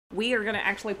we are going to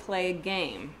actually play a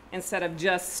game instead of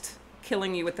just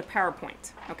killing you with the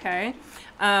PowerPoint, okay?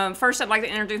 First, I'd like to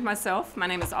introduce myself. My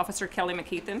name is Officer Kelly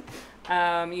McKeithen.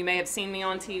 You may have seen me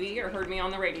on TV or heard me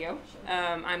on the radio.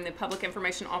 I'm the Public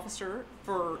Information Officer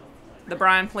for the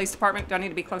Bryan Police Department. Do I need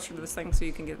to be closer to this thing so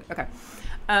you can get it? Okay.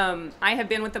 I have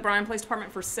been with the Bryan Police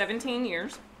Department for 17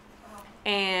 years.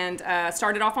 And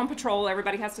started off on patrol.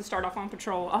 Everybody has to start off on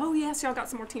patrol. Oh, yes, y'all got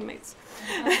some more teammates.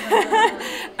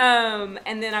 And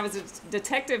then I was a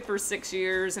detective for 6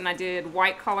 years, and I did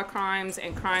white-collar crimes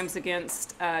and crimes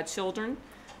against children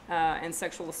and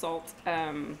sexual assault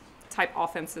type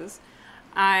offenses.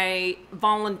 I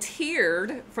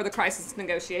volunteered for the crisis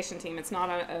negotiation team. It's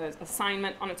not an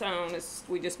assignment on its own.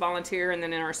 We just volunteer, and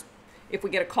then if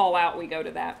we get a call out, we go to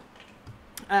that.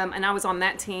 And I was on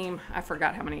that team, I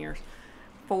forgot how many years.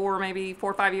 4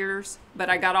 or 5 years, but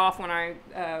I got off when I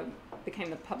became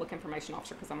the public information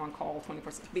officer because I'm on call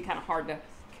 24/7. It'd be kind of hard to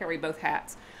carry both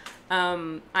hats.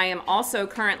 I am also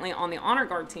currently on the Honor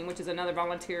Guard team, which is another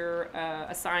volunteer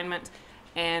assignment,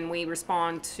 and we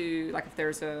respond to, like, if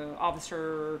there's a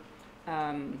officer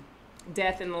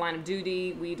death in the line of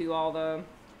duty, we do all the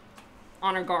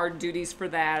Honor Guard duties for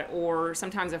that, or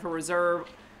sometimes if a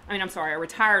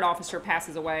retired officer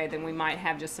passes away, then we might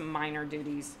have just some minor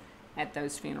duties at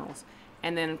those funerals.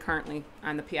 And then currently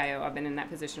I'm the PIO. I've been in that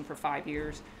position for 5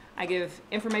 years. I give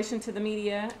information to the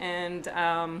media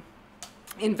and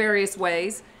in various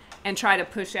ways, and try to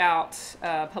push out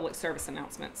public service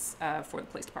announcements for the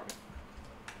police department.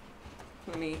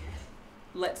 Let me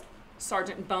let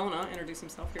Sergeant Bona introduce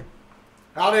himself here.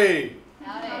 Howdy.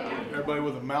 Howdy. Everybody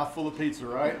with a mouthful of pizza,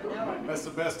 right? That's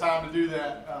the best time to do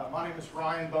that. My name is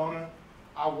Ryan Bona.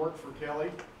 I work for Kelly.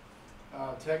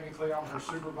 Technically, I'm her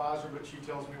supervisor, but she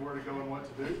tells me where to go and what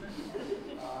to do.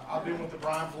 I've been with the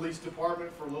Bryan Police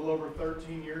Department for a little over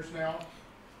 13 years now.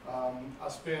 I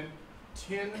spent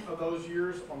 10 of those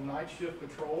years on night shift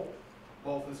patrol,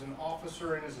 both as an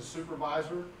officer and as a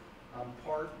supervisor. I'm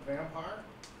part vampire,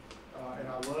 and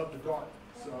I love the dark.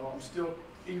 So I'm still,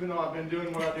 even though I've been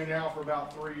doing what I do now for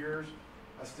about 3 years,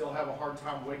 I still have a hard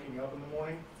time waking up in the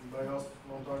morning. Anybody else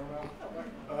know what I'm talking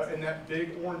about? And that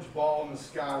big orange ball in the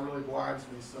sky really blinds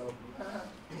me. So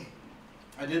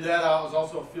I did that. I was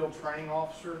also a field training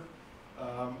officer.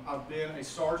 I've been a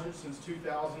sergeant since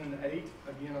 2008.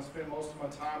 Again, I spent most of my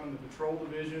time in the patrol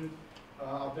division.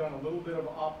 I've done a little bit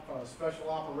of special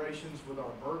operations with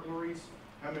our burglaries.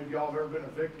 How many of y'all have ever been a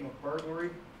victim of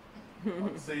burglary?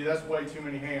 See, that's way too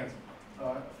many hands.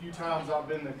 A few times I've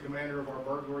been the commander of our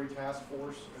burglary task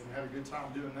force and had a good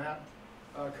time doing that.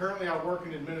 Currently I work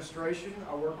in administration.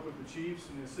 I work with the chiefs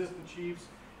and the assistant chiefs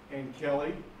and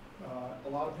Kelly. A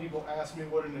lot of people ask me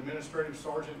what an administrative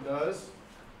sergeant does.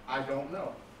 I don't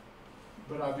know,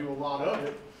 but I do a lot of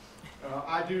it.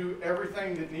 I do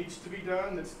everything that needs to be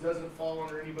done that doesn't fall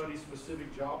under anybody's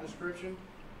specific job description,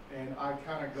 and I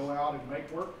kind of go out and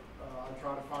make work. I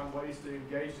try to find ways to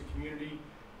engage the community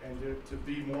and to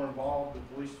be more involved with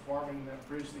the police department and that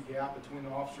bridge the gap between the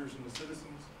officers and the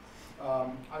citizens.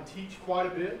 I teach quite a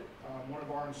bit. I'm one of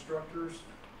our instructors.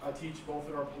 I teach both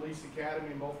at our police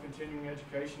academy and both continuing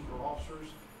education for officers.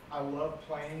 I love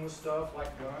playing with stuff like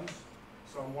guns.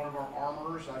 So I'm one of our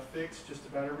armorers. I fix just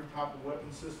about every type of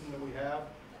weapon system that we have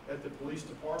at the police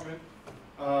department.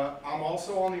 I'm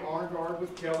also on the Honor Guard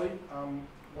with Kelly. I'm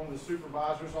one of the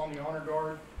supervisors on the Honor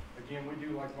Guard. Again, we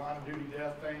do like line of duty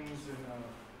death things,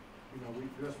 and we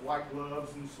dress white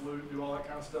gloves and salute, do all that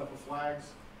kind of stuff with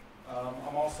flags.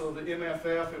 I'm also the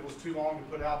MFF. It was too long to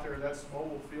put out there. That's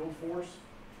Mobile Field Force.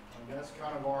 That's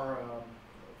kind of our,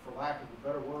 for lack of a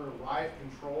better word, a riot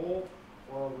control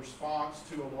or a response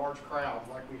to a large crowd,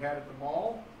 like we had at the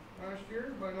mall last year.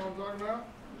 Everybody know what I'm talking about?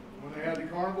 When they had the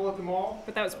carnival at the mall.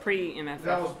 But that was pre-MFF.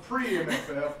 That was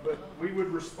pre-MFF, but we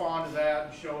would respond to that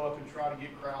and show up and try to get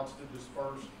crowds to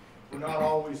disperse. We're not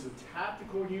always a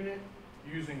tactical unit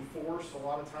using force. A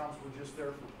lot of times we're just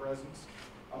there for presence.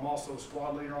 I'm also a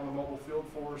squad leader on the Mobile Field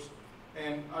Force.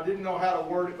 And I didn't know how to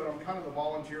word it, but I'm kind of the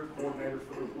volunteer coordinator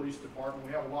for the police department.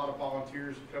 We have a lot of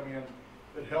volunteers that come in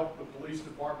that help the police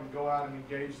department go out and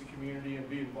engage the community and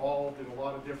be involved in a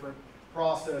lot of different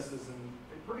processes. And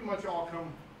they pretty much all come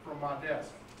from my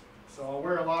desk. So I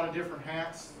wear a lot of different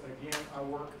hats. Again, I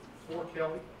work for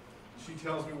Kelly. She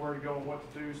tells me where to go and what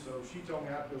to do. So she told me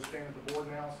I have to go stand at the board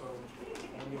now. So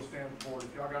I'm going to go stand at the board.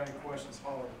 If y'all got any questions,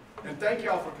 holler. And thank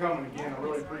y'all for coming again. I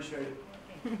really appreciate it.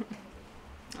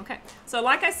 Okay, so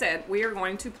like I said, we are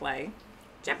going to play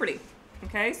Jeopardy.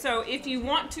 Okay, so if you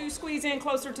want to squeeze in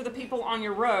closer to the people on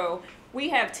your row, we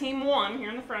have Team 1 here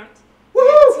in the front. Woo!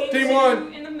 Team Team 2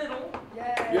 1 in the middle.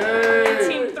 Yay!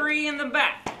 And Team 3 in the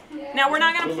back. Yay! Now, we're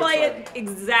not going to play it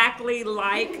exactly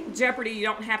like Jeopardy. You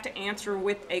don't have to answer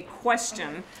with a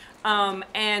question.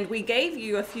 And we gave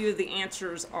you a few of the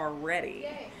answers already.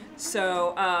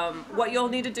 So what you'll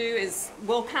need to do is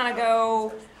we'll kind of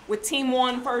go with team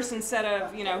one first instead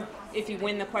of, you know, if you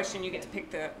win the question, you get to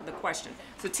pick the question.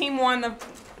 So team one,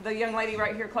 the young lady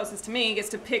right here closest to me, gets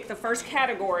to pick the first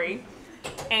category.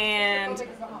 And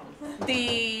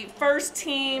the first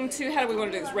team to, how do we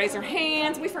want to do this? Raise their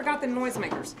hands. We forgot the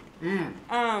noisemakers. We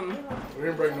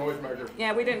didn't bring noisemakers.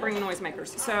 Yeah, we didn't bring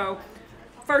noisemakers. So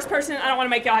first person, I don't want to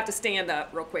make y'all have to stand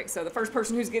up real quick. So the first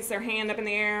person who gets their hand up in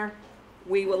the air,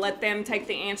 we will let them take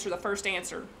the answer, the first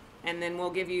answer. And then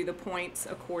we'll give you the points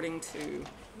according to,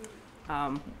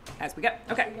 as we go.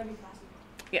 Okay.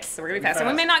 Yes, so we're going to be fast. And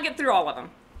we may not get through all of them.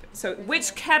 So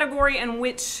which category and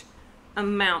which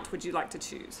amount would you like to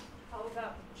choose? How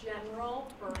about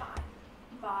general for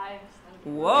 500?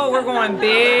 Whoa, we're going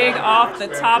big off the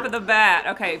top of the bat.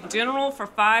 Okay, general for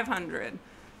 500.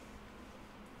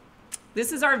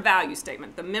 This is our value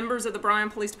statement. The members of the Bryan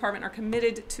Police Department are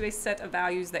committed to a set of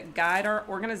values that guide our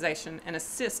organization and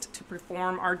assist to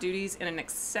perform our duties in an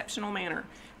exceptional manner.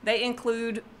 They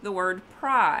include the word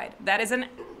pride. That is an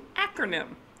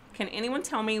acronym. Can anyone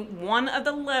tell me one of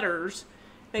the letters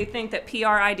they think that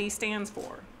PRID stands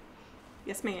for?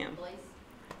 Yes, ma'am. Place.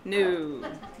 No.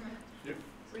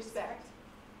 Respect.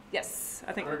 Yes,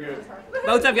 I think Very good.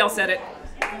 both of y'all said it.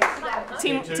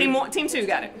 Team two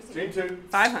got it. Team two.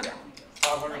 500.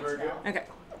 500, very good. Okay.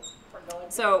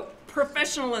 So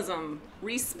professionalism,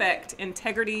 respect,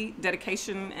 integrity,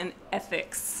 dedication, and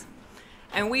ethics.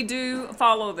 And we do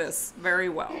follow this very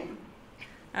well.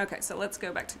 Okay, so let's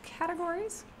go back to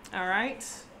categories. All right.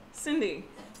 Cindy.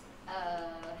 How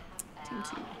Team about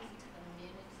two.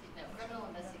 criminal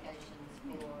investigations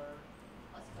for,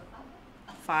 let's go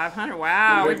 500.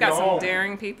 Wow, we've got some Gone.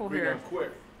 daring people We here. done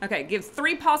quick. Okay, give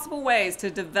 3 possible ways to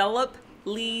develop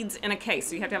leads in a case.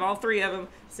 So you have to have all 3 of them.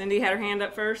 Cindy had her hand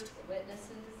up first. witnesses,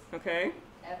 Okay.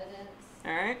 evidence,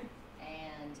 All right.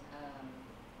 and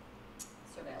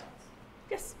surveillance.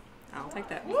 Yes, I'll take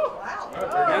that. Wow.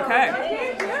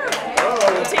 Okay.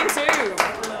 Oh, Team two.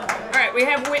 All right, we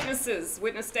have witnesses,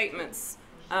 witness statements.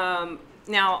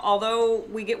 Now, although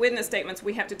we get witness statements,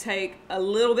 we have to take a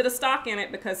little bit of stock in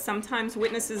it because sometimes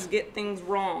witnesses get things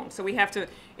wrong. So we have to,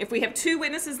 if we have 2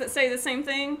 witnesses that say the same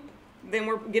thing, then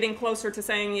we're getting closer to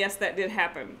saying, yes, that did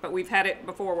happen. But we've had it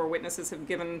before where witnesses have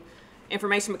given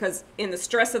information because in the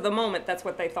stress of the moment, that's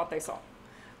what they thought they saw.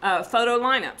 Photo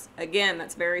lineups. Again,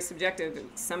 that's very subjective.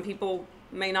 Some people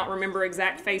may not remember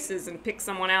exact faces and pick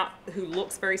someone out who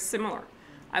looks very similar.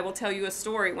 I will tell you a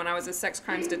story. When I was a sex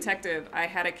crimes detective, I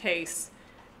had a case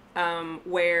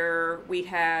where we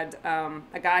had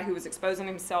a guy who was exposing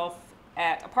himself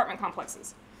at apartment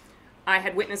complexes. I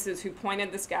had witnesses who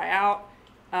pointed this guy out.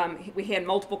 We had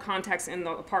multiple contacts in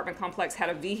the apartment complex, had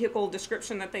a vehicle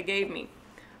description that they gave me.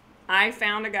 I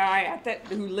found a guy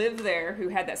who lived there who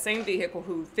had that same vehicle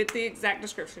who fit the exact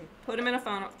description, put him in a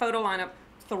photo lineup.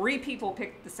 3 people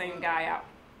picked the same guy out.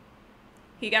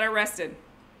 He got arrested.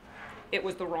 It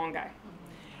was the wrong guy.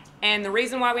 And the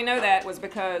reason why we know that was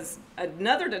because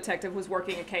another detective was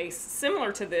working a case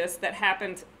similar to this that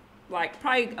happened like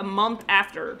probably a month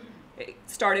after it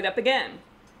started up again.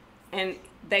 And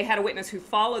they had a witness who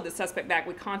followed the suspect back.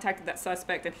 We contacted that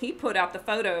suspect and he put out the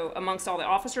photo amongst all the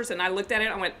officers and I looked at it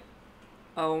and I went,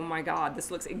 oh my God, this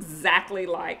looks exactly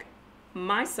like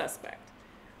my suspect.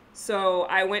 So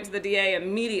I went to the DA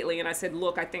immediately and I said,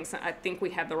 look, I think we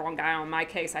have the wrong guy on my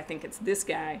case. I think it's this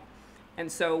guy. And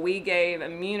so we gave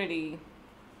immunity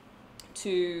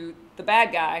to the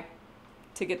bad guy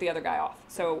to get the other guy off.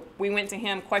 So we went to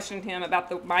him, questioned him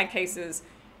about my cases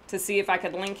to see if I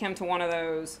could link him to one of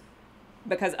those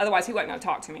because otherwise he wasn't going to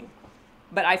talk to me.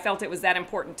 But I felt it was that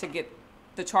important to get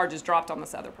the charges dropped on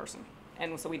this other person.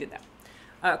 And so we did that.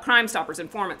 Crime Stoppers,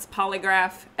 informants,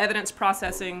 polygraph, evidence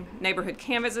processing, neighborhood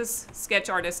canvases, sketch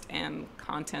artist, and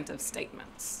content of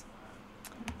statements.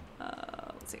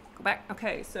 Let's see, go back.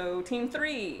 Okay, so team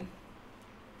 3,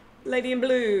 lady in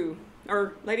blue,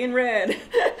 or lady in red.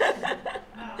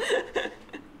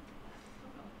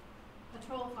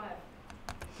 Patrol 5.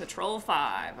 Patrol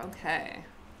 5, okay.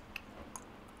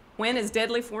 When is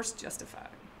deadly force justified?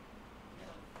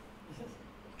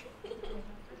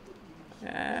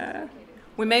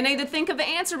 We may need to think of the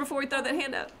answer before we throw that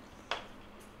hand up. Is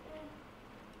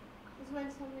when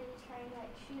somebody's trying to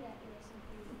like shoot at you or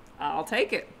something. I'll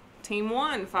take it. Team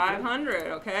 1,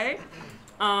 500, okay?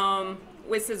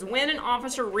 Which says when an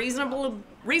officer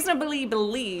reasonably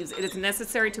believes it is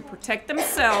necessary to protect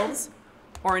themselves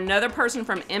or another person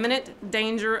from imminent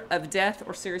danger of death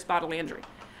or serious bodily injury.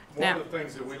 One of the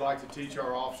things that we like to teach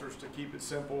our officers to keep it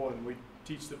simple, and we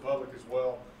teach the public as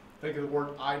well, think of the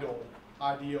word IDOL,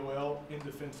 I-D-O-L, in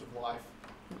defense of life.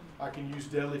 I can use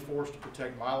deadly force to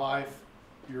protect my life,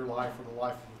 your life, or the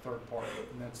life of the third party,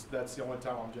 and that's the only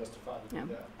time I'm justified to do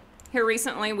that. Here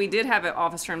recently, we did have an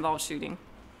officer-involved shooting.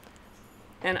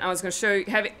 And I was going to show you,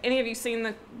 have any of you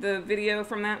seen the video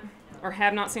from that? Or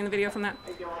have not seen the video from that?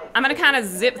 I'm going to kind of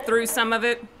zip through some of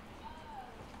it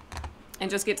and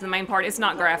just get to the main part. It's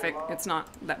not graphic. It's not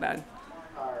that bad.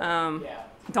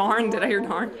 Darn, did I hear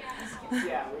darn?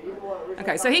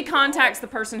 Okay, so he contacts the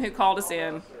person who called us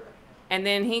in, and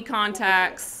then he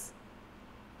contacts,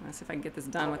 let's see if I can get this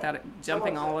done without it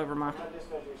jumping all over my,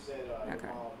 okay.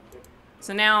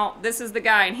 So now this is the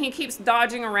guy, and he keeps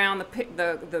dodging around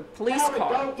the police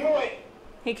car. Don't do it.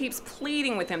 He keeps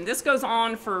pleading with him. This goes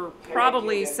on for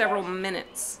probably several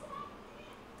minutes.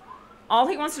 All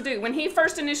he wants to do, when he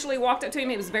first initially walked up to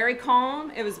him, it was very calm.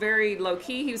 It was very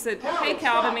low-key. He said, "Hey,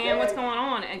 Calvin, man, what's going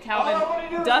on?" And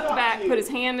Calvin ducked back, put his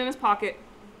hand in his pocket,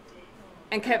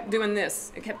 and kept doing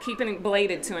this. It kept keeping it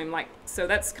bladed to him. So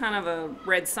that's kind of a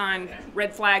red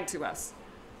flag to us.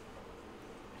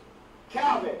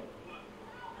 Calvin.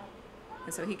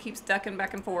 And so he keeps ducking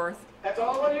back and forth. That's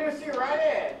all I want you to see,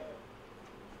 right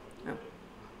in. Oh.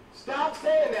 Stop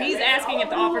saying that. He's man. asking if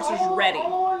the officer's ready.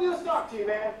 All I want you to talk to you,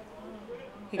 man.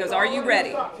 He goes, "Are you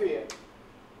ready?"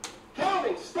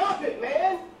 Calvin, stop it,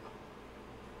 man.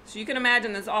 So you can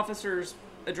imagine this officer's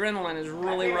adrenaline is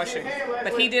really rushing.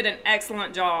 But he did an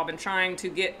excellent job in trying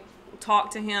to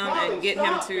talk to him and get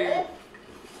him to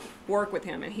work with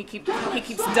him. And he keeps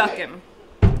ducking.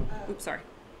 Oops, sorry.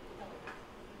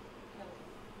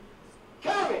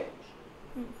 Calvin.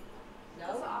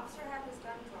 Does the officer have his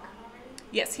gun drawn already?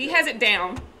 Yes, he has it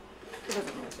down.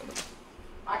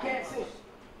 I can't see.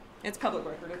 It's public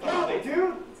record. It's Calvin,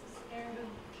 dude.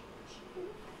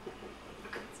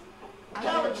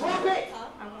 Calvin, drop it.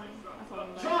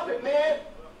 Drop it, man.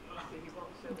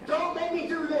 Don't make me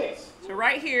do this. So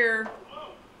right here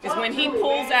is when he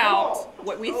pulls out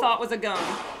what we thought was a gun,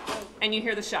 and you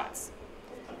hear the shots.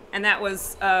 And that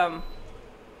was,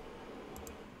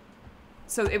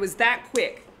 so it was that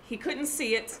quick. He couldn't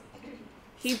see it.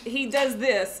 He does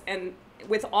this, and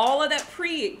with all of that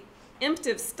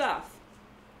preemptive stuff,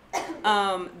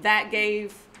 that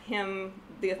gave him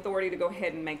the authority to go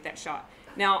ahead and make that shot.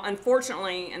 Now,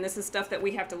 unfortunately, and this is stuff that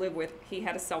we have to live with, he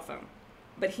had a cell phone.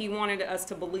 But he wanted us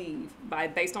to believe,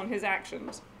 based on his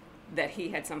actions, that he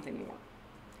had something more.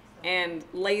 And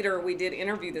later, we did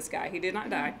interview this guy. He did not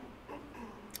die.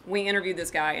 We interviewed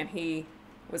this guy, and he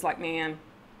was like, man,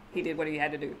 he did what he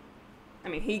had to do. I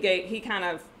mean, he kind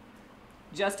of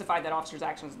justified that officer's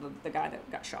actions, the guy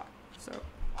that got shot. So,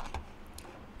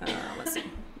 let's see.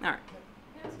 All right.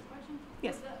 Can I ask a question?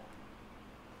 Yes.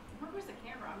 Where was the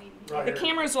camera? I mean, Right The here.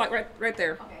 camera's like right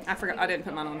there. Okay. I forgot. I didn't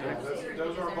put mine on there.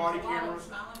 Those are our body cameras.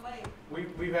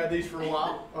 We've had these for a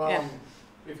while. Yeah.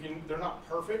 They're not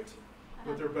perfect,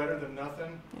 but they're better than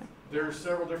nothing. Yeah. There's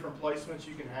several different placements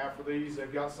you can have for these.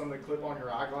 They've got some that clip on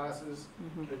your eyeglasses.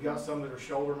 They've got some that are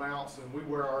shoulder mounts, and we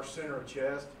wear our center of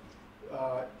chest.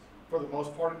 For the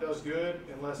most part, it does good,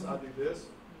 unless I do this.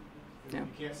 And Yeah.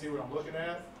 you can't see what I'm looking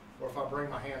at, or if I bring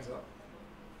my hands up.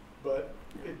 But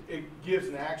it gives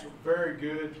an actual very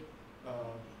good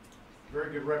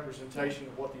representation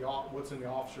of what's in the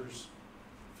officer's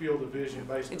field of vision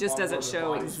based It just upon doesn't where their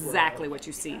show bodies were. exactly what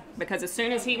you see, because as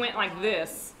soon as he went like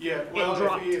this, Yeah, well,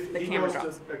 dropped. if The he camera goes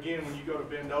drops. to, again, when you go to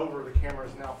bend over, the camera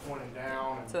is now pointing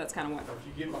down. And so that's kind of what. if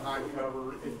you get behind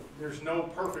cover, there's no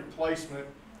perfect placement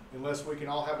unless we can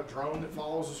all have a drone that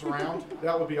follows us around.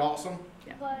 That would be awesome.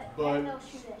 But But- then they'll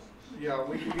shoot it. Yeah,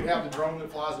 we could have the drone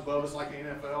that flies above us like the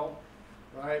NFL,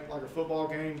 right? Like a football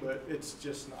game, but it's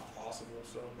just not possible.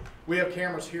 So we have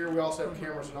cameras here. We also have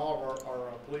cameras in all of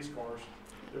our police cars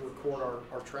that record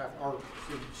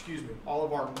all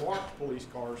of our marked police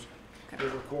cars that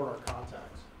record our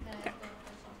contacts. Can I ask one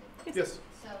question too? Yes.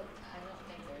 So, I don't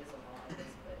think there is a law on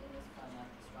this, but it is probably not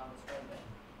the strongest way, but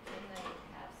can they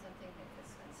have something that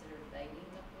is considered baiting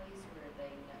the police, where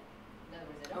they know, in other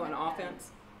words, they don't Oh, an have to have-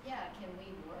 offense. Yeah, can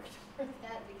we work toward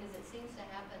that, because it seems to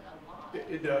happen a lot.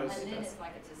 It does. And then it's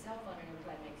like it's a cell phone and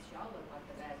everybody makes y'all look like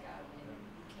the bad guy when you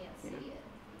can't see it.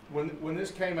 When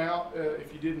this came out,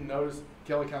 if you didn't notice,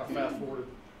 Kelly kind of fast forwarded.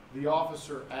 The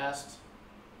officer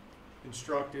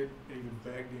instructed, and even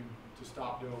begged him to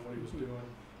stop doing what he was doing.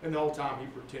 And the whole time he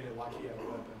pretended like he had a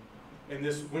weapon. And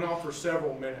this went on for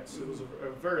several minutes. It was a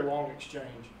very long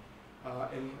exchange.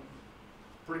 And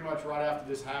pretty much right after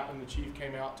this happened, the chief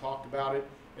came out, talked about it.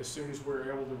 As soon as we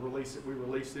were able to release it, we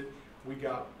released it. We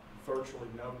got virtually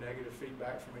no negative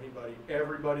feedback from anybody.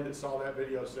 Everybody that saw that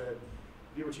video said,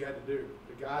 "You did what you had to do."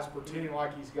 The guy's pretending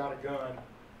like he's got a gun.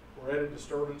 We're at a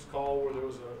disturbance call where there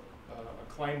was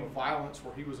a claim of violence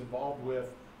where he was involved with.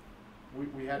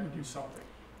 We had to do something.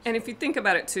 And if you think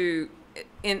about it too,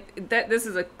 this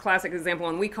is a classic example,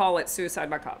 and we call it suicide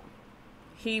by cop.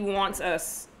 He wants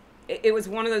us. It was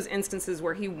one of those instances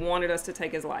where he wanted us to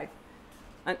take his life.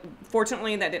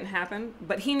 Fortunately, that didn't happen,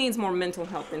 but he needs more mental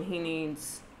help than he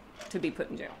needs to be put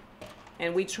in jail.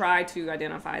 And we try to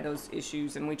identify those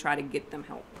issues, and we try to get them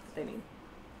help if they need.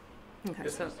 Okay,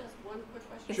 Yes, so Just one quick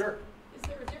question. Sure. Is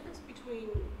there a difference between,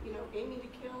 aiming to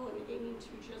kill and aiming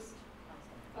to just,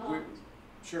 We-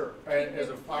 Sure. And as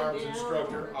a firearms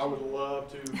instructor, I would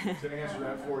love to answer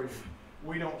that for you.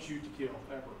 We don't shoot to kill,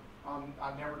 ever.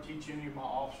 I never teach any of my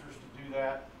officers to do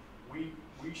that. We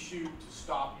shoot to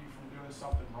stop you from doing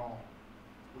something wrong.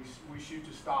 We shoot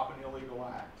to stop an illegal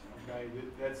act, okay?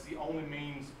 That's the only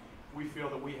means we feel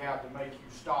that we have to make you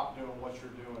stop doing what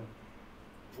you're doing.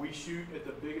 We shoot at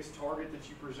the biggest target that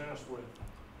you present us with,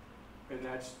 and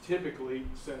that's typically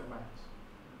center mass.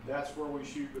 That's where we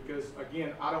shoot because,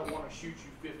 again, I don't want to shoot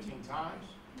you 15 times.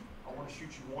 I want to shoot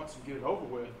you once and get it over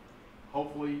with.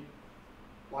 Hopefully,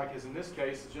 like as in this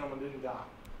case, the gentleman didn't die.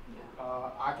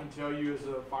 I can tell you as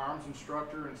a firearms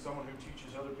instructor and someone who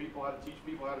teaches other people how to teach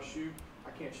people how to shoot, I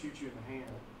can't shoot you in the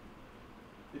hand.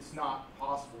 It's not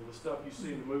possible. The stuff you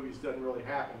see in the movies doesn't really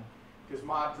happen because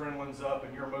my adrenaline's up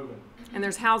and you're moving. and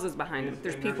there's houses behind him.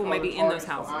 There's people maybe in those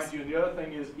houses. Behind you. And the other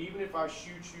thing is, even if I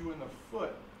shoot you in the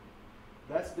foot,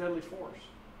 that's deadly force.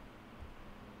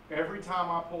 Every time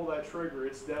I pull that trigger,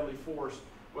 it's deadly force,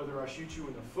 whether I shoot you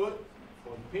in the foot,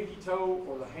 or the pinky toe,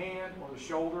 or the hand, or the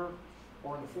shoulder,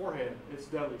 or in the forehead, it's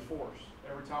deadly force.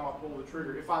 Every time I pull the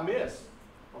trigger. If I miss,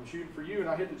 I'm shooting for you and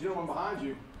I hit the gentleman behind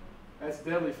you, that's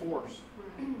deadly force.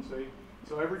 See?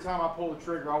 So every time I pull the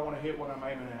trigger, I want to hit what I'm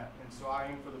aiming at. And so I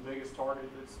aim for the biggest target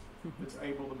that's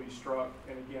able to be struck.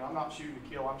 And again, I'm not shooting to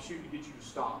kill, I'm shooting to get you to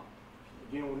stop.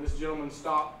 Again, when this gentleman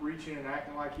stopped reaching and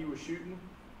acting like he was shooting,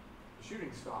 the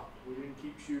shooting stopped. We didn't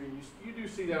keep shooting. You do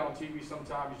see that on TV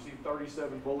sometimes. You see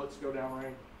 37 bullets go down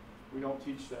range. We don't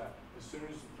teach that. As soon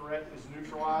as the threat is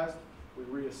neutralized, we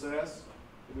reassess,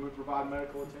 and we provide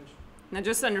medical attention. Now,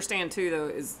 just understand too, though,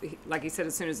 is like he said,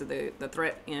 as soon as the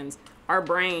threat ends, our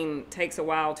brain takes a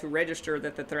while to register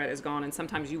that the threat is gone, and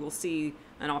sometimes you will see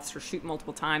an officer shoot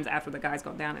multiple times after the guy's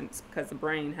gone down, and it's because the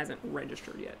brain hasn't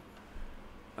registered yet.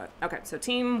 But okay, so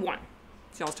team 1,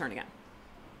 it's y'all's turn again.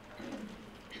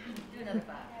 Do another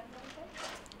 5.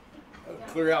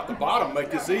 Clear out the bottom,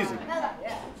 make this easy.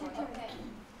 Yeah.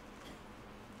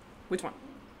 Which one?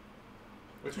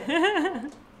 Which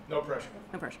one? No pressure.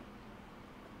 No pressure.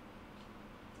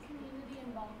 Community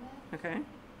involvement. Okay.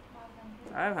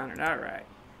 500. 500. All right.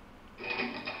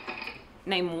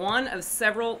 Name one of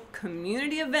several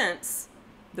community events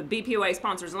the BPOA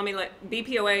sponsors.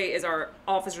 BPOA is our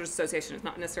Officers Association. It's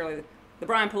not necessarily the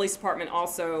Bryan Police Department.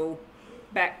 Also,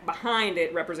 back behind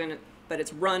it represented, but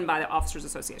it's run by the Officers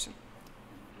Association.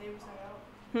 Neighbors Night Out.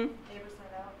 Hmm? Neighbors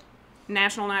Night Out.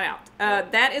 National Night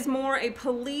Out. That is more a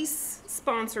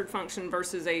police-sponsored function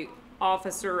versus a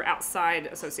officer outside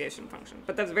association function.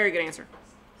 But that's a very good answer.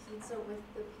 So with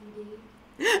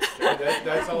the PD.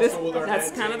 That's also with our That's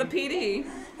head kind of the team.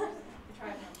 PD.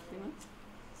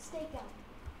 Stakeout.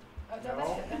 Oh,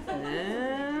 No.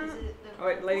 Yeah. Oh,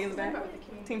 wait, lady in the back.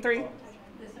 Team 3.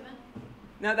 This one?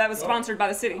 No, that was sponsored by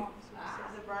the city. Is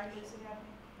it Bryan Police Academy?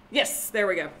 Yes, there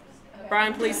we go.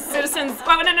 Bryan Police Citizens.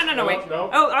 Oh, no, wait. No.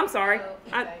 Oh, I'm sorry.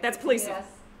 Oh, okay. That's policing. Yes.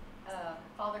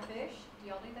 Father Fish, do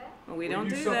y'all do that? Well, we We don't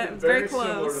do do something that. It's very similar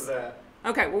to close. that.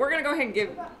 Okay, well, we're going to go ahead and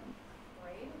give. Parade?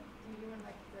 Do you doing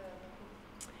like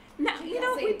the? No,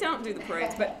 we don't do the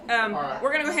parades, but right.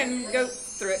 we're going to go ahead and go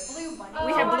through it. Blue bunny.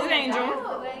 We have Blue Angel.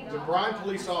 The Bryan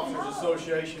Police Officers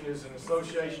Association is an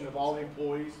association of all the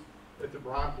employees at the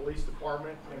Bryan Police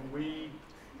Department, and we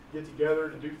get together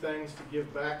to do things to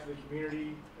give back to the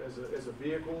community as a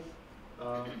vehicle.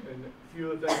 And a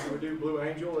few of the things that we do, Blue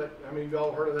Angel, how many of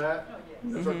y'all heard of that? Oh, yes.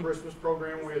 That's our Christmas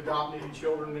program where we adopt needy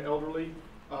children and elderly.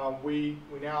 We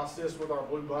now assist with our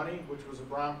Blue Bunny, which was a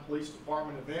Bryan Police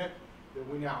Department event that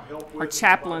we now help with. Our and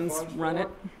chaplains provide funds run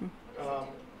for. it.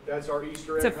 That's our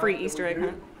Easter egg. It's a free hunt that Easter we egg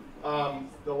do.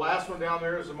 hunt. The last one down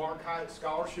there is the Mark Hyatt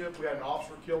Scholarship. We had an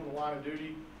officer killed in the line of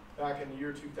duty back in the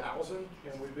year 2000,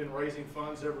 and we've been raising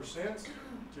funds ever since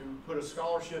to put a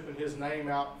scholarship in his name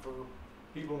out for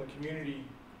people in the community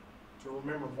to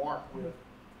remember Mark with.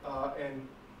 And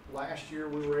last year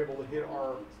we were able to hit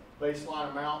our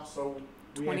baseline amount, so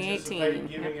we 2018, anticipate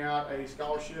giving out a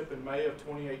scholarship in May of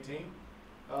 2018.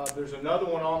 There's another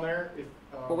one on there.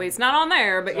 Well, wait, it's not on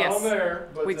there, but It's not yes. on there,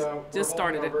 but we we're just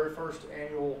started holding it. our very first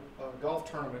annual golf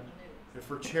tournament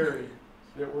for charity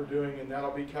that we're doing, and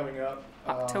that'll be coming up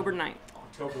October 9th.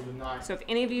 October the 9th. So if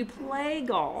any of you play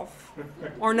golf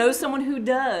or know someone who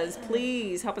does,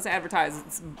 please help us advertise.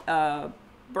 It's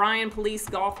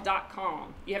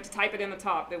Bryan-College.com. You have to type it in the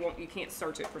top. You can't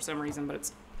search it for some reason, but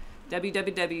it's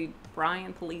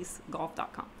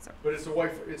www.bryan-College.com. So. But it's a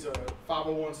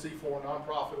 501c4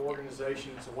 nonprofit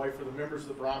organization. It's a way for the members of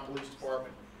the Bryan Police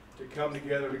Department to come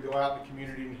together to go out in the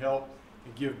community and help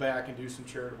and give back and do some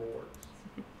charitable work.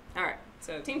 All right.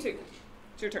 So team 2,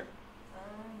 it's your turn.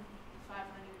 500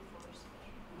 for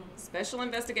Special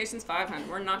Investigations 500.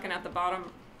 We're knocking out the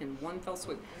bottom in one fell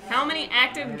swoop. How many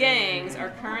active gangs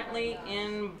are currently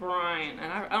in Bryan?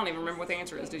 And I don't even remember what the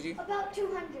answer is. Did you? About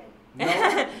 200. No,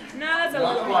 that's a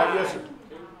Not little quite, high. yes, sir.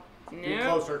 Get No.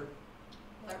 closer.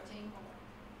 13.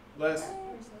 Less.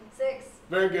 6.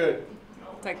 Very good.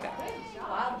 Take that.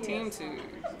 Wow. Team 2,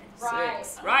 Right.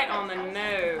 6. Right on the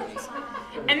nose.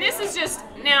 And this is just,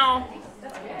 now,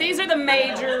 these are the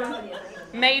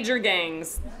major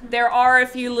gangs. There are a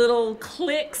few little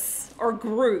cliques or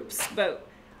groups, but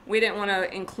we didn't want to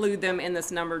include them in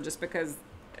this number just because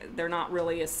they're not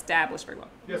really established very well.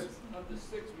 Yes. Of the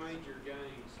 6 major gangs,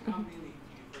 how many do you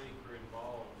think are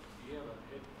involved? Do you have a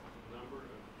number of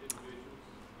individuals?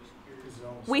 Just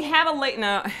curious. We have a late,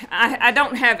 no, I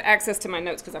don't have access to my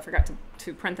notes because I forgot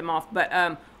to print them off, but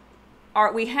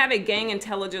we have a gang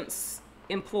intelligence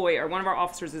employee, or one of our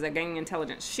officers is a gang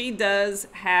intelligence. She does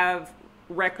have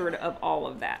record of all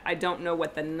of that. I don't know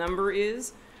what the number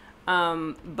is,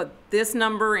 but this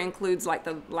number includes like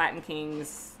the Latin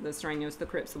Kings, the Sureños, the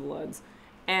Crips, the Bloods.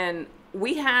 And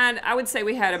I would say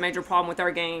we had a major problem with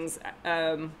our gangs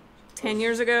 10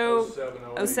 years ago,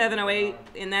 07, 08,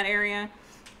 in that area.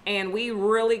 And we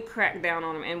really cracked down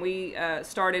on them. And we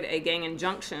started a gang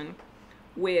injunction,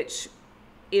 which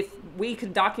if we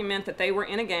could document that they were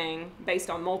in a gang based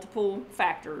on multiple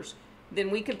factors, then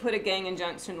we could put a gang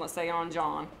injunction, let's say, on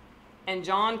John. And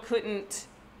John couldn't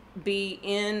be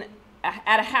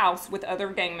at a house with other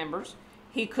gang members.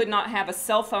 He could not have a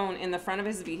cell phone in the front of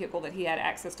his vehicle that he had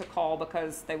access to call,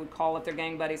 because they would call up their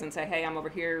gang buddies and say, hey, I'm over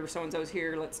here, so-and-so's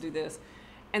here, let's do this.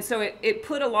 And so it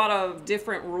put a lot of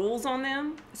different rules on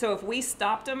them. So if we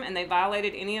stopped them and they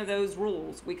violated any of those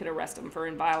rules, we could arrest them for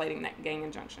violating that gang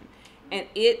injunction. And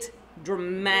it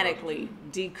dramatically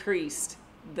decreased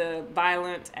the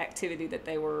violent activity that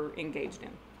they were engaged in.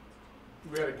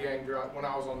 We had a gang drive, when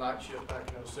I was on night shift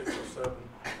back in 06, 07,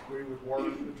 we would work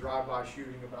a drive-by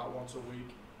shooting about once a week.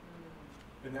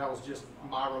 And that was just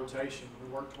my rotation.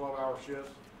 We worked 12-hour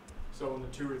shifts. So in the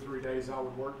 2 or 3 days I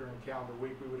would work during the calendar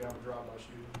week, we would have a drive-by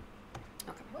shooting.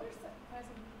 What are some,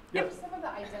 Yep. what are some of the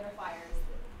identifiers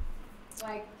that,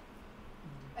 like,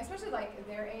 especially like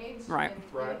their age Right. and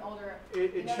Right. getting older?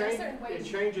 It there's certain ways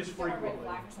changes you tell a red frequently.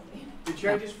 flag or something. It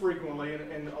changes frequently,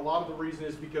 and a lot of the reason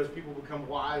is because people become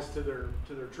wise to their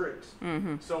tricks.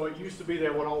 Mm-hmm. So it used to be they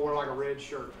would all wear like a red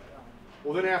shirt.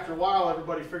 Well, then after a while,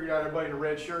 everybody figured out everybody in a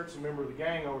red shirt's a member of the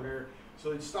gang over here. So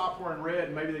they'd stop wearing red,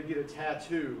 and maybe they'd get a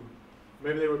tattoo.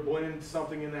 Maybe they would blend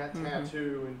something in that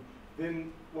tattoo, and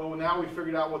then, well, now we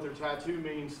figured out what their tattoo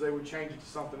means, so they would change it to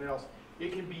something else.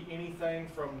 It can be anything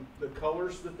from the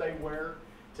colors that they wear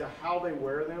to how they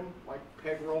wear them, like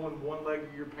peg rolling one leg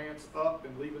of your pants up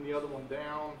and leaving the other one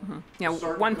down. Yeah,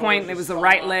 Certain one point colors it of was the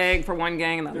right socks. leg for one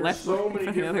gang and the There's left so leg many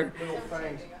for the other. different little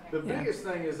things. The Yeah. biggest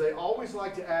thing is they always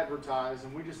like to advertise,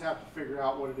 and we just have to figure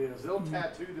out what it is. They'll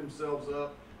tattoo themselves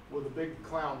up with a big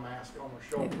clown mask on their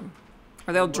shoulder.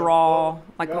 Or they'll draw,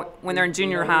 like Yep. when they're in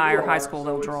junior We know high who or they high are, school, so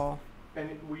they'll it's- draw.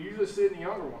 And we usually see it in the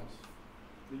younger ones.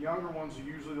 The younger ones are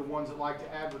usually the ones that like to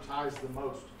advertise the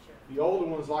most. The older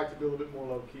ones like to be a little bit more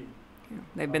low key. Yeah.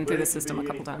 They've been But through it the can system be a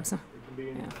couple anything. times. It can be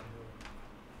anything.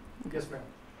 Yes, ma'am.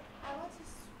 I went to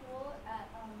school at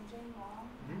Jane Law.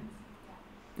 Mhm.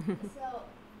 Yeah. So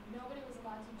nobody was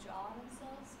allowed to draw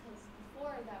themselves, because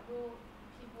before that rule,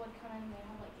 people would come in and they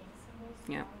have like gang symbols.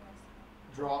 Yeah.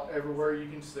 Draw everywhere you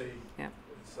can see. Yeah.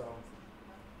 So,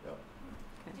 yep.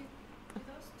 Do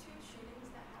those 2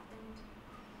 shootings that happened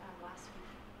last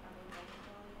week, are they gang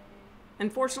affiliated?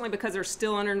 Unfortunately, because they're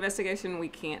still under investigation, we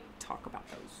can't talk about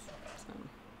those. So,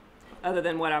 other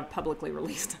than what I've publicly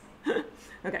released.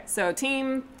 Okay, so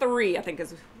team 3, I think,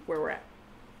 is where we're at.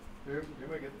 Did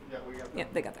we get, yeah, we got that. Yeah,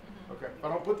 they got that. Okay. If I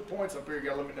don't put the points up here, you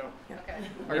gotta let me know. Okay.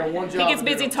 I got one He job. gets to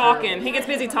do. busy I'm talking. terrible. He gets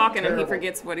busy talking and he Terrible.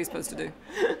 forgets what he's supposed to do.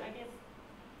 I guess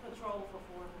patrol for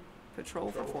 400.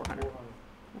 Patrol for 400.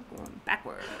 Going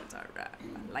backwards. All right.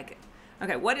 I like it.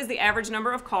 Okay, what is the average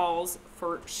number of calls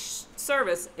for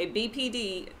service a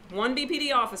BPD, one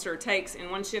BPD officer takes in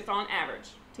one shift on average?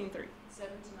 Team 3.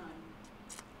 7 to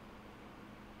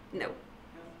 9. No.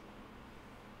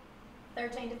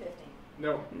 13 to 15.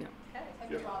 No. No. Okay,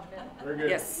 take Yep. the wrong middle. Very good.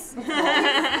 Yes.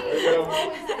 There you go.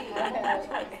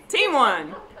 Okay. Team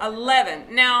 1,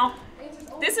 11. Now,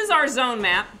 this is our zone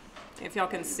map, if y'all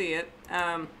can see it.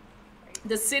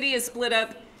 The city is split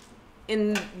up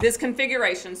in this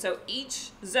configuration, so each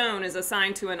zone is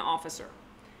assigned to an officer.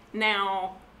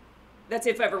 Now, that's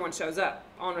if everyone shows up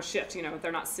on a shift, you know, if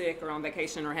they're not sick or on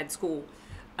vacation or had school.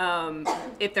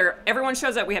 If everyone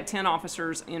shows up, we have 10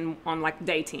 officers on like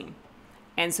day team.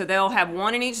 And so they'll have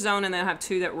one in each zone and they'll have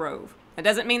 2 that rove. It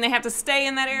doesn't mean they have to stay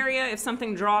in that area. If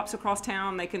something drops across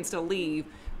town, they can still leave.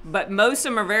 But most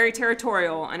of them are very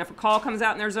territorial, and if a call comes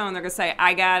out in their zone, they're gonna say,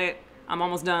 I got it, I'm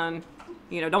almost done.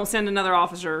 You know, don't send another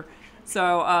officer.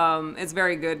 So it's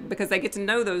very good because they get to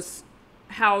know those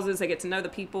houses, they get to know the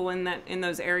people in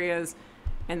those areas,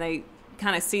 and they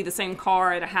kind of see the same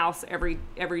car at a house every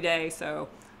day, so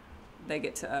they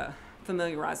get to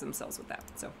familiarize themselves with that.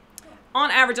 So on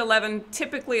average 11,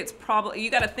 typically it's probably, you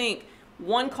got to think,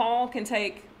 one call can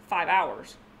take 5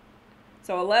 hours.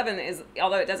 So 11 is,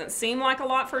 although it doesn't seem like a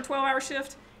lot for a 12-hour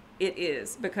shift, it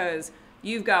is, because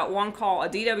you've got one call, a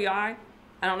DWI.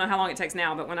 I don't know how long it takes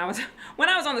now, but when I was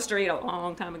on the street a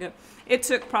long time ago, it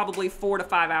took probably 4 to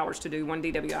 5 hours to do one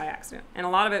DWI accident. And a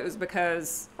lot of it was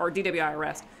because, or DWI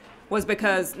arrest, was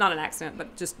because, not an accident,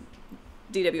 but just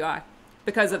DWI,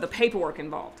 because of the paperwork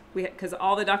involved. Because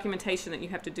all the documentation that you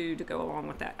have to do to go along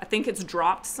with that. I think it's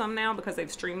dropped some now because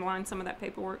they've streamlined some of that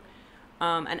paperwork.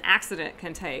 An accident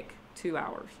can take 2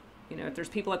 hours. You know, if there's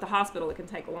people at the hospital, it can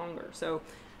take longer. So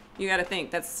you got to think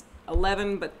that's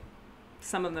 11, but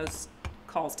some of those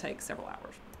calls take several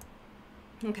hours.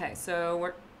 Okay,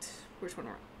 so which one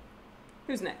are we?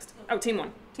 Who's next? Oh, team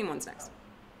 1. Team 1's next.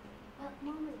 Oh,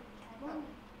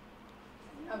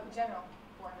 General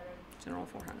 400. General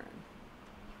 400.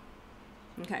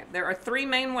 Okay, there are 3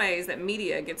 main ways that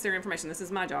media gets their information. This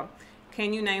is my job.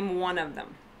 Can you name one of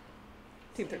them?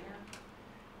 Team 3.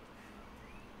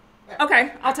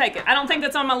 Okay, I'll take it. I don't think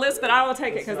that's on my list, but I will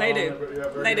take it because they do.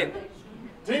 They do.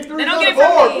 Team 3's They don't on get the it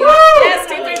from board. me. Woo! Yes,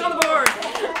 Team 3's on the board.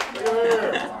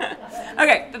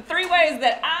 Okay, the 3 ways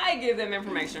that I give them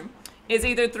information is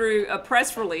either through a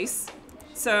press release.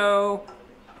 So,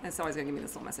 that's always going to give me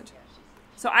this little message.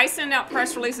 So I send out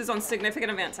press releases on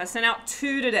significant events. I sent out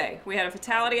 2 today. We had a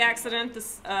fatality accident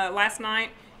last night,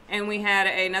 and we had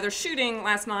another shooting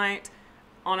last night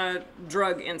on a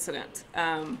drug incident.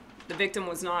 The victim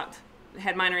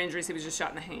had minor injuries. He was just shot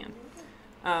in the hand.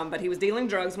 But he was dealing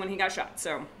drugs when he got shot.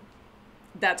 So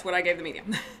that's what I gave the media.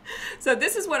 So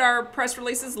this is what our press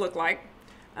releases look like.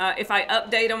 If I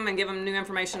update them and give them new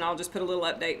information, I'll just put a little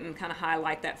update and kind of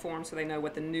highlight that for them so they know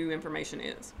what the new information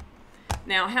is.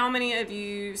 Now, how many of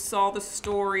you saw the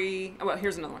story? Oh, well,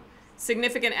 here's another one.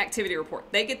 Significant activity report.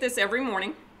 They get this every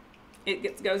morning.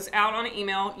 It goes out on an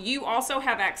email. You also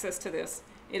have access to this.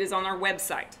 It is on our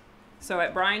website. So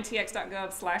at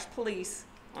bryantx.gov/police,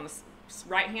 on the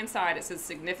right-hand side, it says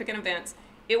significant events.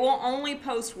 It will only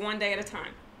post 1 day at a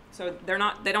time. So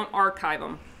they don't archive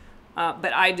them,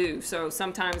 but I do. So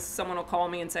sometimes someone will call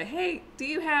me and say, hey, do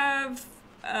you have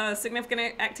a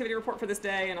significant activity report for this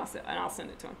day? And I'll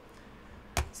send it to them.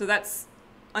 So that's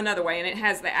another way, and it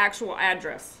has the actual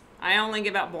address. I only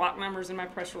give out block numbers in my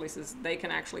press releases. They can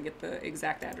actually get the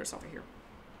exact address over here.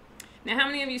 Now, how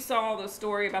many of you saw the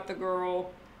story about the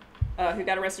girl who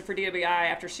got arrested for DWI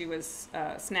after she was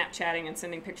Snapchatting and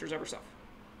sending pictures of herself?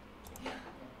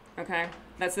 Okay,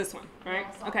 that's this one, right?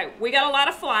 Okay, we got a lot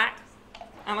of flack,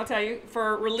 I'm gonna tell you,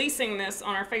 for releasing this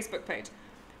on our Facebook page.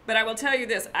 But I will tell you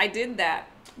this, I did that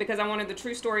because I wanted the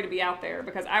true story to be out there,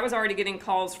 because I was already getting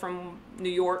calls from New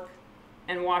York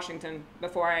and Washington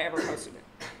before I ever posted it.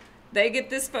 They get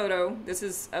this photo. This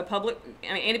is a public,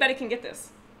 I mean, anybody can get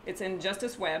this. It's in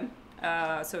Justice Web.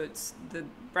 So it's the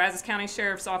Brazos County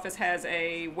Sheriff's Office has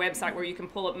a website where you can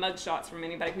pull up mugshots from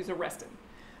anybody who's arrested.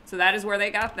 So that is where they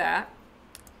got that.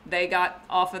 They got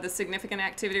off of the significant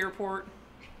activity report.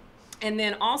 And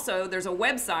then also there's a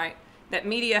website that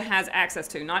media has access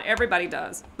to. Not everybody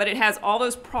does, but it has all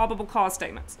those probable cause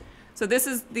statements. So this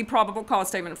is the probable cause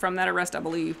statement from that arrest, I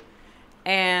believe.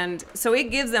 And so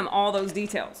it gives them all those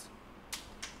details.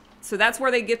 So that's where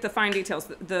they get the fine details.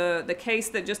 The case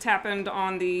that just happened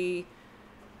on the,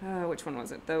 which one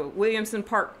was it? The Williamson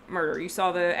Park murder. You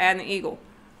saw the ad in the Eagle.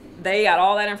 They got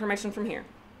all that information from here.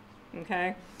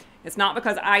 Okay? It's not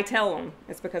because I tell them.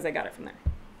 It's because they got it from there.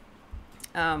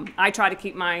 I try to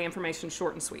keep my information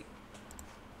short and sweet.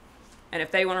 And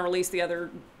if they want to release the other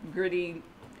gritty,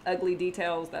 ugly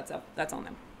details, that's on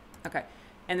them. Okay.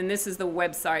 And then this is the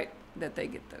website that they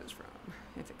get those from,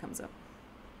 if it comes up.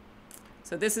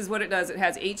 So this is what it does. It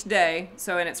has each day.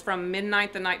 So, and it's from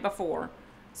midnight the night before.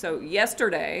 So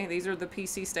yesterday, these are the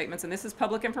PC statements, and this is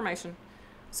public information.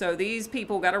 So these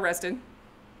people got arrested,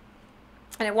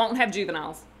 and it won't have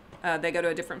juveniles. They go to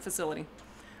a different facility.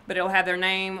 But it'll have their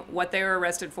name, what they were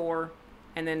arrested for,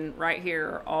 and then right here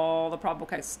are all the probable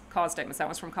cause statements. That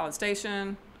one's from College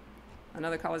Station,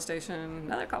 another College Station,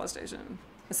 another College Station.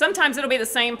 Sometimes it'll be the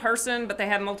same person, but they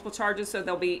have multiple charges, so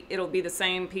it'll be the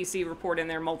same PC report in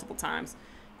there multiple times.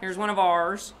 Here's one of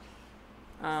ours.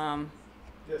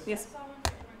 Yes. Yes. I saw one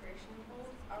for immigration holds.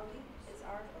 Is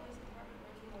our police department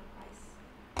working with ICE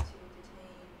to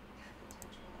detain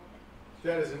potential?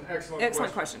 That is an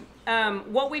excellent question.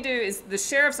 What we do is the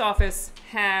sheriff's office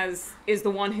is the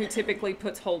one who typically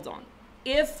puts holds on.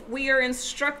 If we are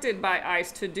instructed by ICE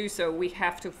to do so, we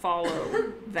have to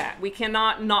follow that. We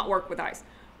cannot not work with ICE.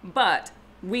 But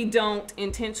we don't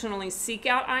intentionally seek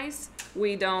out ICE.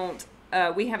 We don't.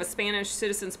 We have a Spanish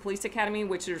Citizens Police Academy,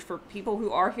 which is for people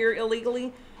who are here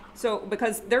illegally. So,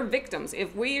 because they're victims.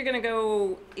 If we are going to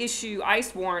go issue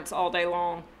ICE warrants all day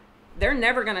long, they're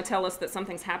never going to tell us that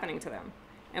something's happening to them.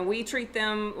 And we treat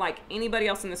them like anybody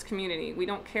else in this community. We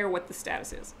don't care what the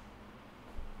status is.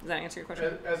 Does that answer your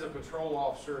question? As a patrol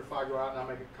officer, if I go out and I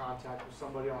make a contact with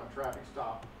somebody on a traffic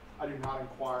stop, I do not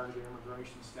inquire into their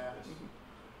immigration status.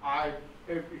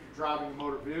 If you're driving a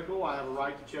motor vehicle, I have a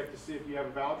right to check to see if you have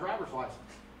a valid driver's license.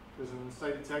 Because in the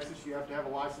state of Texas, you have to have a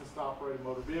license to operate a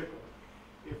motor vehicle.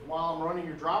 If while I'm running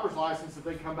your driver's license, if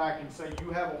they come back and say you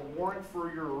have a warrant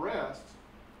for your arrest,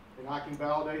 and I can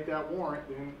validate that warrant,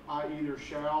 then I either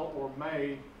shall or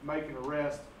may make an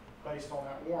arrest based on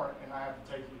that warrant, and I have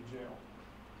to take you to jail.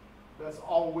 That's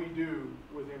all we do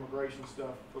with immigration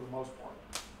stuff for the most part.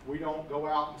 We don't go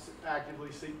out and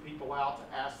actively seek people out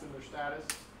to ask them their status.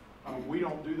 We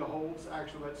don't do the holds.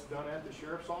 Actually, that's done at the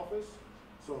sheriff's office.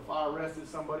 So if I arrested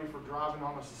somebody for driving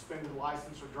on a suspended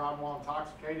license or driving while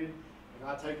intoxicated, and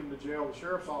I take them to jail, the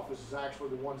sheriff's office is actually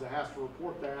the ones that has to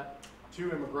report that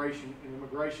to immigration. And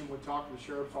immigration would talk to the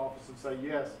sheriff's office and say,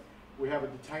 yes, we have a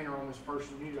detainer on this person.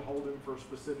 You need to hold him for a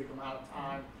specific amount of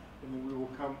time. And then we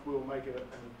will make a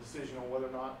decision on whether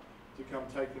or not to come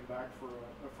take them back for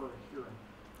a hearing.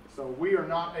 So we are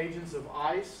not agents of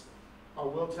ICE. I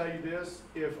will tell you this,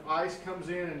 if ICE comes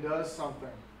in and does something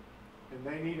and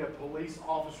they need a police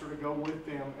officer to go with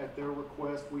them at their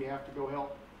request, we have to go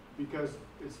help, because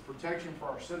it's protection for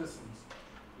our citizens.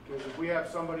 Because if we have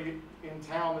somebody in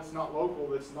town that's not local,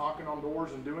 that's knocking on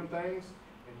doors and doing things,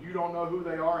 and you don't know who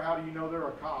they are, how do you know they're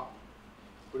a cop?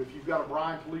 But if you've got a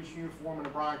Bryan police uniform and a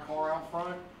Bryan car out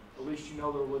front, at least you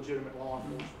know they're legitimate law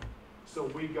enforcement. So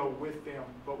we go with them,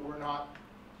 but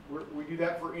we do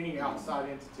that for any outside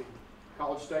entity.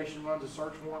 College Station runs a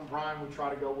search warrant, Bryan, we try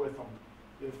to go with them.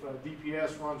 If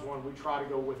DPS runs one, we try to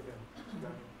go with them.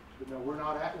 Okay? But no, we're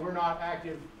not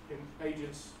active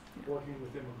agents working with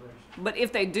immigration. But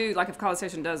if they do, like if College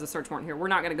Station does a search warrant here, we're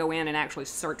not going to go in and actually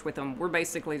search with them. We're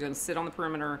basically going to sit on the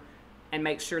perimeter and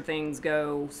make sure things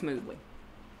go smoothly.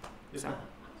 Yes, So. ma'am. I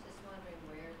was just wondering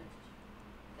where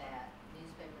that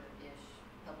newspaper-ish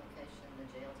publication,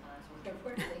 the jail times,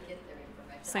 where do they get their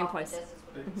information? Same Off the place. desks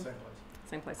where- Same place.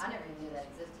 Same place. I never even knew that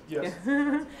existed.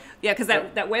 Yes. Yeah, because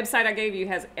that website I gave you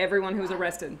has everyone who's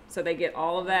arrested. So they get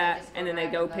all of that, Just and then they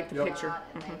grab go the pick the Yep. picture.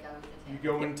 and they go to You town.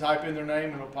 go and type in their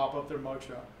name and it'll pop up their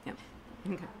mugshot. Yep.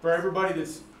 Okay. For everybody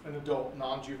that's an adult,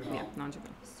 non-juvenile. Yeah,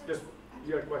 non-juvenile. Yes,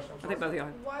 you got a question? I'm I sorry. think both of y'all.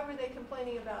 Why were they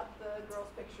complaining about the girl's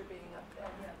picture being up there?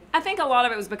 I think a lot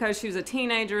of it was because she was a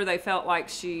teenager. They felt like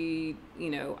she,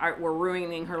 were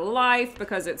ruining her life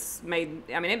because it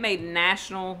made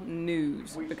national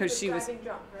news because she was driving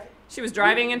drunk, right?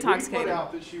 driving We intoxicated. put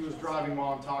out that she was driving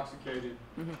while intoxicated.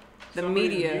 The Somebody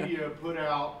in media. the media put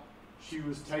out she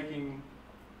was taking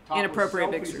topless Inappropriate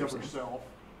selfies pictures, of yeah. herself,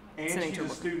 and Sending she's to a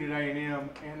work. student at A&M,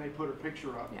 and they put her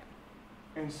picture up. Yeah.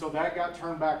 And so that got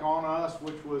turned back on us,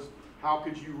 which was, how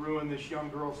could you ruin this young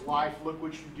girl's life? Look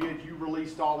what you did. You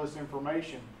released all this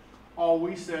information. All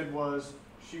we said was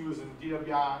she was in a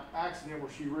DWI accident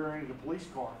where she rear-ended a police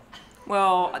car.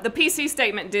 Well, the PC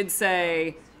statement did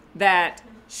say that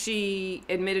she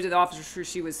admitted to the officer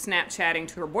she was Snapchatting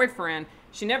to her boyfriend.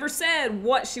 She never said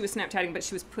what she was Snapchatting, but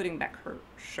she was putting back her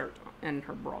shirt and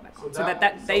her bra back on. So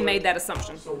they made that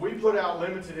assumption. So we put out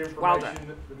limited information. Well done.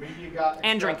 The media got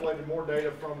And drinking. extrapolated more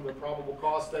data from the probable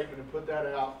cause statement and put that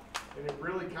out. And it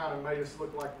really kind of made us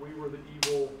look like we were the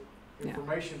evil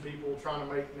information people trying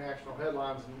to make national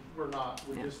headlines, and we're not.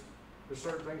 There's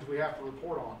certain things we have to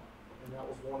report on. And that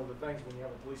was one of the things when you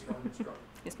have a police car instructor.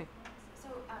 Yes, ma'am. So,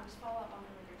 just follow up on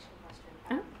the immigration question.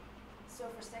 Uh-huh. So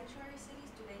for sanctuary cities,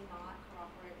 do they not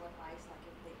cooperate with ICE? Like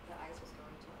if the ICE was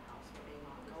going to a house, would they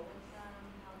not go with them?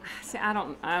 See,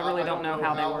 I really don't know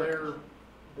how they work.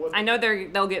 I know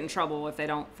they'll get in trouble if they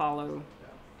don't follow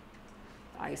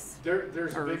ICE.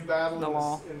 There's a big battle the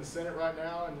law. in the Senate right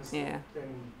now, and Yeah.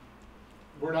 and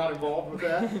we're not involved with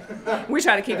that. We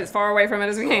try to keep as far away from it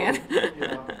as we can.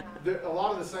 A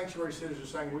lot of the sanctuary cities are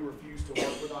saying we refuse to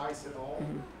work with ICE at all,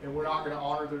 and we're not going to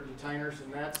honor their detainers,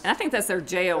 and And I think that's their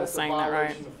jail that's saying a that, right?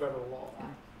 violation of federal law.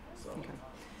 So. Okay.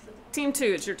 Team 2,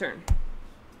 it's your turn.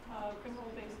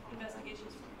 Criminal-based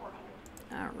investigations for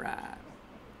 400. All right.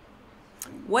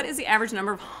 What is the average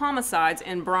number of homicides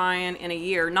in Bryan in a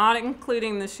year, not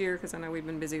including this year, because I know we've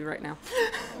been busy right now?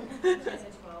 Is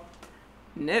it 12?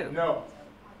 No. No.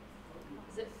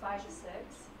 Is it 5 to 6?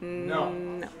 No.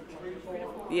 No. 3 to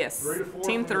 4. Yes. 3 to 4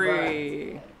 Team from the back.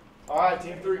 3. All right,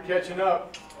 Team 3 catching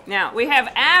up. Now, we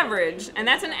have average, and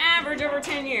that's an average over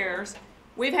 10 years.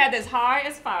 We've had as high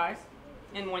as 5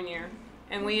 in 1 year,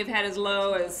 and we have had as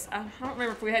low as, I don't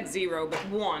remember if we had 0, but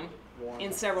 1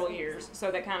 in several years. So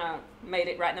that kind of made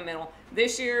it right in the middle.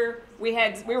 This year, we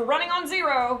were running on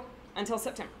 0 until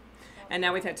September, and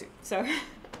now we've had 2. So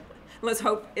let's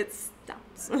hope it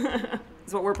stops.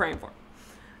 That's what we're praying for.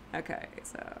 Okay,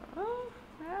 so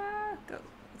go.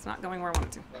 It's not going where I want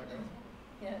it to.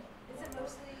 Yeah. Is it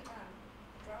mostly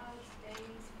drugs,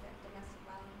 gangs, domestic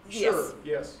violence? Sure.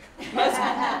 Yes.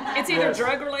 It's either Yes.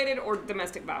 drug related or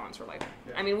domestic violence related.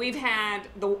 Yeah. I mean, we've had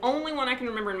the only one I can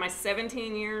remember in my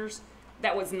 17 years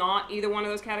that was not either one of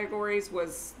those categories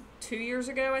was 2 years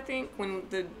ago, I think, when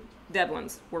the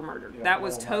Devlins were murdered. Yeah, that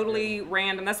was oh my totally goodness.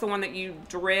 random. That's the one that you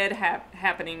dread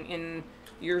happening in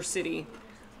your city.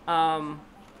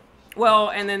 Well,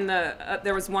 and then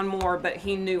there was one more, but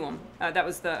he knew him. That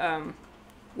was the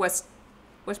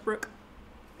Westbrook.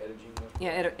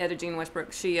 Yeah, Etta Jean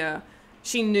Westbrook.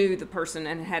 She knew the person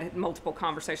and had multiple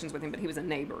conversations with him, but he was a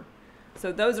neighbor.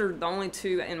 So those are the only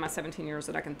 2 in my 17 years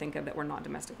that I can think of that were not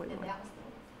domestically And related. that was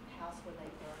the house where they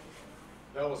burned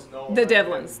That was no. The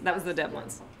Devlins. That was the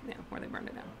Devlins. Yeah, where they burned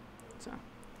it down. So,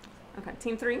 okay,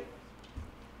 Team 3.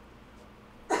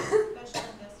 Special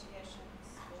investigations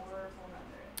for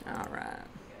 400. All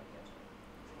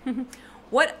right.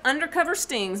 What undercover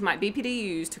stings might BPD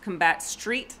use to combat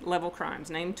street-level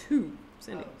crimes? Name 2.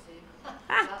 Cindy. Oh, 2.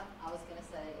 Ah. I was going to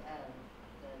say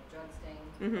the drug sting,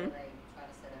 Mhm. where they try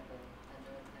to set up a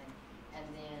drug thing. And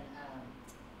then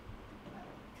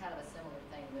kind of a similar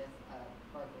thing with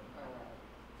burglar or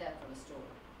theft from a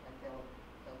store. Like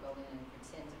they'll go in and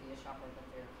pretend to be a shopper, but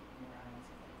they're keeping their eye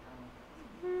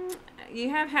on something. You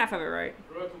have half of it right.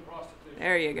 Drugs and prostitution.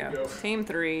 There you go. Go. Team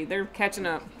 3. They're catching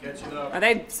up. Catching up. Oh,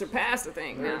 they surpassed the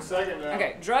thing They're now. in second now.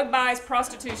 Okay, drug buys,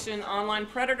 prostitution, online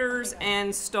predators,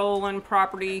 and stolen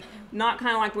property. Not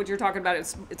kind of like what you're talking about.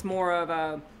 It's more of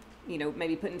a,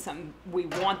 maybe putting something we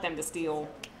want them to steal.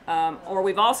 Or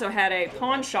we've also had a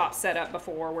pawn shop set up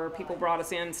before where people brought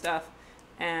us in stuff,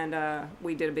 and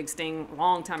we did a big sting a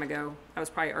long time ago. That was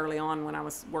probably early on when I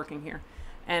was working here.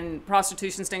 And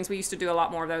prostitution stings, we used to do a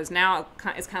lot more of those. Now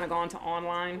it's kind of gone to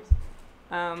online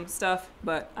stuff,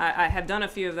 but I have done a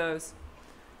few of those.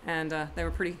 And they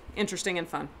were pretty interesting and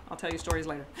fun. I'll tell you stories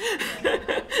later.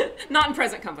 Not in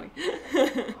present company.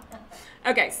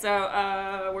 Okay,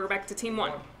 so we're back to Team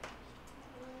 1. We'll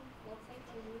take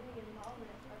community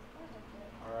involvement for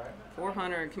 400. All right.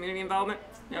 400 community involvement.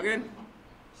 Y'all good?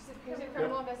 She said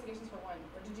criminal investigations for 1.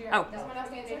 Or did you Oh. have someone else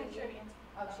answer? She already answered.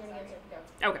 Oh, she already answered.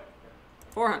 Go. Okay.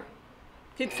 400.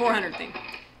 Keep 400 thing.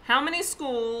 How many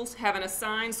schools have an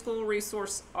assigned school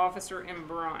resource officer in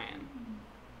Bryan?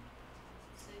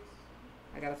 6.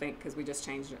 I gotta think because we just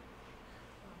changed it.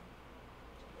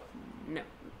 No.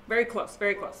 Very close.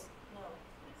 Very close.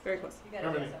 Very close.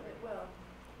 How many?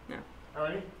 No. How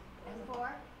many?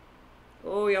 4?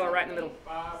 Oh, y'all are right in the middle.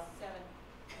 5.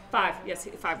 5. Yes,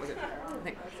 5 was it. I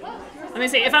think. Let me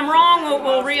see. If I'm wrong,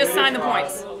 we'll reassign the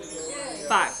points.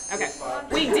 5. Okay.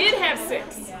 We did have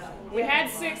 6. We had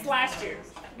 6 last year.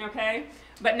 Okay.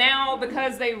 But now,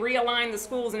 because they realigned the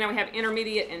schools and now we have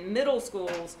intermediate and middle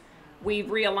schools, we've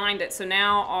realigned it. So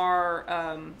now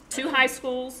our 2 high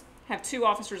schools have 2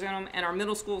 officers in them, and our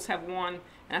middle schools have 1.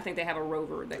 And I think they have a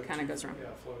rover that kind of goes around. Yeah,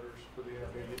 floaters for the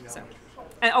intermediate and So. elementary school.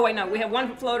 And, oh wait, no, we have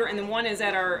 1 floater, and then 1 is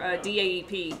at our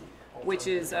DAEP, which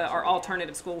is our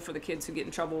alternative school for the kids who get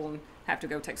in trouble and have to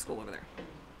go take school over there.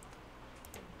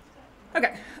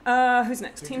 Okay, who's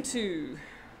next? Team 2.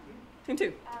 Team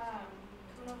 2.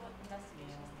 Criminal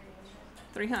investigations, 3 was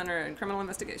 300. Criminal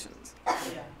investigations.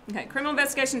 Okay, criminal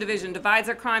investigation division divides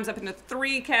their crimes up into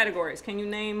 3 categories. Can you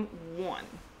name one?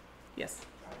 Yes.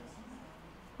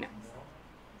 No.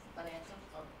 Financial?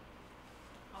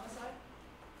 Homicide?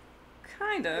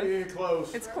 Kind of. Yeah,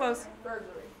 close. It's close.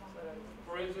 Burglary.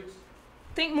 Forensics?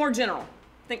 Think more general.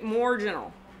 Think more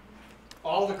general.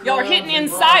 All the Y'all are crimes hitting in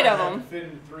inside Bryan of have them. to fit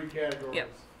into 3 categories. Yep.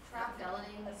 Felony?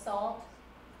 Assault?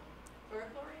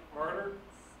 Burglary? Murder?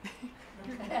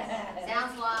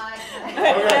 Sounds like.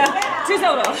 Okay. 2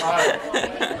 syllables.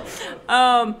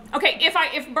 All right. Okay,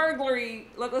 if burglary,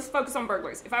 let's focus on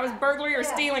burglaries. If I was burglary or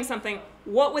stealing something,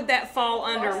 what would that fall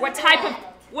under? What type of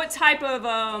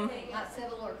Not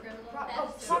civil or criminal?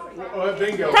 Oh,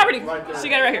 bingo. property? Right there. She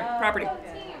got it right here. Property.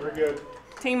 Very good.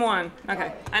 Team 1.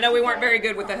 Okay. I know we weren't very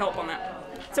good with the help on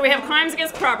that. So we have crimes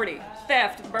against property,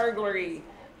 theft, burglary,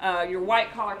 your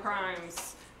white collar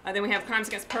crimes. Then we have crimes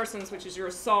against persons, which is your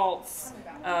assaults,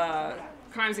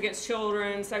 crimes against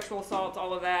children, sexual assaults,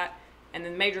 all of that. And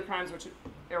then major crimes, which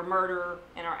are murder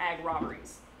and our ag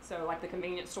robberies. So like the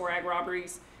convenience store ag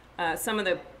robberies. Some of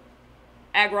the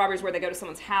ag robberies where they go to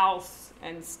someone's house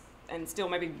and steal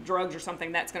maybe drugs or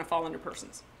something, that's going to fall under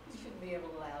persons. You shouldn't be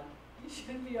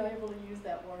able to use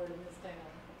that word in this town.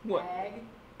 What? Ag.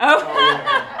 Oh,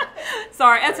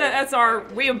 sorry. That's our.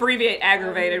 We abbreviate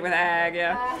aggravated with ag.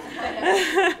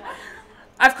 Yeah.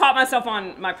 I've caught myself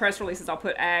on my press releases. I'll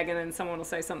put ag, and then someone will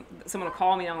say someone will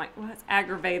call me. And I'm like, well, that's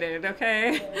aggravated.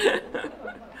 Okay.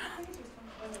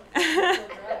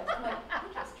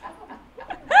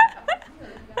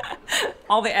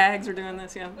 All the ags are doing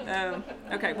this. Yeah.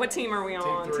 Okay. What team are we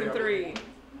on? Team 3. Team 3.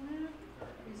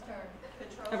 Whose turn?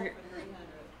 Patrol Over here. for 300.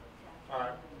 All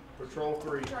right. Patrol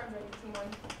 3.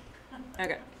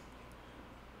 Okay.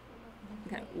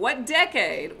 Okay. What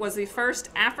decade was the first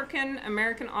African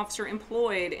American officer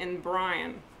employed in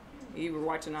Bryan? You were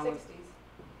watching on 60s.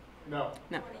 No.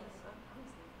 No.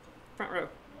 Front row.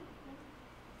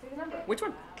 Say the number. Which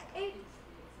one?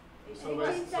 So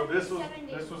this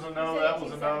was a no. That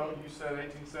was a no. You said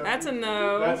 1870. That's a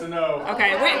no. That's a no.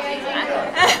 Okay.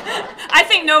 I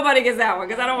think nobody gets that one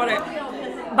because I don't want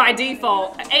to. By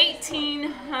default,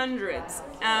 1800s.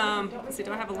 Let's see.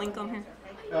 Do I have a link on here?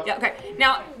 Yep. Yeah. Okay.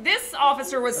 Now this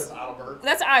officer was. That's Heidelberg.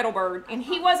 That's Heidelberg, and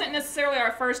he wasn't necessarily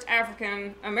our first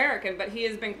African American, but he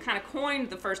has been kind of coined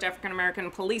the first African American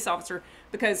police officer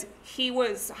because he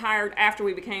was hired after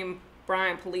we became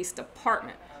Bryan Police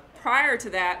Department. Prior to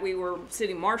that, we were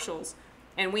city marshals,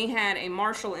 and we had a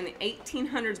marshal in the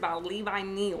 1800s by Levi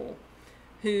Neal,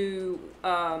 who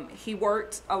he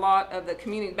worked a lot of the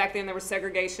community. Back then, there was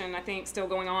segregation, I think, still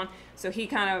going on. So he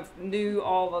kind of knew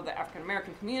all of the African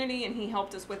American community, and he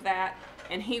helped us with that.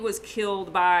 And he was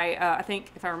killed by, I think,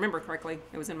 if I remember correctly,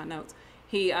 it was in my notes.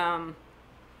 He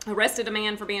arrested a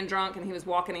man for being drunk, and he was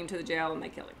walking him to the jail, and they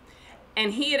killed him.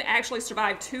 And he had actually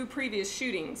survived 2 previous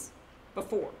shootings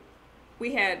before.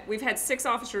 We've had 6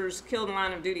 officers killed in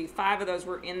line of duty. 5 of those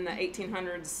were in the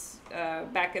 1800s,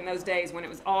 back in those days when it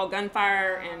was all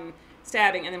gunfire and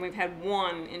stabbing, and then we've had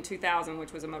 1 in 2000,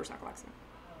 which was a motorcycle accident.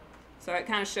 So it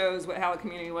kind of shows how the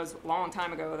community was a long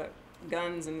time ago, that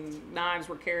guns and knives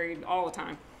were carried all the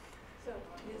time. So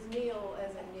is Neil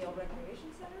as in Neil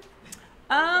Recreation Center?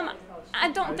 I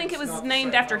don't think it was It's not the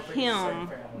named same. after I don't think it's the same him,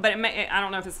 family. but I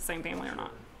don't know if it's the same family or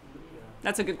not.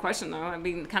 That's a good question, though. It'd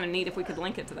be kind of neat if we could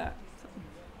link it to that.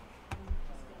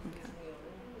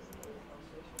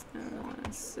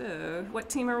 So, what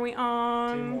team are we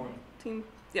on? Team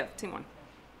 1. Team 1.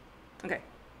 Okay.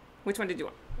 Which one did you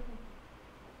want?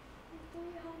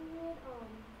 300,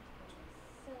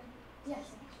 yes.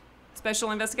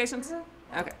 Special investigations?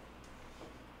 Okay.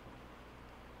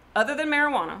 Other than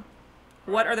marijuana,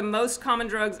 what are the most common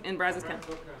drugs in Brazos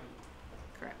County?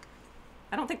 Correct.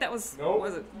 I don't think that was, Nope.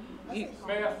 was it? You,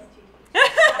 Meth. look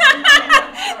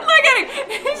at him.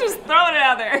 He's just throwing it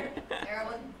out there.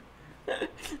 Heroin? I'm going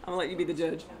to let you be the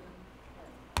judge.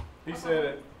 He said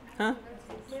it. Huh?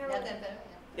 Methamphetamine?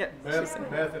 Yep.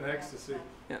 Meth and ecstasy.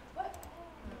 Yep.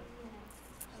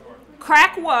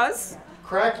 Crack was.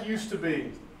 Crack used to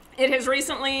be. It has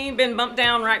recently been bumped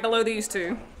down right below the used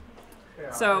to.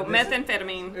 Yeah. So And this-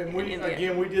 methamphetamine. And we, in the-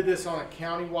 again, we did this on a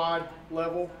county-wide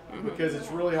level because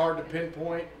it's really hard to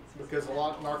pinpoint because a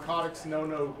lot of narcotics know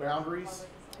no boundaries.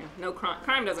 No crime.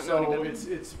 Crime doesn't know any So difference.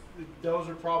 it's those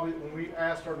are probably, when we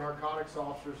asked our narcotics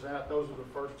officers that, those are the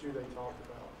first 2 they talked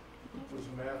about, was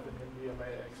meth and MDMA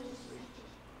ecstasy.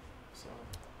 So,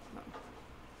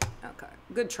 Okay.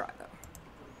 Good try, though.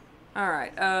 All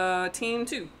right. Team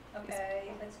 2.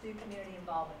 Okay, let's do community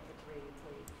involvement for 3,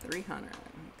 please. 300.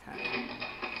 Okay.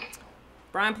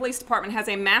 Bryan Police Department has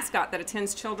a mascot that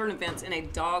attends children events in a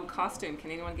dog costume.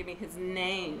 Can anyone give me his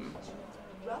name?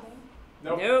 Nope.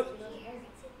 Nope.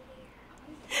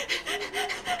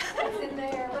 It's in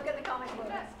there. Look at the comic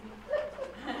book.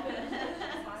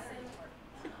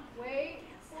 Wait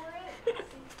for it.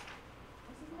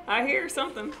 I hear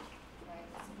something.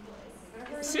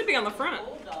 It should be on the front.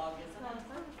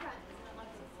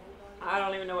 I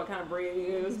don't even know what kind of breed he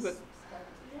is, but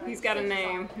he's got a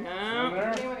name. No.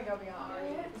 I may want to go beyond.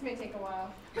 This may take a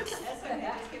while.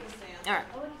 All right.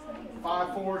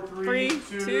 5, 4, 3,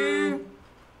 3, 2. 2.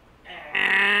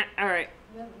 All right.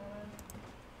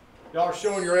 Y'all are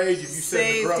showing your age if you said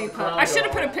the Safety gruff pump. I should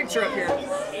have put a picture up here.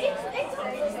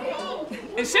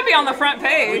 It should be on the front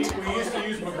page. We used to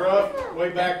use McGruff way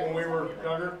back when we were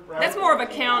younger, right? That's more of a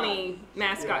county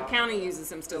mascot. County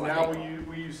uses him still, I Now think.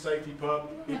 we use Safety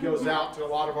Pup. He goes out to a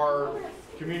lot of our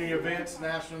community events,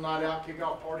 National Night Out,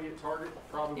 Kickoff Party at Target,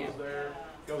 probably was there.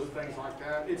 Goes to things like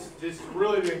that. It's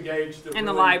really to engage the In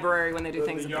the library when they do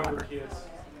things the at the younger library. kids.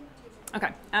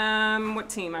 Okay. What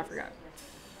team? I forgot.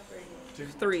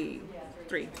 3.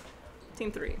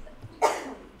 Team 3.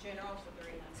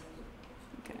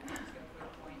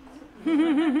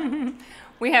 Okay.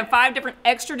 We have 5 different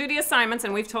extra duty assignments,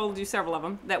 and we've told you several of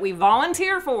them, that we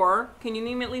volunteer for. Can you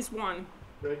name at least one?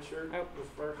 Red shirt Oh. was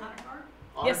first.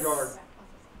 Yes. Honor guard.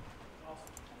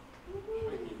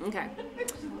 Okay.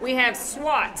 We have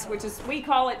SWAT, which is, we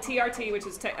call it TRT, which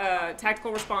is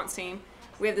Tactical Response Team.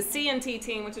 We have the CNT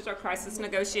team, which is our Crisis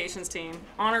Negotiations team.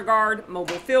 Honor Guard,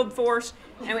 Mobile Field Force.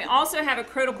 And we also have a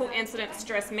Critical Incident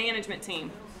Stress Management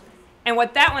team. And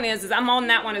what that one is I'm on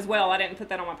that one as well. I didn't put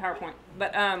that on my PowerPoint.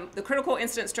 But the Critical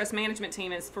Incident Stress Management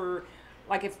team is for,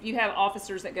 like, if you have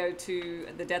officers that go to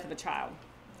the death of a child,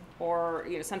 or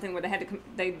something where they had to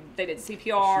they did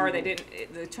CPR,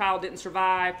 the child didn't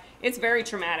survive. It's very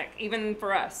traumatic, even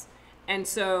for us. And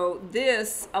so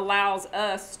this allows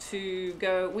us to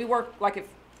go. We work, like,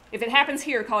 if it happens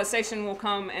here, College Station will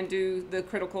come and do the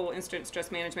critical incident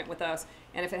stress management with us.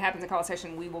 And if it happens at College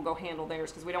Station, we will go handle theirs,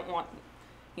 because we don't want,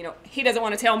 he doesn't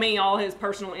want to tell me all his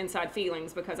personal inside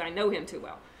feelings because I know him too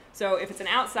well. So if it's an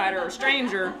outsider or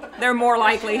stranger, they're more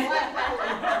likely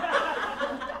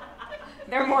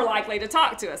to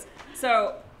talk to us.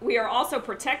 So we are also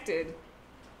protected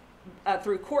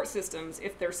through court systems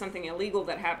if there's something illegal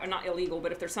that happened, not illegal,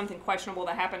 but if there's something questionable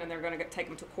that happened and they're going to take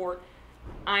them to court,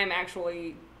 I am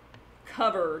actually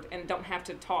covered and don't have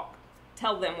to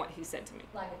tell them what he said to me.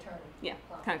 Like attorney. Yeah,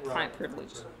 kind of client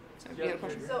privilege. So, you had a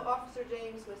question? So Officer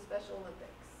James with Special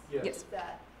Olympics. Yes. Is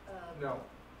that, No,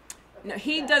 No,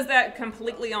 he does that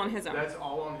completely on his own. that's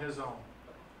all on his own.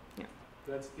 Yeah.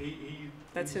 That's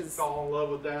That's he's his- fallen in love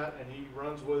with that, and he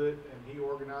runs with it, and he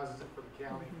organizes it for the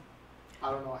county.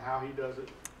 I don't know how he does it.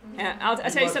 And I'll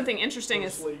tell you something interesting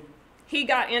is Sleep. he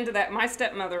got into that. My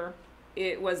stepmother,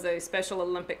 it was a Special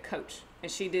Olympic coach,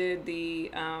 and she did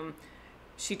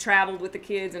she traveled with the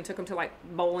kids and took them to, like,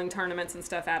 bowling tournaments and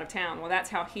stuff out of town. Well,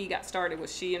 that's how he got started.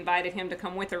 Was she invited him to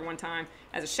come with her one time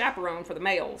as a chaperone for the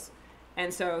males,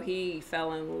 and so he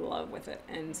fell in love with it.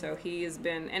 And so he has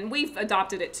been, and we've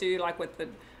adopted it too, like with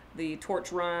the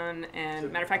torch run.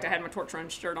 And matter of fact, I had my torch run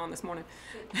shirt on this morning.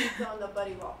 he's on the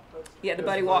Buddy Walk poster? Yeah, the Yes,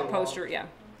 buddy the walk Buddy Walk. poster. Yeah.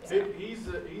 He's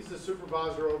the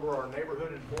supervisor over our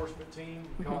neighborhood enforcement team,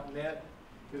 we call it NET.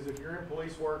 Because if you're in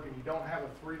police work and you don't have a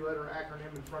 3-letter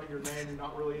acronym in front of your name, you're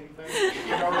not really anything.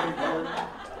 You're not really important.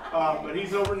 But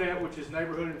he's over NET, which is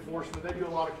neighborhood enforcement. They do a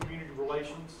lot of community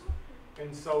relations.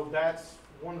 And so that's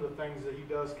one of the things that he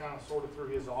does kind of sort of through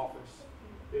his office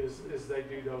is they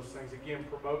do those things. Again,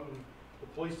 promoting the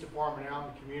police department out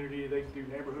in the community. They do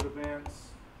neighborhood events,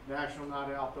 National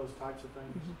Night Out, those types of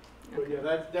things. But yeah,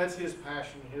 that's his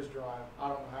passion and his drive. I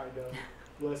don't know how he does it.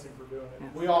 Bless him for doing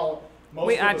it. Yeah.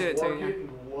 Most I of do us it too, work yeah. it and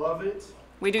love it.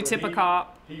 We do But tip a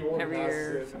cop. He every organizes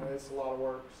year, it, and it's a lot of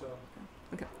work. So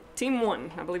Okay. Team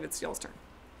 1. I believe it's y'all's turn.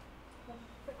 200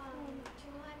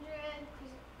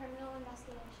 criminal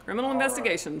investigation. Criminal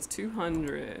investigations,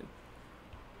 200.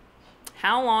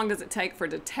 How long does it take for a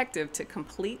detective to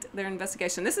complete their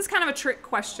investigation? This is kind of a trick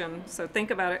question, so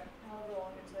think about it.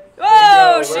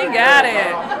 Oh, she got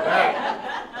it.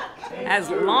 As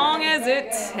long as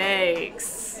it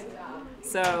takes.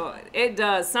 So it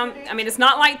does. It's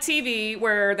not like TV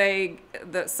where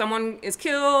someone is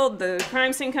killed, the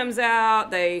crime scene comes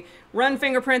out, they run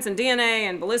fingerprints and DNA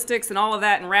and ballistics and all of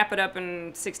that and wrap it up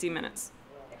in 60 minutes.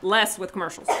 Less with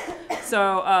commercials.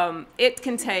 So it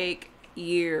can take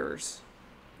years.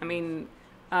 We've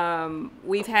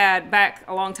had back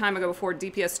a long time ago before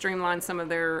DPS streamlined some of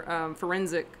their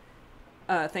forensic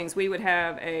things, we would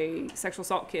have a sexual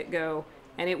assault kit go,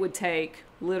 and it would take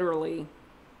literally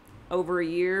over a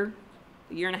year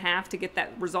and a half to get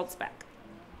that results back.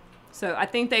 So I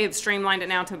think they have streamlined it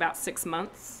now to about 6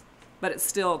 months, but it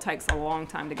still takes a long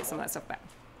time to get some of that stuff back.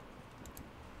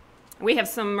 We have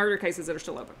some murder cases that are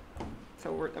still open.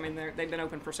 So they've been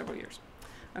open for several years.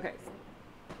 Okay.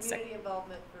 Community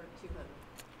involvement for 200.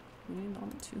 Community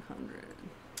involvement 200.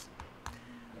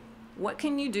 What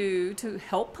can you do to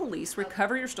help police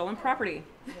recover your stolen property?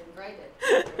 Engrave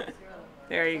it.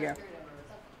 There you go.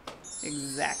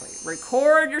 Exactly.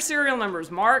 Record your serial numbers.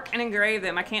 Mark and engrave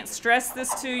them. I can't stress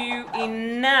this to you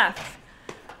enough.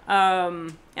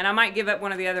 And I might give up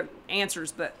one of the other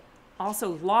answers, but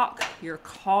also lock your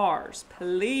cars.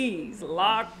 Please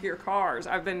lock your cars.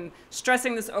 I've been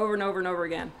stressing this over and over and over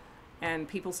again, and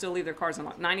people still leave their cars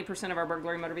unlocked. 90% of our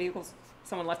burglary motor vehicles,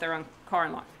 someone left their own car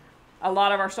unlocked. A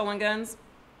lot of our stolen guns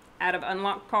out of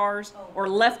unlocked cars or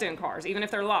left in cars. Even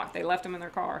if they're locked, they left them in their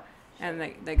car, and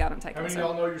they got them taken. How many of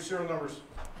y'all know your serial numbers?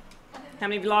 How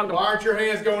many of you logged them? Why aren't your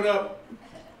hands going up?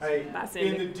 Hey, Bye, Cindy.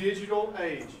 in the digital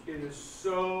age, it is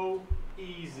so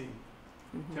easy.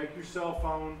 Take your cell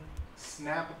phone,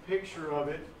 snap a picture of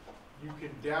it. You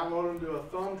can download them to a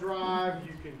thumb drive.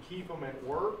 You can keep them at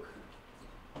work.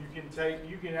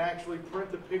 You can actually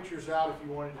print the pictures out if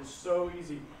you want. It is so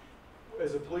easy.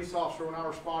 As a police officer, when I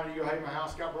responded, you go, hey, my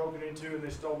house got broken into and they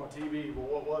stole my TV. Well,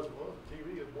 what was it? Well, the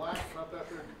TV is black, not that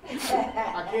big.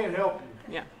 I can't help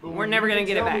you. Yeah, But we're never going to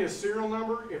get it Tell me back. a serial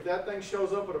number. If that thing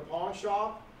shows up at a pawn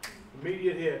shop,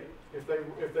 immediate hit. If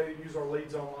they use our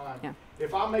leads online. Yeah.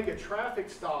 If I make a traffic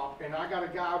stop and I got a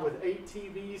guy with 8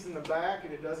 TVs in the back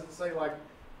and it doesn't say like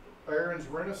Aaron's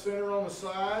Rent-A-Center on the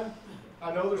side,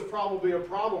 I know there's probably a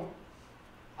problem.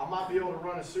 I might be able to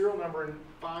run a serial number and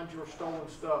find your stolen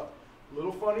stuff.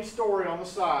 Little funny story on the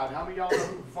side. How many of y'all know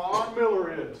who Von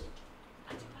Miller is?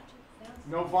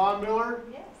 Know Von Miller?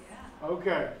 Yes.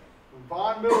 Okay. When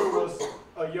Von Miller was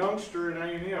a youngster at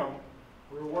A&M,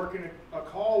 we were working a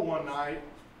call one night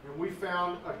and we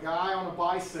found a guy on a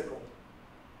bicycle.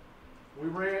 We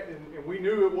ran and we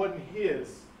knew it wasn't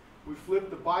his. We flipped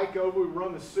the bike over, we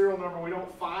run the serial number, we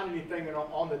don't find anything, and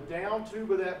on the down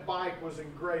tube of that bike was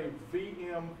engraved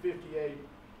VM58.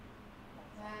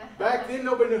 Back then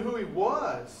nobody knew who he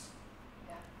was.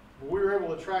 But we were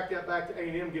able to track that back to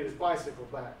A&M and get his bicycle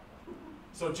back.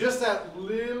 So just that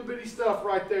little bitty stuff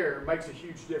right there makes a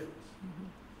huge difference.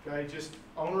 Okay, just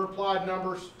owner applied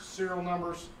numbers, serial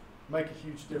numbers make a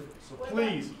huge difference. So What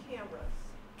please, about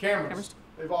cameras.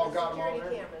 They've all got them on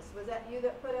Security there. cameras. Was that you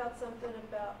that put out something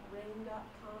about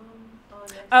ring.com on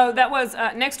Nextdoor? Oh, that was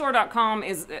nextdoor.com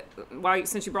is,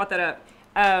 since you brought that up,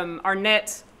 our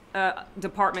net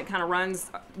department kind of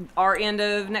runs our end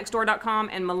of nextdoor.com,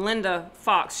 and Melinda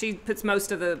Fox, she puts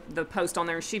most of the post on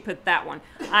there, and she put that one.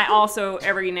 I also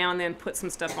every now and then put some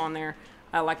stuff on there,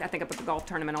 like I think I put the golf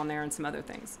tournament on there and some other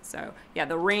things. So yeah,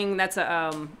 the ring, that's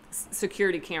a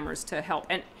security cameras to help.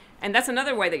 And that's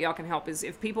another way that y'all can help is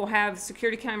if people have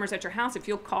security cameras at your house, if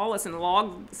you'll call us and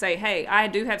say, hey, I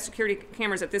do have security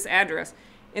cameras at this address.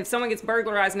 If someone gets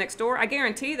burglarized next door, I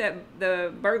guarantee that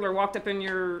the burglar walked up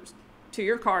to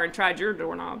your car and tried your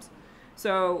doorknobs.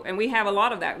 So, and we have a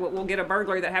lot of that. We'll get a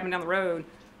burglary that happened down the road,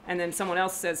 and then someone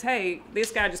else says, hey,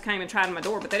 this guy just came and tried my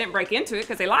door, but they didn't break into it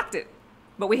because they locked it.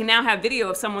 But we now have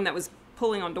video of someone that was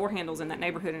pulling on door handles in that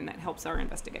neighborhood, and that helps our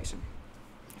investigation.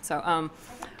 So,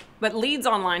 but Leads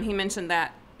Online, he mentioned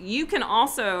that. You can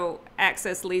also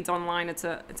access Leads Online. It's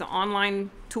an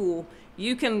online tool.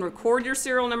 You can record your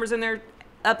serial numbers in there,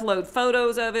 upload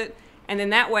photos of it, and then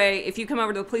that way, if you come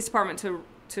over to the police department to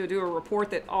do a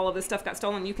report that all of this stuff got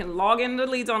stolen, you can log into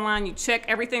Leads Online, you check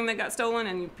everything that got stolen,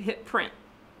 and you hit print,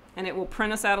 and it will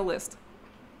print us out a list.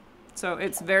 So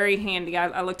it's very handy.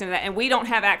 I looked into that, and we don't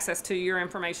have access to your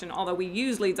information, although we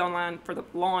use Leads Online for the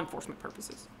law enforcement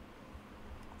purposes.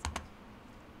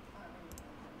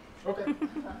 Okay.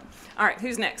 All right,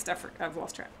 who's next? I've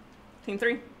lost track. Team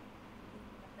 3?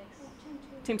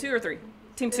 Team 2 or 3?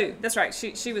 Team 2. That's right.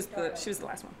 She was the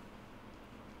last one.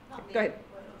 Go ahead.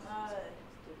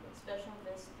 Special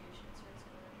investigations.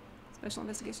 Special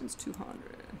investigations 200.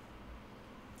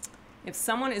 If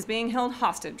someone is being held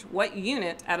hostage, what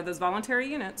unit out of those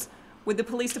voluntary units would the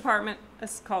police department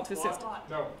call to assist?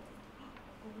 No.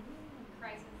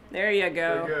 There you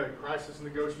go. Very good. Crisis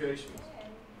negotiations.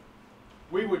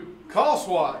 We would call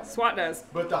SWAT. SWAT does.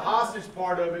 But the hostage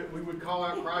part of it, we would call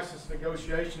out crisis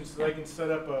negotiations so they can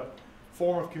set up a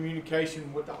form of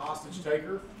communication with the hostage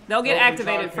taker. They'll get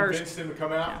activated first. first. Convince them to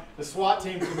come out. Yeah. The SWAT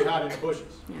team's going to be hiding in the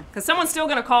bushes. Yeah, because someone's still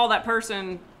going to call that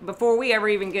person before we ever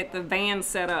even get the van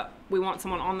set up. We want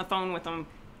someone on the phone with them,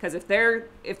 because if they're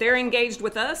engaged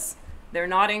with us, they're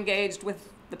not engaged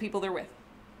with the people they're with.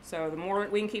 So the more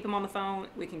we can keep them on the phone,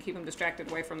 we can keep them distracted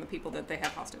away from the people that they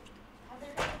have hostage. Have there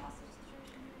been hostage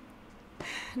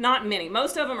situations? Not many.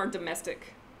 Most of them are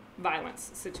domestic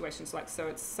violence situations. Like, so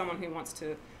it's someone who wants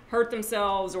to hurt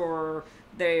themselves, or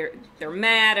they're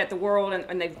mad at the world,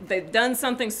 and they've done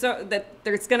something so that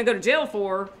it's going to go to jail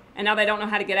for, and now they don't know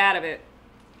how to get out of it.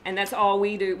 And that's all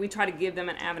we do. We try to give them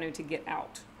an avenue to get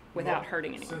out without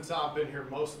hurting anyone. Since I've been here,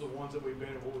 most of the ones that we've been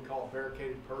in what we call a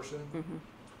barricaded person. Mm-hmm.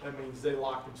 That means they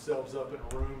lock themselves up in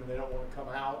a room and they don't want to come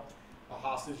out. A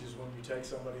hostage is when you take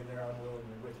somebody and they're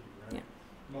unwillingly with you, right?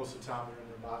 Yeah. Most of the time they're in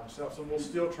there by themselves. And we'll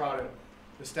still try to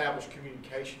establish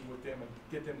communication with them and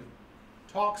get them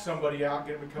to talk somebody out,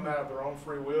 get them to come out of their own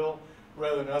free will,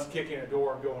 rather than us kicking a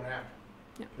door and going after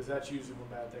them. Because that's usually when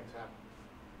bad things happen.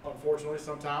 Unfortunately,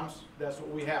 sometimes that's what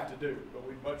we have to do, but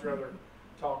we'd much rather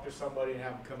talk to somebody and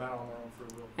have them come out on their own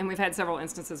free will. And we've had several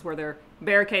instances where they're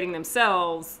barricading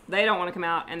themselves, they don't want to come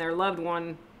out, and their loved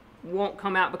one won't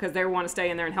come out because they want to stay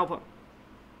in there and help them.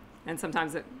 And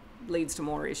sometimes it leads to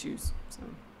more issues. So,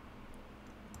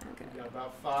 okay. We've got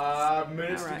about 5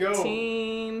 minutes All right. to go.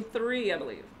 Team 3, I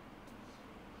believe.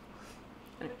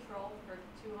 Patrol for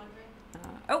 200?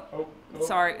 Oh,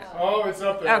 Sorry. Oh, it's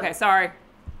up there. Okay, sorry.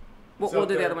 We'll up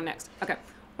do the there. other one next. Okay.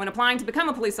 When applying to become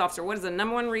a police officer, what is the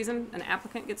 #1 reason an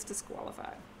applicant gets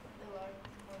disqualified?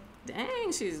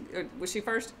 Dang, was she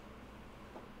first?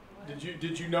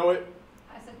 Did you know it?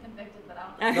 I said convicted, but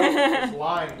I don't know. No, it's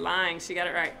lying. Lying. She got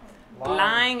it right. Lying.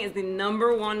 Lying is the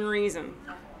 #1 reason.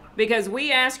 Because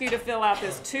we ask you to fill out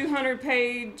this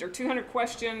 200-page or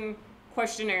 200-question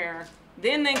questionnaire.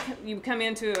 Then you come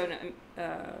into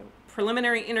a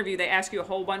preliminary interview. They ask you a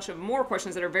whole bunch of more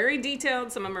questions that are very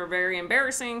detailed. Some of them are very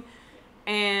embarrassing.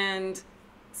 And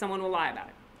someone will lie about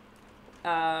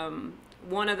it.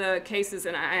 One of the cases,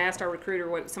 and I asked our recruiter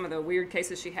what some of the weird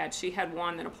cases she had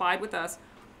one that applied with us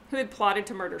who had plotted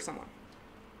to murder someone.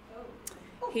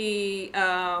 He,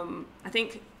 I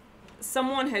think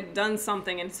someone had done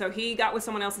something, and so he got with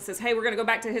someone else and says, hey, we're going to go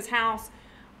back to his house.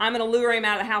 I'm going to lure him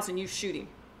out of the house and you shoot him.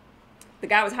 The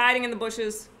guy was hiding in the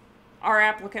bushes. Our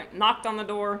applicant knocked on the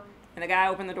door, and the guy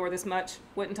opened the door this much,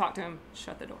 wouldn't talk to him,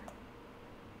 shut the door.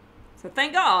 So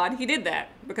thank God he did that,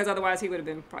 because otherwise he would have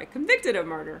been probably convicted of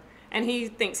murder. And he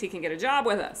thinks he can get a job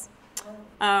with us.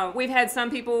 We've had some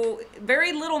people,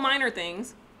 very little minor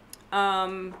things,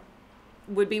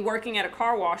 would be working at a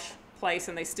car wash place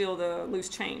and they steal the loose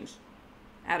change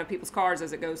out of people's cars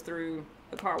as it goes through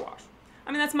the car wash.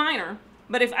 I mean, that's minor,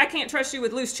 but if I can't trust you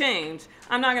with loose change,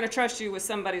 I'm not going to trust you with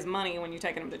somebody's money when you're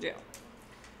taking them to jail.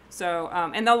 So,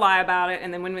 and they'll lie about it,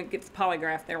 and then when it gets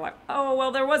polygraphed, they're like, oh,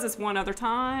 well, there was this one other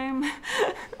time.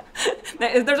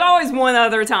 There's always one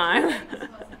other time.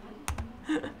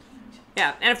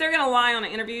 Yeah, and if they're going to lie on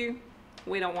an interview,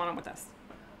 we don't want them with us.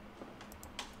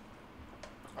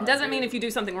 It doesn't mean if you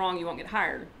do something wrong, you won't get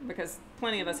hired, because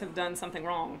plenty of us have done something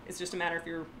wrong. It's just a matter if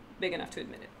you're big enough to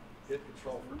admit it. Hit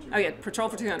patrol for 200. Oh, yeah, patrol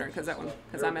for 200, because that one,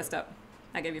 because I messed up.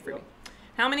 I gave you a freebie.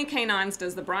 How many canines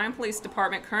does the Bryan Police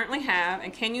Department currently have,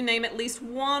 and can you name at least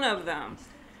one of them?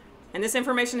 And this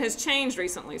information has changed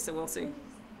recently, so we'll see.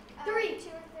 3. 2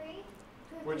 or 3?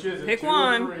 Which is it? Pick 2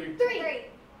 one. or 3? 3.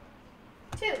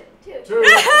 2. 2.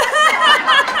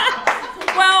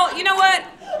 Well, you know what?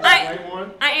 Name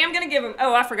one. I am going to give them,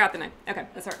 oh, I forgot the name. Okay,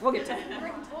 that's all right. We'll get to it.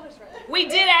 We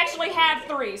did actually have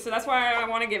 3, so that's why I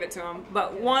want to give it to them.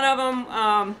 But one of them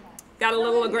got a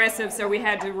little aggressive, so we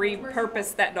had to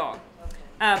repurpose that dog.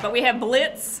 But we have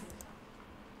Blitz,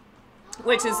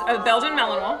 which is a Belgian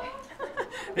Malinois.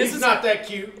 He's not that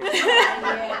cute.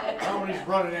 Somebody's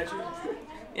running at you.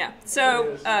 Yeah,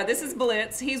 so this is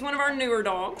Blitz. He's one of our newer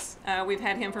dogs. We've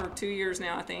had him for 2 years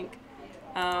now, I think.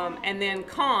 And then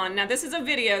Con. Now, this is a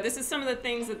video. This is some of the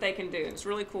things that they can do. It's a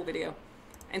really cool video.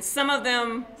 And some of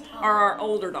them are our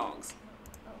older dogs.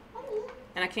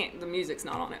 And I can't, the music's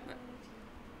not on it, but.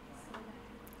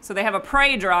 So they have a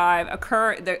prey drive,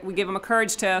 we give them a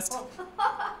courage test.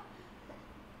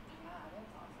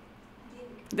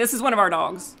 This is one of our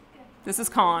dogs. This is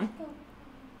Con.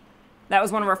 That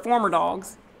was one of our former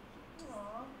dogs.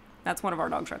 That's one of our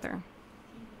dogs right there.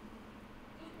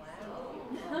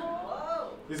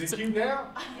 Is he cute now?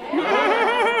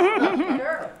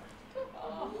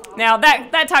 Now,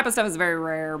 that type of stuff is very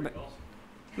rare, but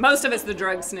most of it's the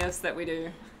drug sniffs that we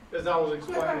do. As I was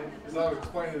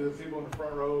explaining to the people in the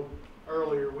front row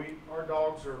earlier, our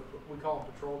dogs we call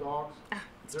them patrol dogs.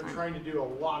 They're trained to do a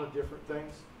lot of different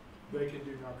things. They can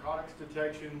do narcotics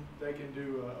detection, they can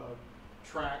do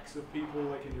tracks of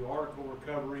people, they can do article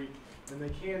recovery, and they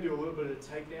can do a little bit of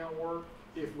takedown work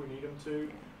if we need them to.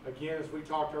 Again, as we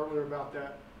talked earlier about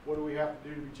that, what do we have to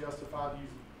do to be justified to use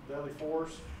deadly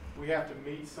force? we have to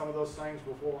meet some of those things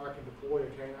before I can deploy a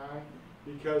canine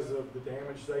because of the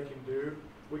damage they can do.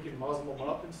 We can muzzle them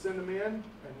up and send them in, and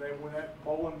then when that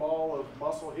bowling ball of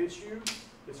muscle hits you,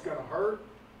 it's going to hurt.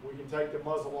 We can take the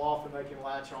muzzle off and they can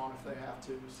latch on if they have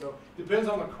to. So depends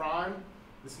on the crime.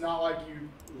 It's not like you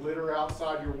litter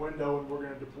outside your window and we're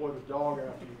going to deploy the dog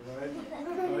after you, right?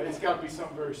 It's got to be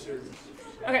something very serious.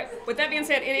 Okay, with that being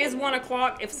said, it is 1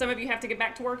 o'clock. If some of you have to get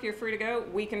back to work, you're free to go.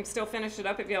 We can still finish it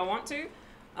up if y'all want to.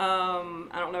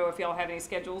 I don't know if y'all have any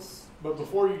schedules. But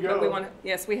before you go,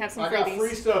 yes, we have some I got freebies.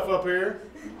 free stuff up here.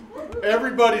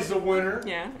 Everybody's a winner.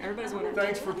 Yeah, everybody's a winner.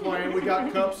 Thanks for playing. We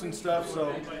got cups and stuff,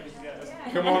 so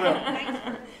come on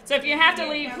up. So if you have to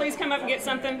leave, please come up and get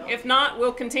something. If not,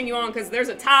 we'll continue on because there's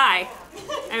a tie,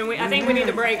 and I think we need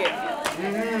to break it.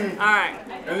 All right.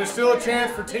 And there's still a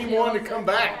chance for Team 1 to come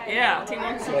back. Yeah, Team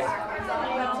 1.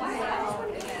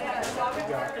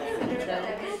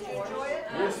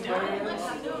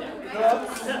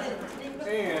 Cups I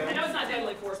and know it's not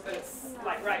deadly force, but it's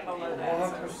like right below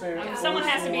that. 100%. Someone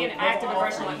has to be in active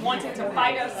aggression, like wanting to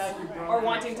fight us or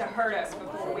wanting to hurt us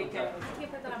before we can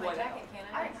deploy that.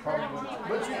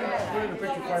 But you can put in a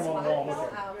picture frame on the wall.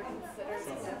 Look at it.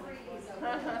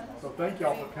 So thank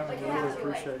y'all for coming. We really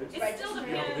appreciate it. It still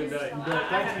depends. Have a good day.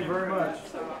 Thank you very much.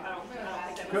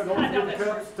 Don't forget the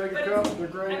cups. Take a cup. They're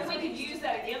great. And we could use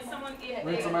that against someone if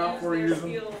Rinse them out before you use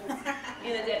them.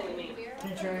 in a deadly manner.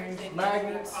 Keychains,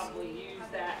 magnets. Probably use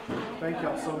that. Thank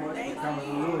y'all so much for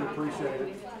coming. We really appreciate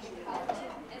it.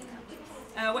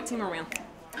 What team are we on?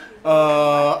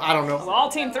 I don't know. Well, all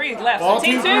team 3 is left. All so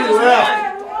team 2 3 is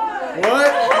left.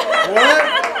 What?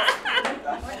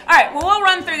 All right, well, we'll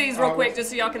run through these real quick just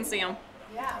so y'all can see them.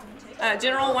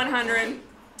 General 100.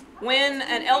 When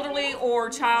an elderly or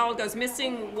child goes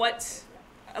missing, what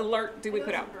alert do we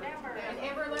put out?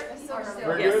 Amber alert is silver.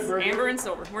 Very Yes, good. Very amber good. and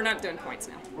silver. We're not doing points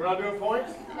now. We're not doing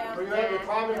points? Look at that. We're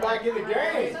climbing back in the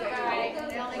game. All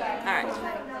right.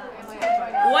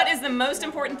 What is the most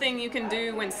important thing you can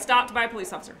do when stopped by a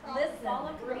police officer?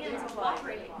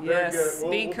 Very Yes,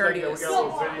 good. be We'll courteous. take it. We got a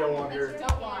little video on here.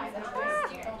 Don't lie.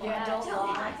 Don't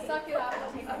lie. Suck it up.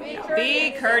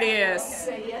 Be courteous.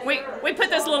 We put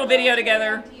this little video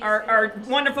together. Our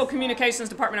wonderful communications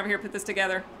department over here put this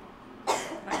together.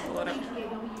 If I can pull it up.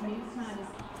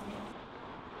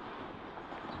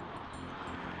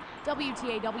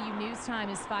 WTAW News Time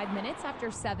is 5 minutes after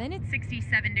 7. It's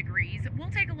 67 degrees. We'll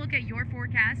take a look at your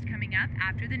forecast coming up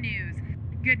after the news.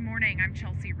 Good morning, I'm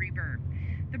Chelsea Reber.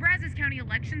 The Brazos County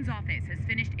Elections Office has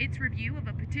finished its review of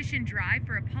a petition drive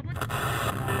for a public...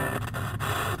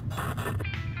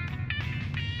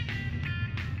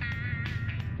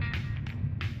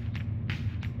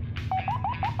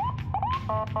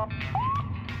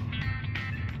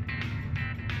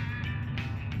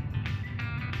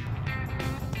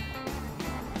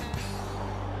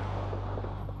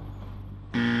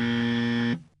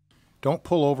 Don't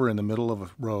pull over in the middle of a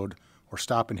road or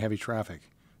stop in heavy traffic.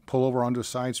 Pull over onto a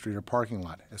side street or parking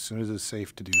lot as soon as it's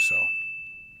safe to do so.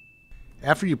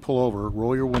 After you pull over,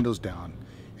 roll your windows down,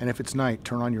 and if it's night,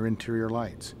 turn on your interior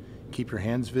lights. Keep your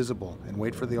hands visible and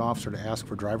wait for the officer to ask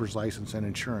for driver's license and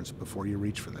insurance before you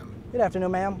reach for them. Good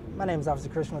afternoon, ma'am. My name is Officer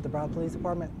Christian with the Bryan Police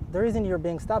Department. The reason you're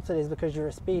being stopped today is because you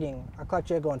were speeding. I clocked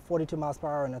you going 42 miles per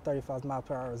hour in a 35 mile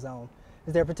per hour zone.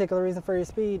 Is there a particular reason for your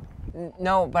speed?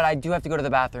 No, but I do have to go to the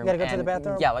bathroom. You gotta go to the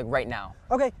bathroom? Yeah, like right now.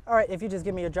 Okay, all right. If you just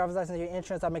give me your driver's license and your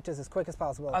insurance, I'll make this as quick as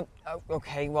possible.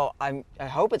 Okay, well, I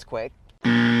hope it's quick.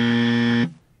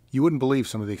 You wouldn't believe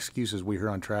some of the excuses we hear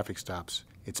on traffic stops.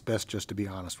 It's best just to be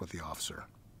honest with the officer.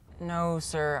 No,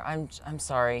 sir, I'm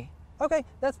sorry. Okay,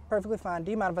 that's perfectly fine.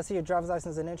 Do you mind if I see your driver's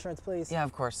license and insurance, please? Yeah,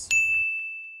 of course.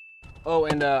 Oh,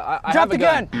 and I Drop have the a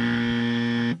gun.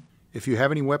 If you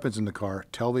have any weapons in the car,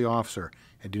 tell the officer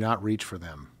and do not reach for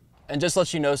them. And just to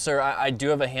let you know, sir, I do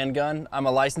have a handgun. I'm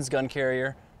a licensed gun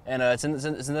carrier, and it's in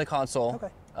the console. Okay.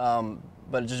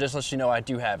 But just to let you know, I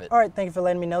do have it. All right, thank you for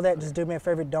letting me know that. Just do me a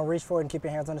favor, don't reach for it and keep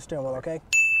your hands on the steering wheel, okay?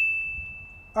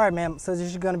 All right, ma'am, so this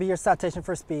is going to be your citation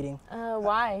for speeding.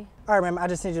 Why? All right, ma'am, I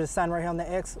just need you to sign right here on the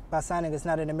X. By signing, it's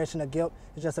not an admission of guilt.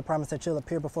 It's just a promise that you'll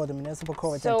appear before the municipal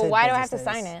court within 10 So why do I have business to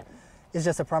days. sign it? It's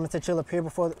just a promise that you'll appear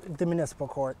before the municipal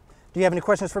court. Do you have any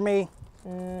questions for me?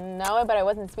 No, but I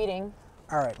wasn't speeding.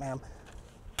 All right, ma'am.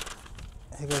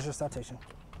 Here goes your citation.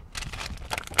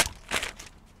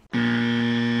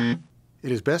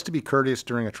 It is best to be courteous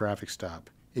during a traffic stop.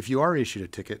 If you are issued a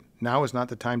ticket, now is not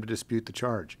the time to dispute the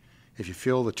charge. If you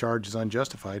feel the charge is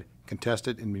unjustified, contest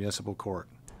it in municipal court.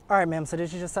 All right, ma'am, so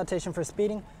this is your citation for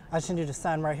speeding. I just need you to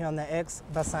sign right here on the X.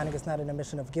 By signing, it's not an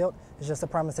admission of guilt. It's just a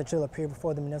promise that you'll appear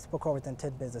before the municipal court within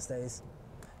 10 business days.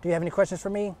 Do you have any questions for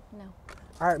me? No.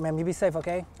 All right, ma'am, you be safe,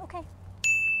 okay? Okay.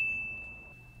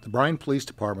 The Bryan Police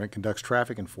Department conducts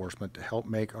traffic enforcement to help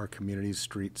make our community's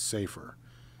streets safer.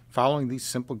 Following these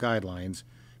simple guidelines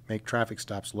make traffic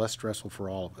stops less stressful for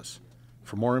all of us.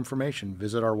 For more information,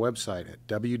 visit our website at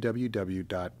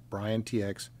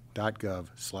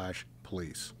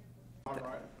www.bryantx.gov/police.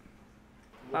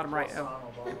 Bottom right. Oh.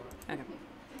 Okay.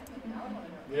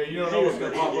 Yeah, you don't know what's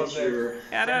going to pop up there.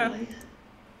 Yeah, I know.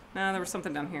 No, there was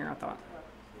something down here, I thought.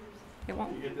 It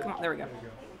won't. Come on, there we go.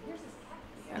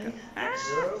 Okay.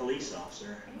 Police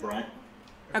officer, Brian.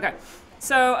 Okay.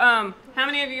 So, how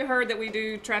many of you heard that we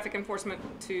do traffic enforcement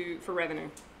for revenue?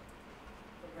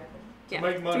 To Yeah.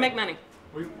 make money. To make money.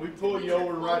 We pull you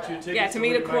over to write you a ticket. Yeah, to so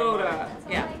meet we a can make money. quota.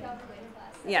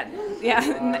 Yeah.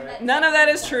 Yeah. None of that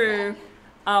is true.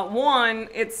 One,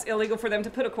 it's illegal for them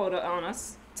to put a quota on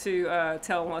us to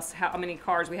tell us how many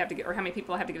cars we have to get or how many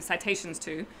people I have to give citations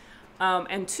to.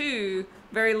 And two,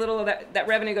 very little of that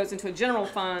revenue goes into a general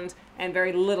fund, and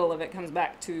very little of it comes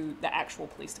back to the actual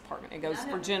police department. It goes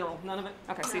for general. None of it?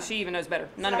 Okay, see, she even knows better.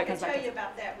 None of it comes back. I can tell you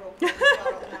about that real quick, if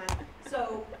y'all don't mind.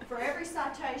 So, for every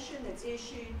citation that's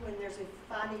issued when there's a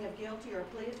finding of guilty or a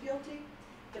plea of guilty,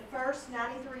 the first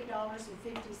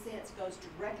 $93.50 goes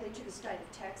directly to the state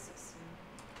of Texas.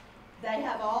 They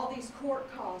have all these court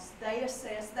costs. They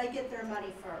assess. They get their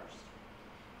money first.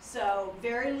 So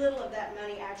very little of that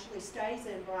money actually stays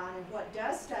in Bryan, and what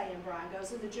does stay in Bryan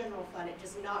goes in the general fund. It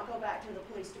does not go back to the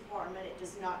police department. It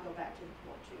does not go back to the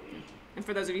court. And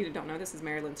for those of you who don't know, this is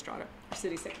Mary Lynn Strada, our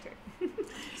city secretary.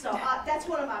 So that's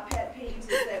one of my pet peeves,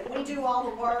 is that we do all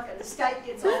the work and the state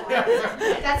gets all the money.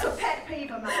 That's a pet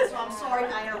peeve of mine, so I'm sorry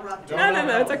I interrupted.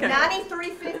 No, it's okay.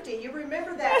 $93.50. You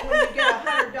remember that when you get a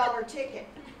 $100 ticket.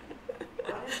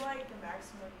 What is like the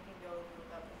maximum you can go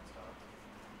without being stopped?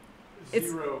 It's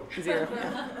zero.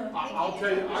 I'll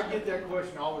tell you, I get that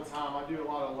question all the time. I do a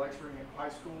lot of lecturing in high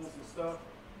schools and stuff,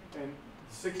 and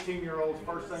 16-year-olds,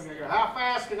 first thing they go, how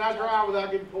fast can I drive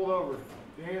without getting pulled over?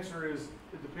 The answer is,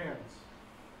 it depends.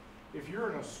 If you're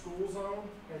in a school zone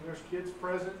and there's kids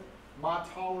present, my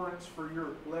tolerance for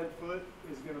your lead foot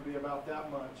is going to be about that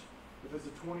much. If it's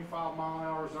a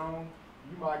 25-mile-an-hour zone,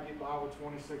 you might get by with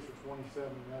 26 or 27,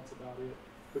 and that's about it.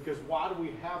 Because why do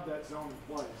we have that zone in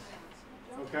place?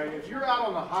 Okay, if you're out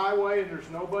on the highway and there's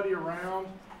nobody around,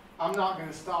 I'm not going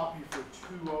to stop you for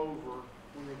 2 over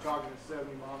when you're talking a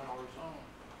 70-mile-an-hour zone.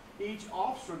 Each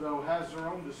officer, though, has their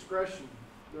own discretion,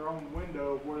 their own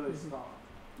window of where they stop.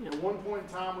 At one point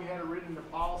in time, we had it written into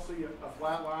policy, a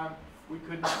flat line, we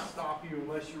could not stop you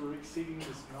unless you were exceeding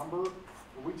this number.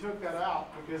 But we took that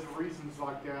out because of reasons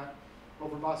like that.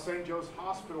 Over by St. Joe's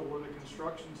Hospital, where the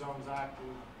construction zone's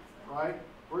active, right?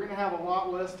 We're going to have a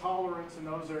lot less tolerance in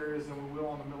those areas than we will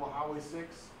on the middle of Highway 6.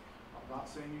 I'm not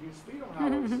saying you can speed on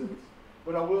Highway 6.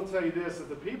 But I will tell you this, that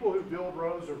the people who build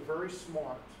roads are very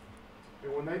smart.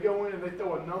 And when they go in and they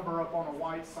throw a number up on a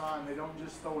white sign, they don't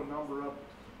just throw a number up,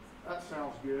 that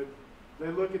sounds good. They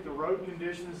look at the road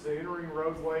conditions, the entering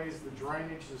roadways, the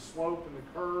drainage, the slope, and the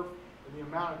curve, and the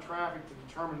amount of traffic to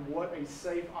determine what a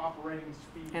safe operating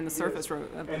speed is. And the surface road.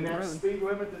 And that speed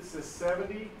limit that says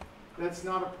 70, that's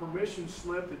not a permission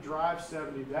slip to drive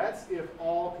 70. That's if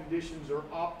all conditions are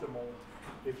optimal.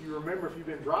 If you remember, if you've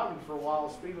been driving for a while,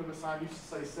 the speed limit sign used to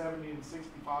say 70 and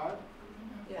 65,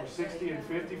 or 60 and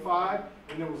 55,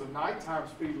 and there was a nighttime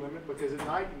speed limit because at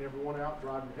night you never went out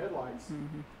driving your headlights.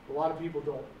 A lot of people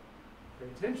don't pay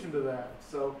attention to that.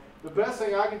 So the best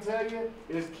thing I can tell you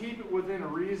is keep it within a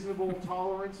reasonable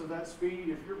tolerance of that speed.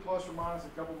 If you're plus or minus a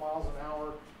couple miles an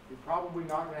hour, you're probably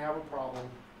not going to have a problem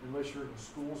unless you're in a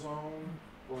school zone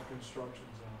or a construction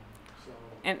zone. So.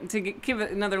 And to give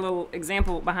another little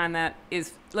example behind that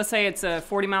is, let's say it's a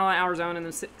 40-mile-an-hour zone in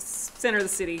the center of the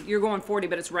city. You're going 40,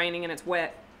 but it's raining and it's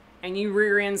wet, and you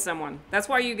rear end someone. That's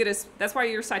why you get that's why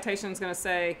your citation is going to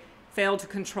say failed to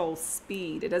control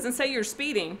speed. It doesn't say you're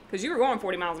speeding because you were going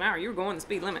 40 miles an hour. You were going the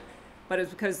speed limit, but it's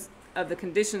because of the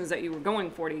conditions that you were going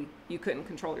 40, you couldn't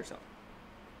control yourself.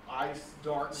 Ice,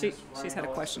 darkness, she's had a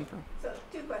question for. So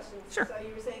 2 questions. Sure. So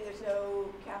you were saying there's no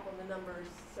cap on the numbers.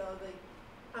 So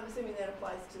I'm assuming that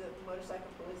applies to the motorcycle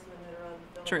policemen that are on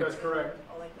the True. That's correct.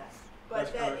 All like that.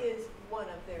 But that is one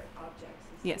of their objects.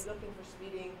 Is yes. Looking for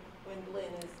speeding when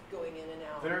Lynn is going in and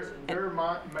out. Their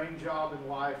main job in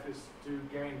life is to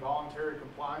gain voluntary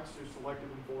compliance through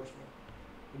selective enforcement.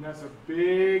 And that's a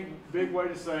big way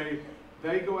to say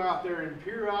they go out there and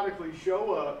periodically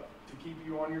show up to keep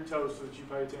you on your toes so that you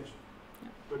pay attention.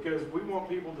 Because we want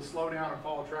people to slow down and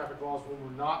follow traffic laws when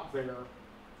we're not there.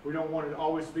 We don't want it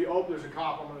always to be, oh, there's a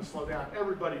cop, I'm gonna slow down.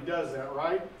 Everybody does that,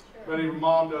 right? But even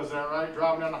mom does that, right?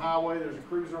 Driving down the highway, there's a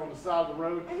cruiser on the side of the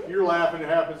road. You're laughing, it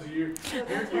happens to you.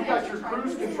 You got your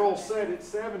cruise control set at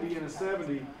 70 and a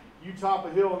 70. You top a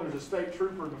hill and there's a state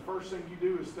trooper, and the first thing you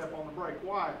do is step on the brake.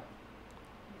 Why?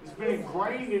 It's been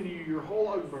ingrained into you your whole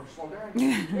life. Slow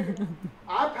down.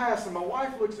 I pass and my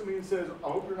wife looks at me and says, I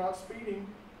hope you're not speeding.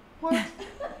 What?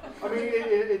 I mean,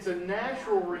 it's a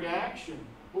natural reaction.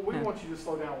 But we want you to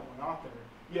slow down when we're not there.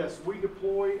 Yes, we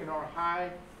deploy in our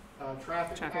high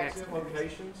traffic accident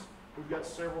locations. We've got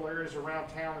several areas around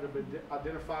town that have been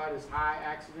identified as high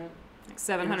accident. Like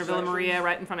 700 Villa Maria,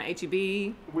 right in front of HEB,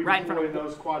 We right in front deploy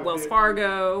those quite of a Wells bit.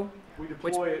 Fargo. We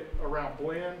deploy it around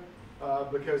Glen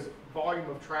because volume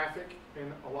of traffic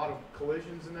and a lot of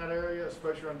collisions in that area,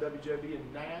 especially around WJB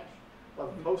and Nash, by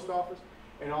the post office.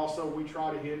 And also we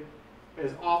try to hit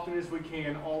as often as we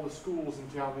can all the schools in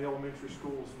town, the elementary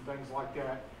schools and things like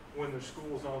that, when the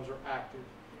school zones are active.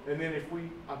 And then if we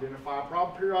identify a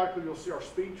problem, periodically you'll see our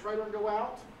speed trailer go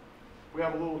out. We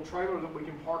have a little trailer that we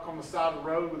can park on the side of the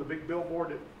road with a big billboard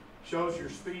that shows your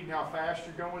speed and how fast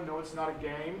you're going. No, it's not a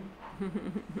game.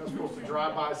 You're supposed to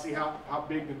drive by and see how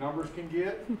big the numbers can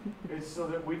get. It's so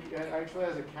that it actually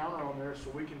has a counter on there so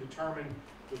we can determine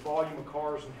the volume of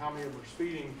cars and how many of them are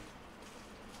speeding.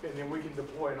 And then we can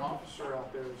deploy an officer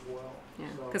out there as well. Yeah,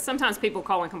 So- because sometimes people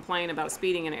call and complain about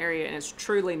speeding in an area, and it's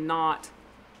truly not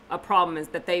a problem, is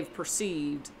that they've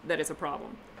perceived that it's a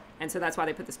problem. And so that's why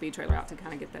they put the speed trailer out, to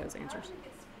kind of get those answers.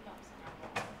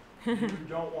 You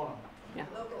don't want them. Yeah.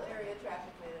 Local area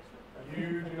traffic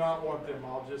management. You do not want them.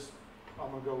 I'm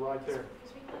gonna go right there.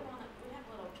 Because we live on we have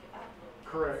little kids.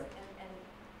 Correct. And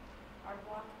our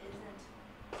block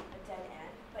isn't a dead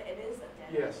end, but it is a dead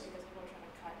Yes. end because people are trying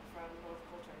to cut from North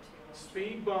Coulter to.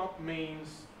 Speed bump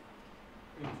means,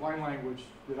 in plain language,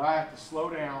 that I have to slow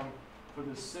down for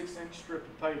this 6-inch strip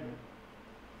of pavement.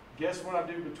 Guess what I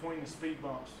do between the speed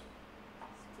bumps?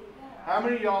 How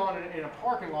many of y'all in a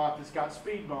parking lot that's got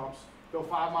speed bumps go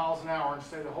 5 miles an hour and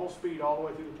stay the whole speed all the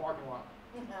way through the parking lot?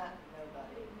 Nobody.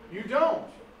 You don't.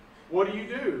 What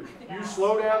do? You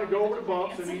slow down and go over the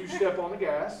bumps, and then you step on the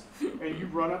gas, and you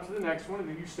run up to the next one, and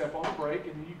then you step on the brake,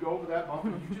 and then you go over that bump,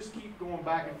 and you just keep going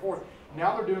back and forth.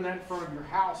 Now they're doing that in front of your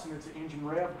house, and it's an engine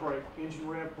rev brake, engine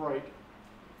rev brake.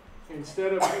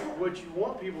 Instead of what you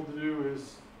want people to do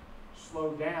is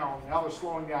slow down. Now they're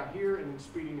slowing down here and then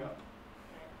speeding up.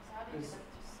 So how do you Is- just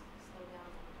slow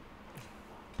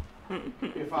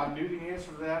down? If I knew the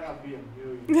answer to that, I'd be a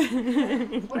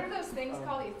million. What are those things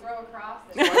called you throw across?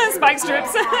 Spike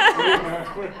strips.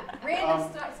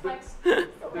 Random spikes.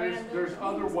 There's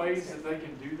other ways that they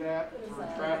can do that through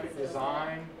traffic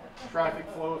design, traffic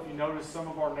flow. If you notice, some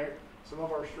of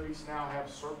our streets now have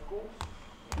circles,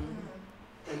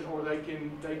 or they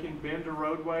can bend a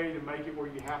roadway to make it where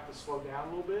you have to slow down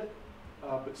a little bit.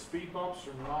 But speed bumps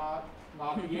are not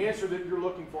the answer that you're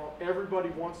looking for. Everybody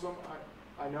wants them.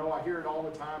 I know, I hear it all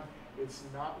the time. It's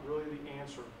not really the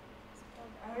answer.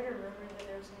 I heard a rumor that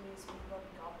there's going to be a speed bump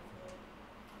in Gopherfield.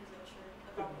 Is that true?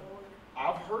 About the order?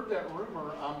 I've heard that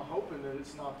rumor. I'm hoping that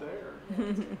it's not there.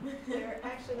 They're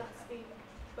actually not speed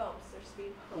bumps, they're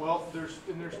speed humps. Well,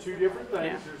 there's two different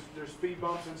things. Yeah. There's speed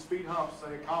bumps and speed humps.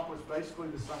 They accomplish basically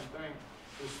the same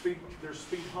thing. There's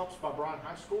speed humps by Bryan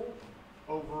High School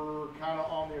over kind of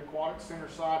on the aquatic center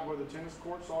side where the tennis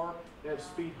courts are. They have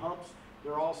speed humps.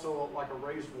 They're also like a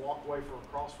raised walkway for a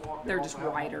crosswalk. They're They just also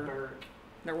have wider. barbaric.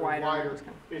 They're wider.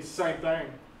 It's the same thing.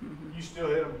 Mhm. You still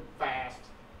hit them fast.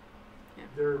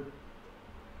 Yeah.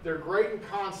 They're great in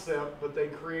concept, but they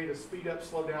create a speed up,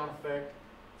 slow down effect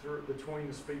between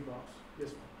the speed bumps. Yes,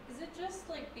 ma'am. Is it just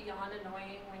like beyond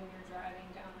annoying when you're driving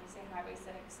down, like say Highway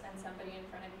 6, and somebody in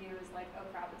front of you is like, oh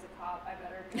crap, it's a cop, I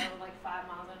better go like 5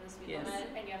 miles under the speed Yes.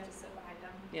 limit, and you have to sit behind them?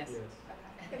 Yes. If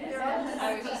Okay. they're on the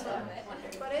I was just wondering.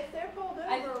 But if they're pulled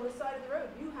over on the side of the road,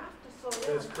 you have to slow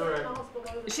down. That's correct. 10 miles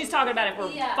below the She's talking about if we're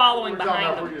Yeah. following We're talking behind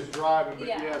about them. we're just driving, but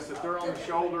Yeah. yes, if they're on the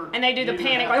shoulder. And they do the you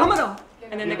panic, have like, oh my to God.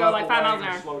 And then they give go up like a 5 miles lane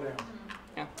an and hour. Slow down.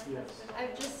 Yeah. Yes.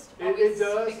 I've just It always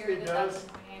does, figured it that that does. was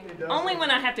annoying. It does. Only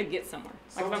when I have to get somewhere.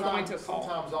 Like if I'm going to a call.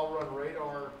 Sometimes I'll run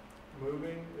radar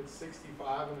moving at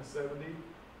 65 and a 70,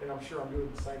 and I'm sure I'm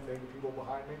doing the same thing to people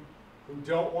behind me who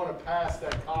don't want to pass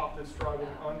that cop that's driving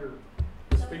under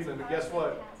the speed limit. Guess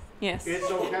what? Yes. It's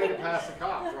okay to pass the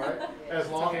cops, right? As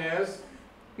long as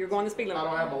You're going the speed I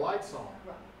limit. don't have my lights on,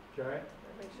 okay?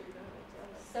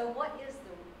 So what is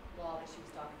the law that she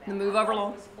was talking about? The move over law?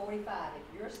 It was 45.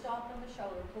 If you're stopped on the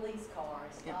shoulder, police car,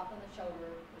 and stopped on the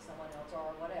shoulder with someone else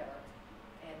or whatever,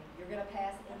 and you're gonna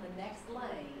pass in the next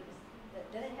lane,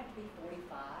 Does it have to be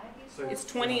 45? So It's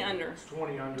 20 under. It's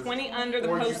 20 under. 20 under the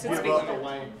Or you posted give speed up the limit.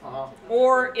 lane.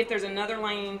 Or if there's another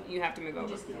lane, you have to move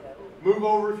over. Move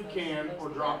over if you can, or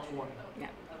drop 20. Yeah.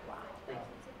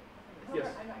 Yes.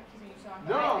 I'm not keeping you so long.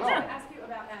 No, I no. just want to ask you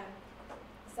about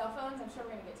cell phones. I'm sure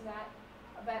we're going to get to that.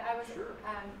 But I was,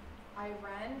 I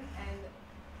run, and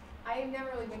I've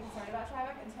never really been concerned about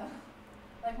traffic until,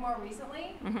 like, more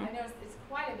recently. Mhm. I noticed it's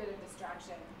quite a bit of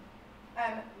distraction.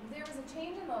 There was a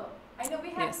change in the, I know we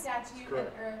have a statute,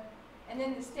 and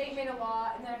then the state made a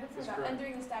law, and then I heard something about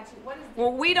undoing the statute. What is the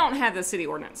Well, we don't have the city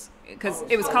ordinance because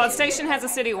it was College Station has a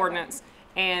city ordinance,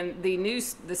 and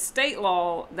the state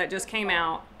law that just came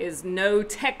out is no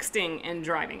texting and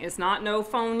driving. It's not no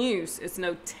phone use. It's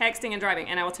no texting and driving.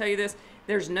 And I will tell you this: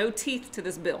 there's no teeth to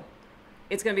this bill.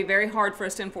 It's going to be very hard for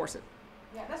us to enforce it.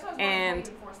 Yeah, that's what I was wondering, how And do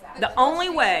you enforce that? the only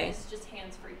way. It's just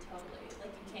hands-free totally.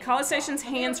 Like you can't. College Station's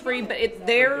hands-free, but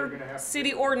their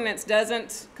city ordinance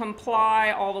doesn't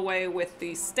comply all the way with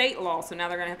the state law, so now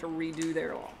they're going to have to redo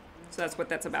their law. So that's what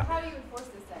that's about. How do you enforce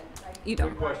this then? Like, You don't.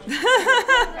 Good question.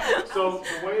 So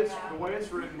the way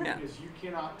it's written is you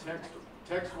cannot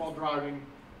text while driving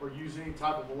or use any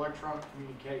type of electronic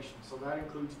communication. So that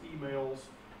includes emails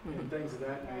and things of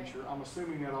that nature. I'm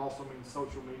assuming that also means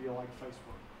social media like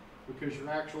Facebook, because you're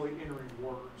actually entering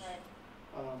words.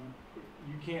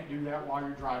 You can't do that while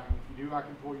you're driving. If you do, I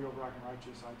can pull you over. I can write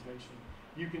you a citation.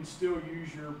 You can still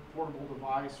use your portable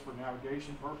device for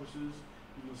navigation purposes.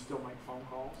 You can still make phone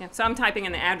calls. Yeah, so I'm typing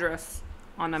in the address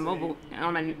on my mobile,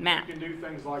 on my map. You can do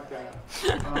things like that.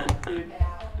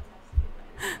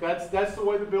 That's the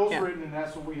way the bill's written, and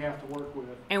that's what we have to work with.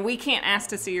 And we can't ask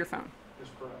to see your phone.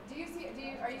 That's correct.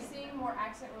 Are you seeing more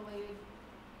accident related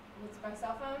by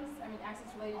cell phones? I mean,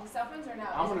 accidents related to cell phones, or no?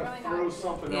 I'm going to really throw not?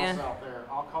 something else out there.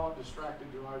 I'll call it distracted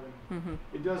driving.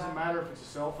 It doesn't matter if it's a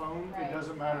cell phone. It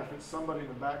doesn't matter if it's somebody in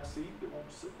the back seat that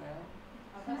won't sit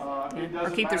down. It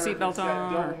doesn't Or keep their matter if seatbelt it's that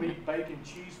on. double meat bacon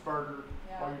cheeseburger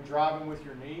while you're driving with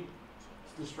your knee.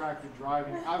 It's distracted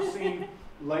driving. I've seen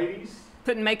ladies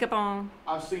putting makeup on.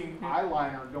 I've seen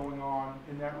eyeliner going on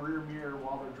in that rear mirror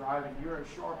while they're driving. You're a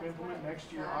sharp implement next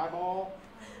to your eyeball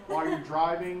while you're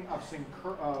driving. I've seen.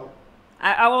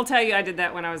 I will tell you, I did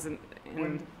that when I was in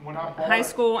when I high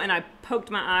school, and I poked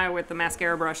my eye with the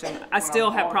mascara brush, and I still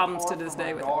have problems to this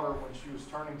day with it. My daughter, when she was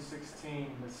turning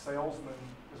 16, the salesman,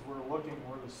 as we were looking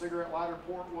where the cigarette lighter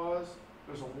port was,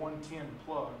 there's a 110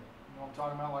 plug. You know what I'm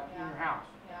talking about, like in your house.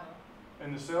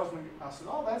 And the salesman, I said,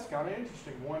 "Oh, that's kind of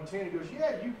interesting. 110." He goes,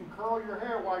 "Yeah, you can curl your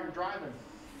hair while you're driving."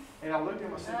 And I looked at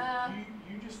him and said,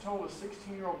 "You just told a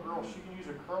 16-year-old girl she can use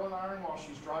a curling iron while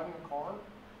she's driving a car?"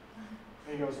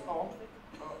 And he goes, "Oh."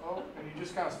 And he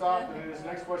just kind of stopped, and then his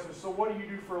next question is, "So what do you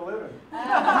do for a living?"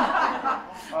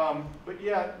 But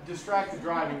yeah, distracted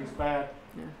driving is bad.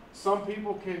 Some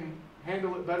people can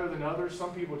handle it better than others.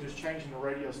 Some people just changing the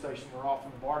radio station, they're off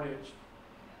in the bar ditch.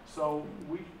 So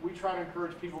we try to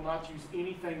encourage people not to use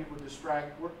anything that would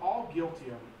distract. We're all guilty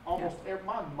of it. Almost every,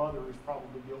 my mother is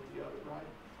probably guilty of it, right?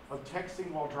 Of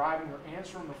texting while driving or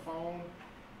answering the phone.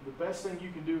 The best thing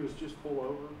you can do is just pull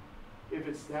over if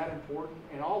it's that important.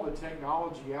 And all the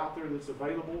technology out there that's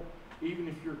available, even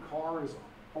if your car is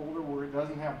older where it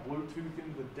doesn't have Bluetooth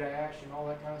in the dash and all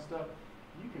that kind of stuff,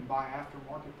 you can buy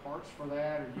aftermarket parts for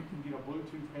that, or you can get a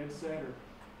Bluetooth headset, or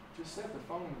just set the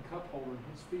phone in the cup holder and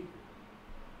hit speaker.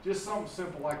 Just something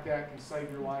simple like that can save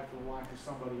your life or the life of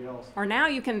somebody else. Or now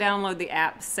you can download the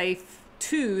app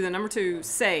Safe2, the number 2,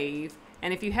 Save.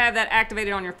 And if you have that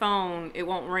activated on your phone, it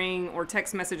won't ring or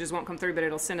text messages won't come through, but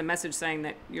it'll send a message saying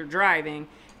that you're driving.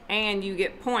 And you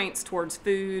get points towards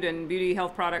food and beauty,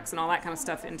 health products, and all that kind of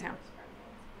stuff in town.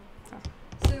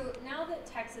 So now that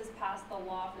Texas passed the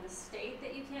law for the state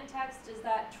that you can't text, does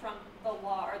that trump the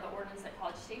law or the ordinance that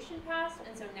College Station passed?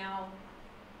 And so now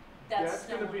that's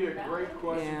going to be a great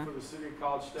question for the city of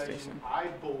College Station. I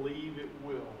believe it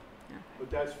will, but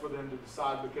that's for them to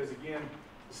decide, because again,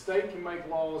 the state can make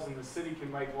laws and the city can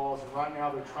make laws, and right now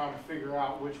they're trying to figure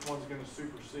out which one's going to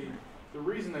supersede. The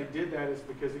reason they did that is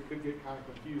because it could get kind of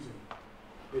confusing.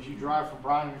 As you drive from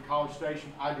Bryan to College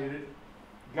Station, I did it.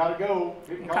 Got to go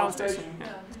hit College Station,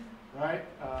 right?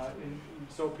 And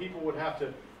so people would have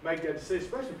to make that decision,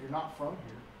 especially if you're not from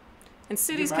here. And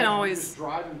cities can always just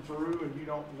driving through and you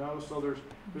don't know. So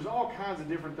there's all kinds of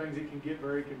different things that can get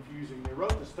very confusing. They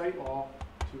wrote the state law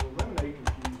to eliminate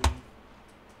confusion,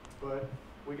 but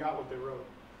we got what they wrote.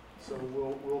 So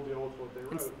we'll deal with what they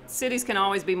wrote. Cities can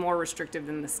always be more restrictive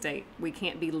than the state. We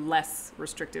can't be less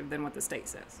restrictive than what the state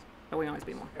says, but we can always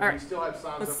be more. And all right. We still have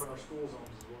signs up in our school zones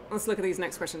as well. Let's look at these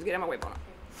next questions. Get out of my way, Bono.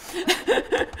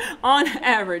 On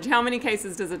average, how many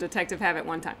cases does a detective have at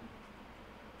one time?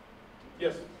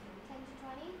 Yes.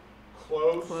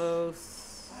 Close.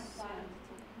 Close.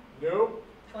 Nope.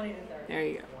 20 to 30. There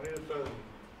you go. 20 to 30.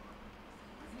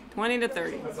 20 to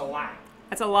 30. That's a lot.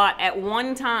 That's a lot at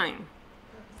one time.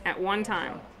 At one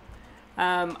time.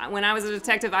 When I was a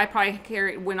detective, I probably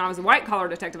carried, when I was a white collar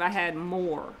detective, I had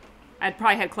more. I'd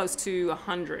probably had close to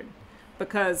 100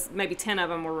 because maybe 10 of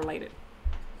them were related.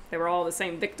 They were all the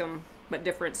same victim, but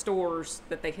different stores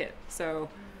that they hit. So,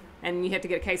 and you had to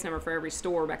get a case number for every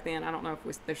store back then. I don't know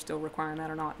if they're still requiring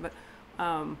that or not, but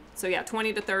so yeah,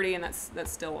 20 to 30, and that's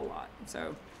still a lot.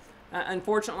 So,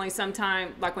 unfortunately,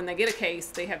 sometimes, like when they get a case,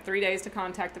 they have 3 days to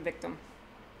contact the victim,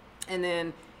 and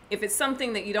then if it's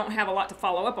something that you don't have a lot to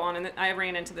follow up on, and I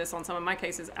ran into this on some of my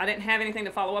cases, I didn't have anything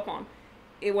to follow up on.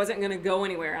 It wasn't going to go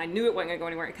anywhere. I knew it wasn't going to go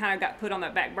anywhere. It kind of got put on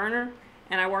that back burner,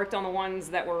 and I worked on the ones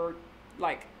that were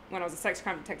like when I was a sex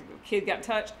crime detective, a kid got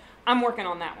touched. I'm working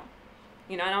on that one,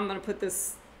 you know, and I'm going to put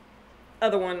this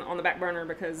other one on the back burner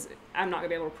because I'm not going to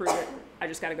be able to prove it. I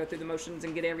just got to go through the motions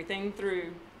and get everything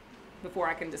through before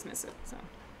I can dismiss it. So,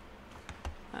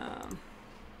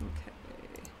 okay.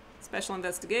 Special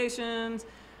investigations.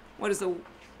 What is the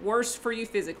worst for you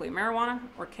physically, marijuana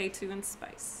or K2 and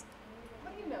spice?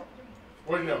 What do you know?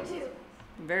 What do you know?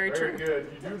 Very true. Very good.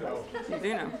 You do know. You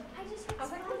do know. I just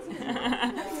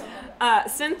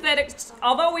Synthetic,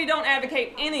 although we don't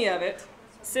advocate any of it,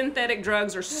 synthetic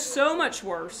drugs are so much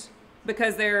worse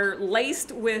because they're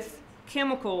laced with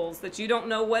chemicals that you don't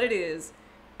know what it is,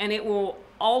 and it will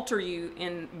alter you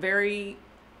in very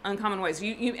uncommon ways.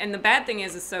 And the bad thing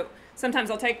is so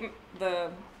sometimes I'll take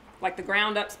the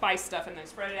ground up spice stuff and they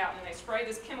spread it out and they spray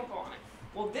this chemical on it.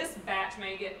 Well, this batch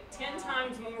may get 10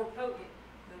 times more potent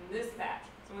than this batch.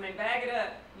 So when they bag it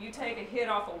up, you take a hit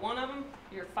off of one of them,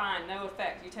 you're fine, no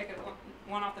effect. You take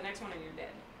one off the next one and you're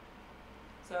dead.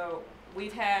 So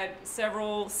we've had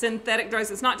several synthetic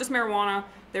drugs. It's not just marijuana.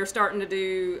 They're starting to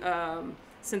do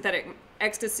synthetic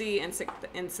ecstasy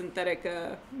and synthetic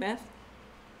meth,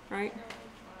 right?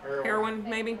 Heroin,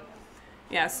 maybe?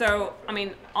 Yeah, so, I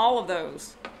mean, all of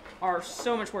those are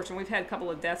so much worse, and we've had a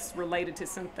couple of deaths related to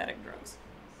synthetic drugs.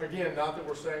 Again, not that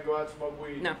we're saying go out and smoke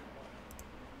weed. No.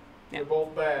 They're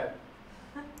both bad.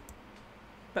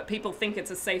 But people think it's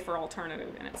a safer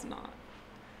alternative, and it's not.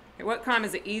 Okay, what crime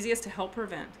is the easiest to help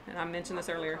prevent? And I mentioned this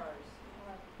earlier.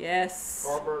 Yes.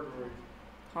 Car burglaries.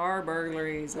 Car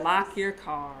burglaries. Lock your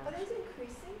car. Are those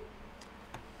increasing?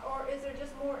 Or is there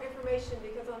just more information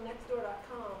because on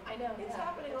nextdoor.com? I know. It's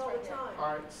happening all the time.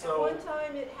 All right, so. At one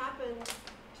time it happened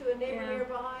to a neighbor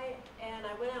nearby, and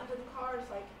I went out to the car. It's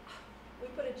like, we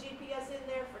put a GPS in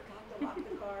there, forgot to lock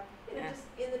the car. And it just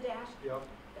in the dash. Yep.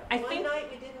 One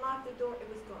night we didn't lock the door, it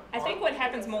was gone. I think what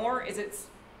happens more is it's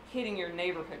hitting your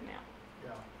neighborhood now.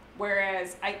 Yeah.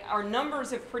 Whereas our numbers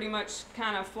have pretty much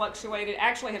kind of fluctuated,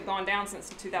 actually have gone down since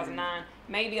 2009,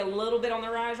 maybe a little bit on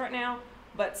the rise right now,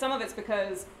 but some of it's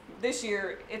because this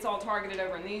year it's all targeted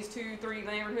over in these 2-3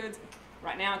 neighborhoods.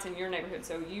 Right now it's in your neighborhood,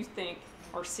 so you think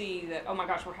or see that, oh my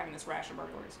gosh, we're having this rash of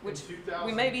burglaries, which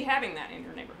we may be having that in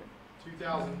your neighborhood.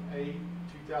 2008,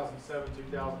 2007,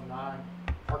 2009,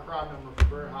 our crime numbers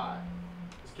were very high.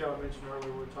 As Kelly mentioned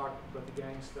earlier, we were talking about the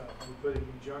gang stuff. We put in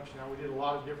conjunction. Now, we did a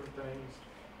lot of different things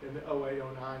in the 08,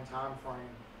 09 time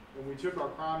frame. And we took our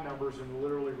crime numbers and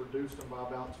literally reduced them by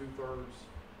about 2/3,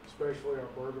 especially our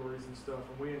burglaries and stuff.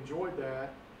 And we enjoyed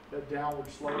that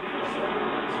downward slope for several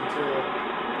years until...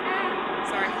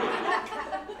 Sorry.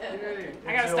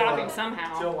 I gotta stop him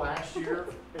somehow. Until last year,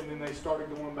 and then they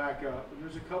started going back up. And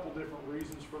there's a couple different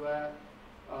reasons for that.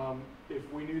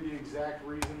 If we knew the exact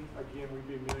reason, again, we'd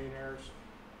be millionaires.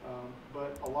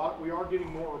 But we are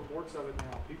getting more reports of it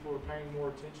now. People are paying more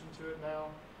attention to it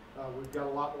now. We've got a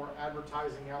lot more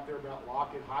advertising out there about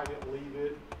lock it, hide it, leave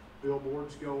it.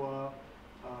 Billboards go up.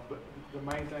 But the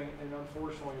main thing, and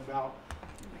unfortunately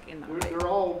they're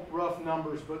all rough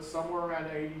numbers, but somewhere around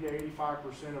 80 to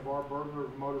 85% of our burglar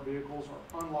motor vehicles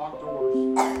are unlocked doors.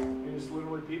 And it's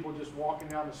literally people just walking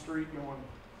down the street going,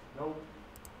 nope,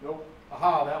 nope,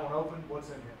 aha, that one opened, what's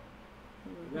in here?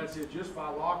 And that's it. Just by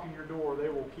locking your door, they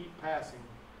will keep passing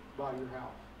by your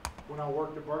house. When I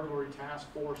worked the burglary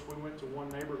task force, we went to one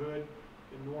neighborhood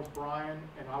in North Bryan,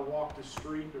 and I walked the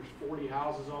street. There's 40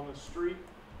 houses on the street,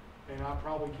 and I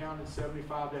probably counted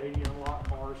 75 to 80 unlocked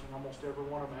cars, and almost every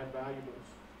one of them had valuables.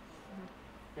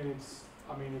 And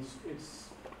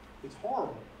it's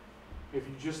horrible. If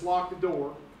you just lock the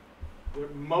door,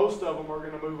 most of them are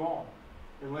going to move on.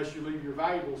 Unless you leave your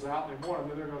valuables out and they want them,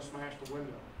 then they're going to smash the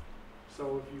window.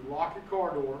 So if you lock your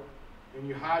car door and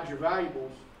you hide your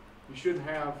valuables, you shouldn't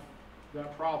have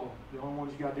that problem. The only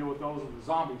ones you got to deal with those are the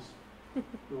zombies.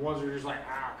 The ones that are just like,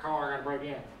 car, I got to break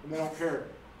in. And they don't care.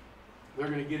 They're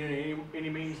going to get in any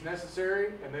means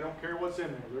necessary, and they don't care what's in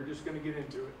there. They're just going to get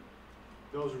into it.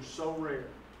 Those are so rare.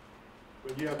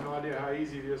 But you have no idea how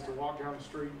easy it is to walk down the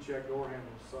street and check door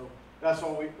handles. So that's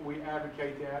why we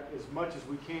advocate that as much as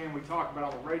we can. We talk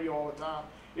about it on the radio all the time.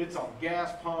 It's on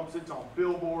gas pumps, it's on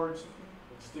billboards,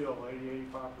 and still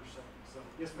 80–85%. So,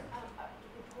 yes, ma'am.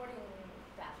 Reporting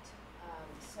theft.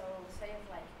 So say if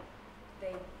like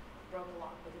they broke a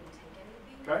lock but didn't take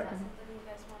anything, Okay. is that something you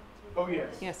guys want to Oh,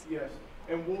 report? yes. Yes.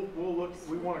 And we'll look,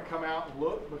 we want to come out and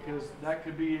look because that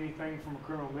could be anything from a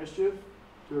criminal mischief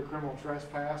to a criminal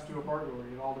trespass to a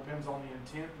burglary. It all depends on the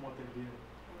intent and what they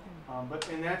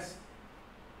did. And that's,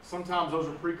 sometimes those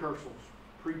are precursor,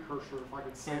 if I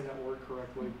could say that word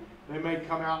correctly. They may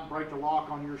come out and break the lock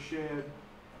on your shed,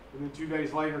 and then 2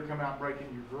 days later come out and break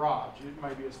into your garage. It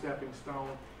may be a stepping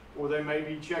stone, or they may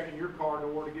be checking your car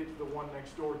door to get to the one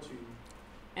next door to you.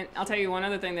 And I'll tell you one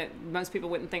other thing that most people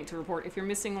wouldn't think to report. If you're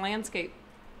missing landscape,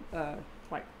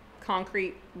 like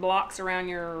concrete blocks around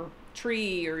your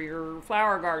tree or your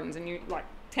flower gardens, and you like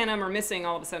 10 of them are missing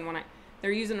all of a sudden one night,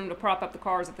 they're using them to prop up the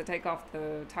cars if they take off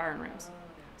the tire and rims.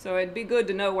 So it'd be good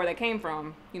to know where they came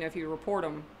from, if you report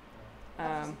them.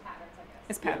 Patterns, I guess.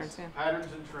 It's patterns, Yes, patterns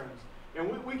and trends.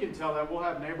 And we can tell that. We'll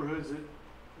have neighborhoods that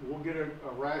we'll get a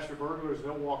rash of burglars,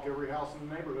 they'll walk every house in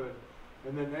the neighborhood.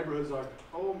 And then neighborhoods like,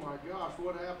 oh my gosh,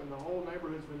 what happened? The whole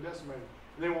neighborhood's been decimated.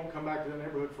 And they won't come back to the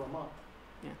neighborhood for a month.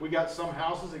 Yeah. We got some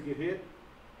houses that get hit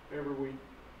every week.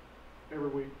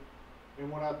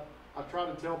 And what I try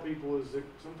to tell people is that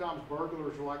sometimes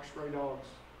burglars are like stray dogs.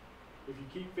 If you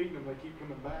keep feeding them, they keep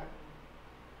coming back.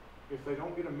 If they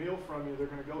don't get a meal from you, they're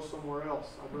going to go somewhere else.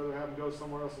 I'd rather have them go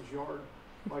somewhere else's yard,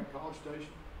 like College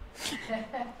Station.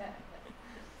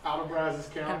 Out of Brazos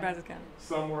County.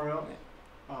 Somewhere else.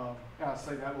 I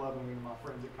say that lovingly to my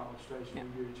friends at College Station. Yeah.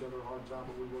 We give each other a hard time,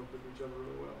 but we work with each other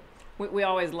really well. We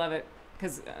always love it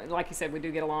because, like you said, we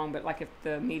do get along. But like if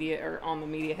the media or on the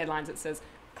media headlines it says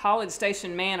College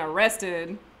Station man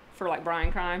arrested for like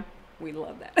Bryan crime, we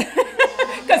love that.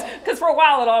 Because for a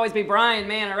while it'll always be Bryan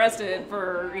man arrested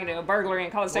for burglary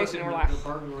in College Station. We're like the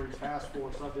burglary task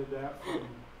force. I did that from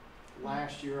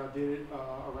last year. I did it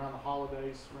around the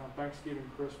holidays, around Thanksgiving,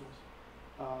 Christmas.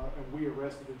 And we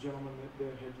arrested a gentleman that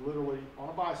had literally, on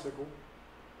a bicycle,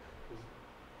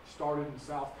 started in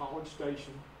South College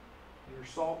Station near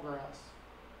Saltgrass,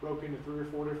 broke into 3 or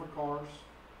 4 different cars,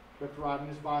 kept riding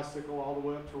his bicycle all the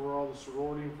way up to where all the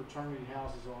sorority and fraternity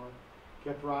houses are,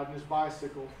 kept riding his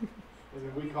bicycle, and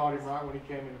then we caught him right when he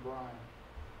came into Bryan.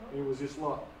 And it was just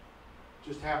luck.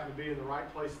 Just happened to be in the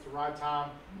right place at the right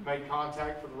time, made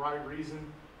contact for the right reason,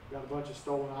 got a bunch of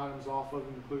stolen items off of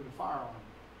him, including a firearm.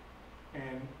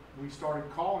 And we started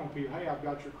calling people, hey, I've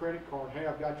got your credit card, hey,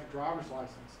 I've got your driver's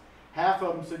license. Half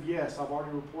of them said, yes, I've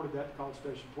already reported that to College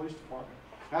Station Police Department.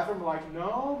 Half of them were like,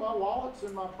 no, my wallet's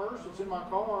in my purse, it's in my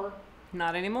car.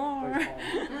 Not anymore.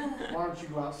 Why don't you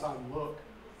go outside and look?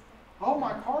 Oh,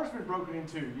 my car's been broken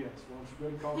into. Yes, why don't you go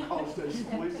and call the College Station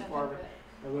Police Department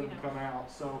and let them come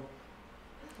out. So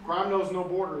crime knows no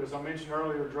border. As I mentioned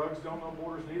earlier, drugs don't know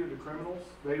borders, neither do criminals.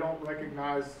 They don't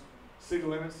recognize city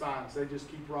limit signs. They just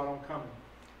keep right on coming.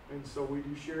 And so we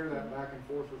do share that back and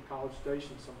forth with College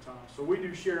Station sometimes. So we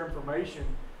do share information.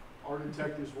 Our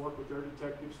detectives work with their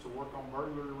detectives to work on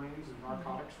burglary rings and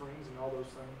narcotics rings and all those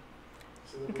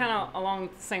things. So and kind of along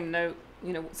the same note,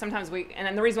 sometimes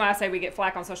and the reason why I say we get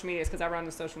flack on social media is because I run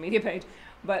the social media page,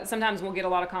 but sometimes we'll get a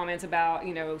lot of comments about,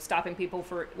 stopping people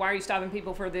for, why are you stopping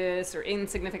people for this, or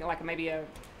insignificant, like maybe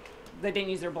they didn't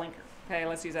use their blinker. Okay,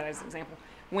 let's use that as an example.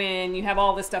 When you have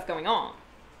all this stuff going on.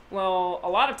 Well, a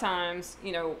lot of times,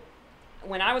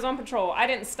 when I was on patrol, I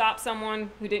didn't stop someone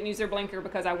who didn't use their blinker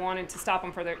because I wanted to stop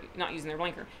them for not using their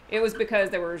blinker. It was because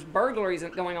there was burglaries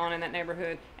going on in that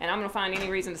neighborhood, and I'm going to find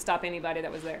any reason to stop anybody that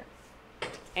was there.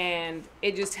 And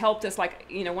it just helped us,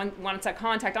 once I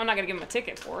contact, I'm not going to give them a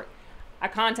ticket for it. I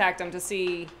contact them to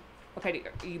see, okay,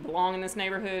 do you belong in this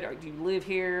neighborhood, or do you live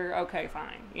here? Okay,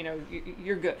 fine,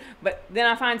 you're good. But then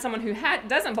I find someone who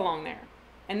doesn't belong there.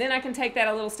 And then I can take that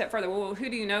a little step further. Well, who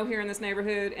do you know here in this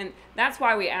neighborhood? And that's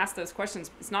why we ask those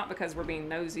questions. It's not because we're being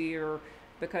nosy or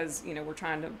because, we're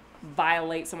trying to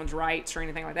violate someone's rights or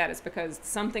anything like that. It's because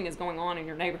something is going on in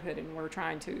your neighborhood and we're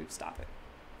trying to stop it.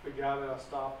 The guy that I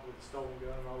stopped with the stolen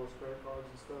gun and all those credit cards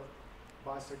and stuff,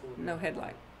 bicycle with no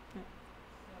headlight.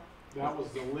 Yeah. That was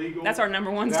the legal. That's our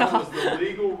number one stop. That was the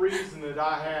legal reason that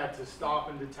I had to stop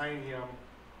and detain him.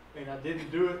 And I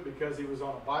didn't do it because he was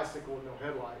on a bicycle with no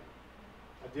headlight.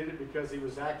 I did it because he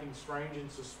was acting strange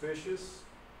and suspicious.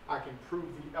 I can prove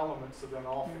the elements of that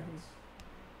offense.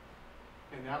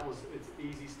 And that was, it's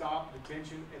easy stop,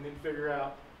 detention, and then figure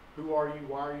out Who are you?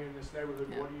 Why are you in this neighborhood?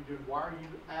 What are you doing? Why are you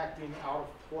acting out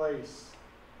of place?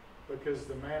 Because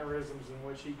the mannerisms in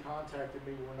which he contacted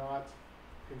me were not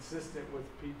consistent with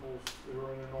people who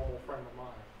are in a normal frame of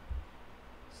mind.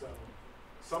 So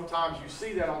sometimes you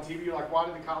see that on TV, you're like, why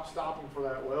did the cops stop him for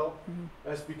that? Well,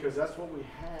 that's because that's what we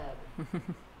had.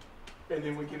 And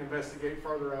then we can investigate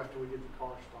further after we get the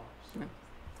car stopped. So. Yeah.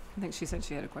 I think she said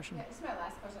she had a question. Yeah, this is my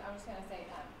last question. I was just going to say,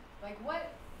 like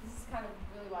what, this is kind of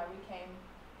really why we came,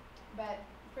 but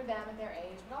for them at their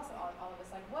age, but also all of us,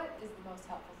 like what is the most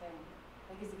helpful thing,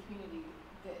 like as a community,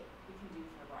 that we can do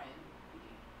for Bryan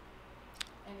PD?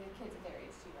 And the kids at their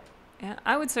age too, right? Yeah,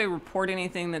 I would say report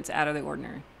anything that's out of the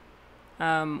ordinary.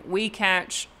 We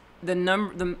catch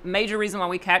the major reason why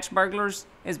we catch burglars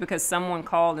is because someone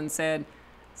called and said,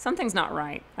 something's not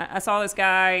right. I saw this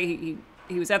guy,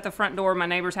 he was at the front door of my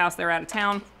neighbor's house. They're out of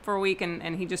town for a week,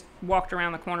 and he just walked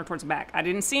around the corner towards the back. I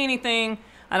didn't see anything.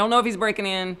 I don't know if he's breaking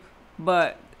in,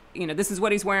 but, you know, this is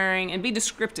what he's wearing, and be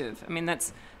descriptive. I mean,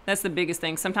 that's the biggest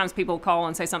thing. Sometimes people call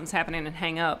and say something's happening and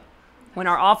hang up, when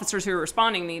our officers who are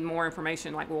responding need more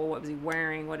information, like, well, what was he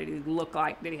wearing? What did he look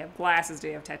like? Did he have glasses? Did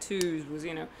he have tattoos? Was,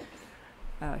 you know,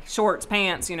 shorts,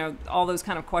 pants, you know, all those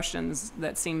kind of questions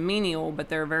that seem menial, but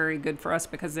they're very good for us,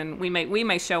 because then we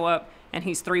may show up and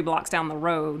he's 3 blocks down the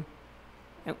road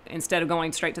instead of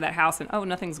going straight to that house and, oh,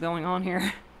 nothing's going on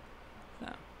here. So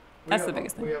that's the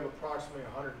biggest thing. We have approximately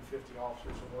 150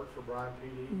 officers who work for Bryan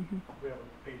PD. We have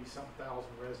 80-something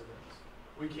thousand residents.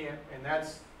 We can't, and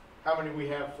that's how many we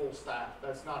have full staff.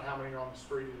 That's not how many are on the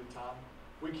street at a time.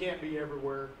 We can't be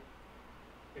everywhere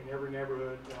in every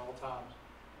neighborhood at all times.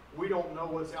 We don't know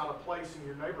what's out of place in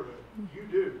your neighborhood. You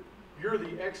do. You're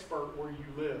the expert where you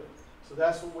live. So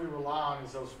that's what we rely on,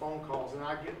 is those phone calls. And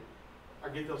I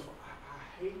get those,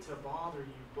 I hate to bother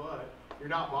you, but you're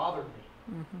not bothering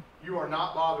me. You are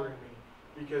not bothering me,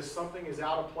 because something is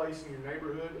out of place in your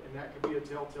neighborhood, and that could be a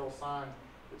telltale sign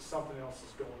that something else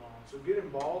is going on. So get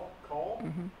involved, call.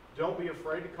 Don't be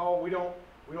afraid to call. We don't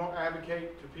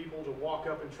advocate to people to walk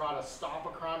up and try to stop a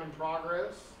crime in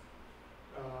progress.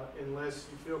 Unless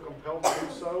you feel compelled to do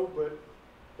so, but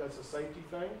that's a safety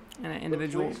thing. And an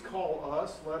individual. But please call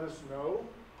us, let us know.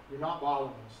 You're not bothering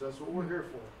us. That's what we're here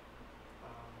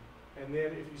for. And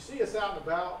then if you see us out and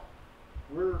about,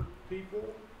 we're people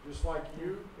just like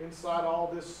you. Inside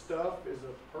all this stuff is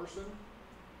a person.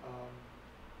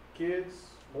 Kids,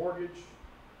 mortgage,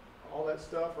 all that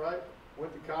stuff, right?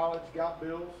 Went to college, got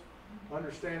bills.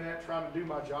 Understand that, trying to do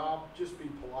my job. Just be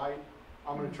polite.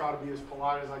 I'm going to try to be as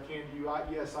polite as I can to you.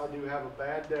 Yes, I do have a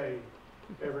bad day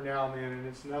every now and then, and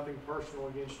it's nothing personal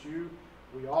against you.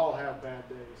 We all have bad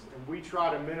days, and we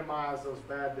try to minimize those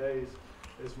bad days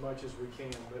as much as we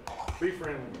can. But be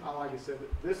friendly. Like I said,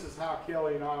 this is how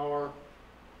Kelly and I are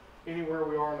anywhere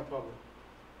we are in the public.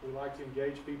 We like to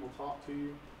engage people, talk to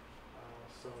you.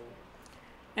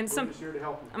 And we're just here to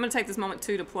help you. I'm going to take this moment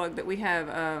too to plug that we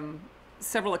have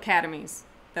several academies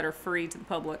that are free to the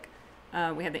public.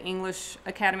 We have the English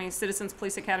Academy, Citizens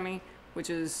Police Academy, which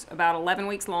is about 11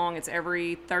 weeks long. It's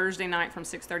every Thursday night from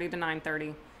 6:30 to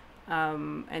 9:30.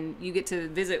 And you get to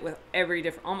visit with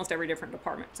almost every different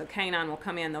department. So K-9 will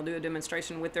come in, they'll do a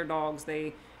demonstration with their dogs.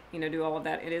 They, do all of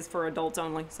that. It is for adults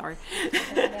only, sorry.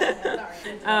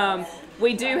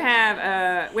 We do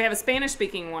have, we have a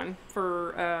Spanish-speaking one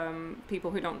for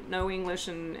people who don't know English,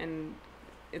 and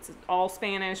it's all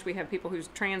Spanish. We have people who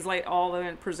translate all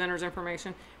the presenters'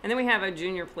 information. And then we have a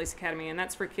junior police academy, and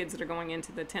that's for kids that are going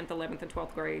into the 10th, 11th, and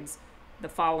 12th grades the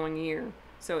following year.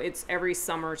 So it's every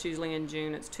summer. It's usually in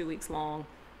June. It's 2 weeks long.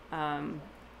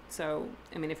 So,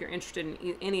 I mean, if you're interested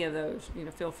in any of those,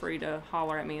 feel free to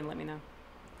holler at me and let me know.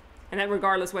 And that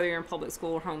regardless whether you're in public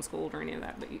school or homeschooled or any of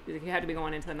that. But you had to be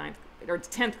going into the 9th or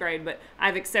 10th grade. But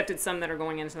I've accepted some that are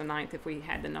going into the 9th if we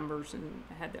had the numbers and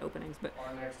had the openings. But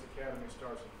our next academy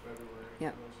starts in February.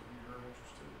 Yep. For those of you who are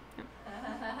interested.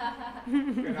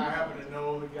 Yep. And I happen to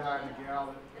know the guy and the gal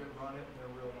that run it, and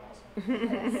they're really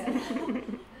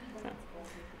awesome. So,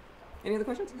 any other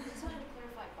questions? I just wanted to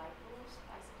clarify bike rules,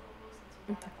 bicycle rules, since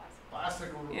we got a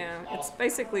Bicycle rules. Yeah, awesome. it's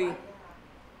basically.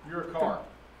 You're a car.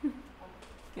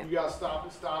 Yeah. You got to stop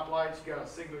at stoplights. You got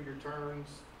to signal your turns.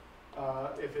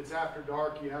 If it's after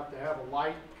dark, you have to have a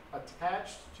light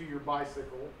attached to your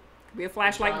bicycle. Could be a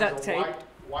flashlight, duct tape.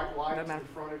 White light in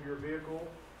front of your vehicle,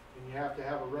 and you have to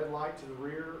have a red light to the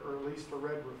rear, or at least a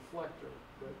red reflector.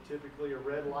 But typically, a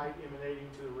red light emanating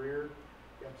to the rear.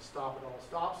 You have to stop at all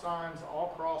stop signs,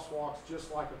 all crosswalks,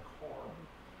 just like a car.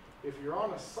 If you're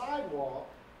on a sidewalk,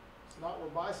 it's not where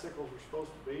bicycles are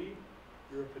supposed to be.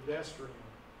 You're a pedestrian.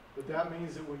 But that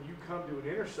means that when you come to an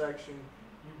intersection,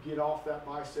 you get off that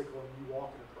bicycle and you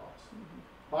walk it across.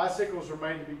 Bicycles are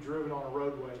made to be driven on a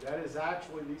roadway. That is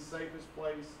actually the safest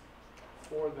place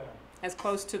for them. As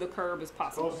close to the curb as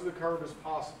possible. Close to the curb as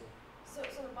possible. So the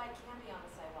bike can be on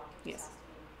the sidewalk? It just Yes. has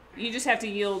to be. You just have to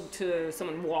yield to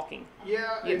someone walking.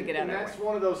 Yeah, You have to get out and of that's their way.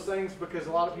 one of those things because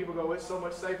a lot of people go, it's so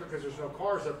much safer because there's no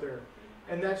cars up there.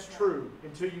 And that's true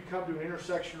until you come to an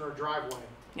intersection or a driveway.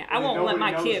 Yeah, I And won't let nobody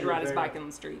my knows kid you're ride his there. bike on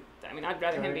the street. I mean, I'd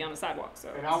rather him Okay. be on the sidewalk. So.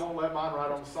 And I won't let mine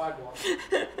ride on the sidewalk.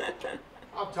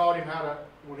 I've taught him how to,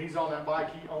 when he's on that bike,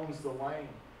 he owns the lane.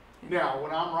 Now,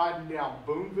 when I'm riding down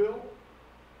Boonville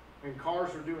and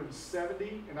cars are doing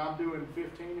 70 and I'm doing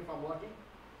 15 if I'm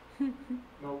lucky,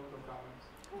 no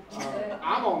comments.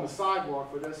 I'm on the sidewalk,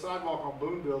 but that sidewalk on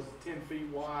Boonville is 10 feet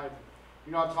wide.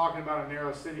 You're not talking about a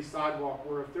narrow city sidewalk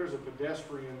where if there's a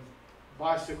pedestrian,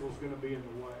 bicycle's going to be in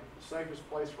the way. The safest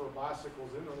place for a bicycle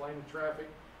is in the lane of traffic,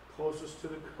 closest to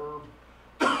the curb.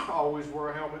 Always wear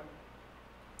a helmet.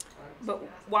 But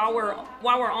while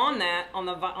we're on that, on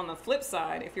the flip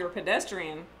side, if you're a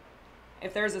pedestrian,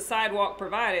 if there's a sidewalk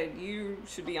provided, you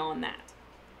should be on that.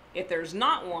 If there's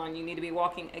not one, you need to be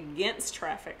walking against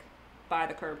traffic by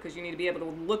the curb because you need to be able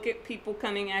to look at people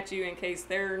coming at you in case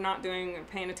they're not doing or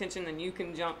paying attention, then you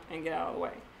can jump and get out of the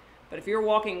way. But if you're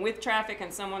walking with traffic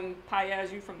and someone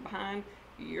payas you from behind,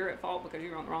 you're at fault because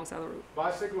you're on the wrong side of the road.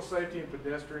 Bicycle safety and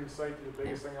pedestrian safety, the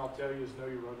biggest thing I'll tell you is know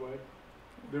your roadway.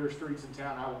 There are streets in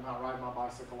town I will not ride my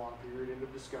bicycle on, period, end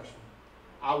of discussion.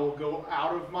 I will go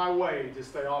out of my way to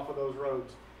stay off of those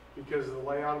roads because of the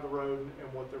layout of the road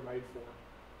and what they're made for.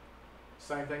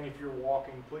 Same thing if you're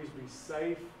walking, please be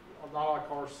safe. Not a lot of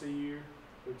cars see you,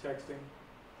 they're texting,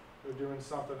 they're doing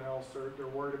something else, they're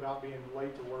worried about being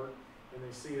late to work, and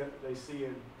they see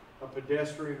a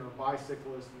pedestrian or a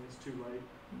bicyclist and it's too late.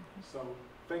 So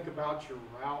think about your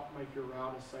route, make your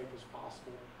route as safe as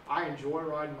possible. I enjoy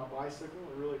riding my bicycle,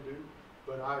 I really do,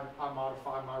 but I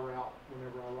modify my route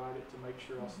whenever I ride it to make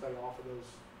sure I stay off of those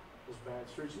bad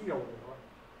streets. You know where they are.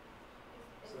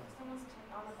 If someone's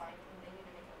on a bike and they need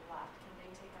to make a left, can they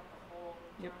take up the whole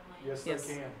Yep. turn lane? Yes,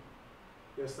 they can.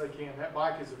 Yes, they can. That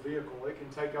bike is a vehicle. It can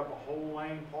take up a whole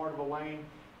lane, part of a lane.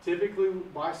 Typically,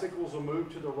 bicycles will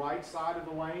move to the right side of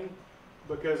the lane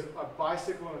because a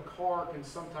bicycle and a car can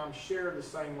sometimes share the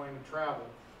same lane of travel.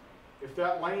 If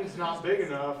that lane's not big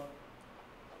enough,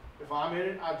 if I'm in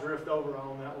it, I drift over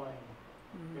on that lane.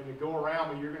 And to go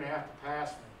around me, you're going to have to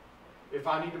pass me. If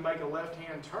I need to make a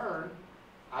left-hand turn,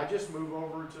 I just move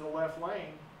over to the left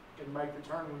lane and make the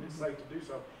turn when it's safe to do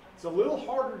so. It's a little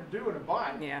harder to do in a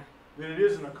bike than it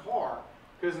is in a car.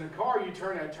 Because in a car, you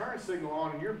turn that turn signal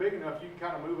on and you're big enough, you can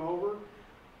kind of move over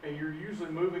and you're usually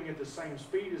moving at the same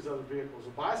speed as other vehicles. A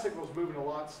bicycle's moving a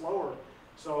lot slower.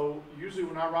 So usually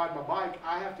when I ride my bike,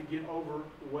 I have to get over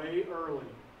way early.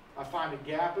 I find a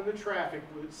gap in the traffic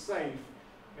where it's safe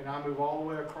and I move all the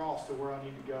way across to where I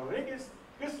need to go. And it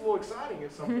gets a little exciting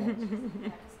at some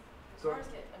point. Cars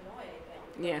get annoyed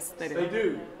that you're Yes, they do. They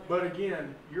do. But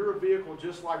again, you're a vehicle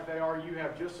just like they are. You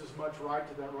have just as much right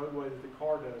to that roadway that the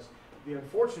car does. The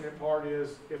unfortunate part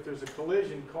is if there's a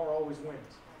collision, car always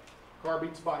wins. Car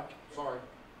beats bike. Sorry.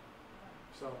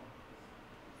 So.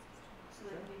 So they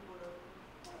can be pulled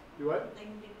over. Do what? They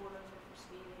can be pulled over for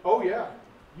speeding. Oh yeah,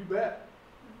 you bet.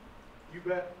 You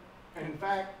bet. And in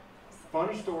fact,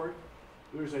 funny story,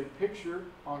 there's a picture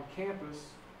on campus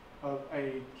of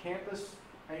a campus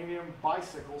A&M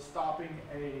bicycle stopping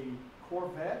a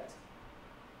Corvette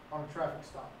on a traffic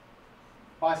stop.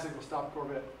 Bicycle stopped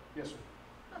Corvette. Yes, sir.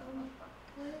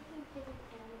 What if you hit an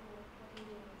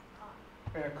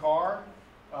animal in a car?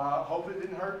 In a car, hope it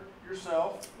didn't hurt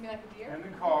yourself. You mean like a deer? In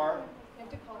the car, You have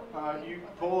to call them. you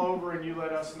pull over and you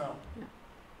let us know.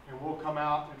 And we'll come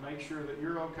out and make sure that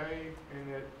you're okay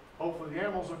and that hopefully the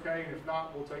animal's okay, and if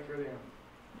not, we'll take care of the animal.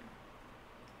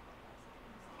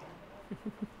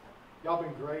 Y'all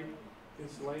been great.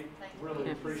 It's late.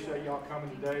 Really appreciate y'all coming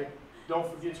today. Don't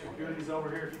forget your goodies over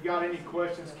here. If you got any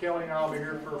questions, Kelly and I will be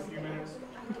here for a few minutes.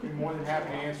 Be more than happy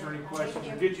to answer any questions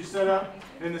or get you set up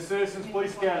in the Citizens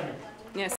Police Academy. Yes.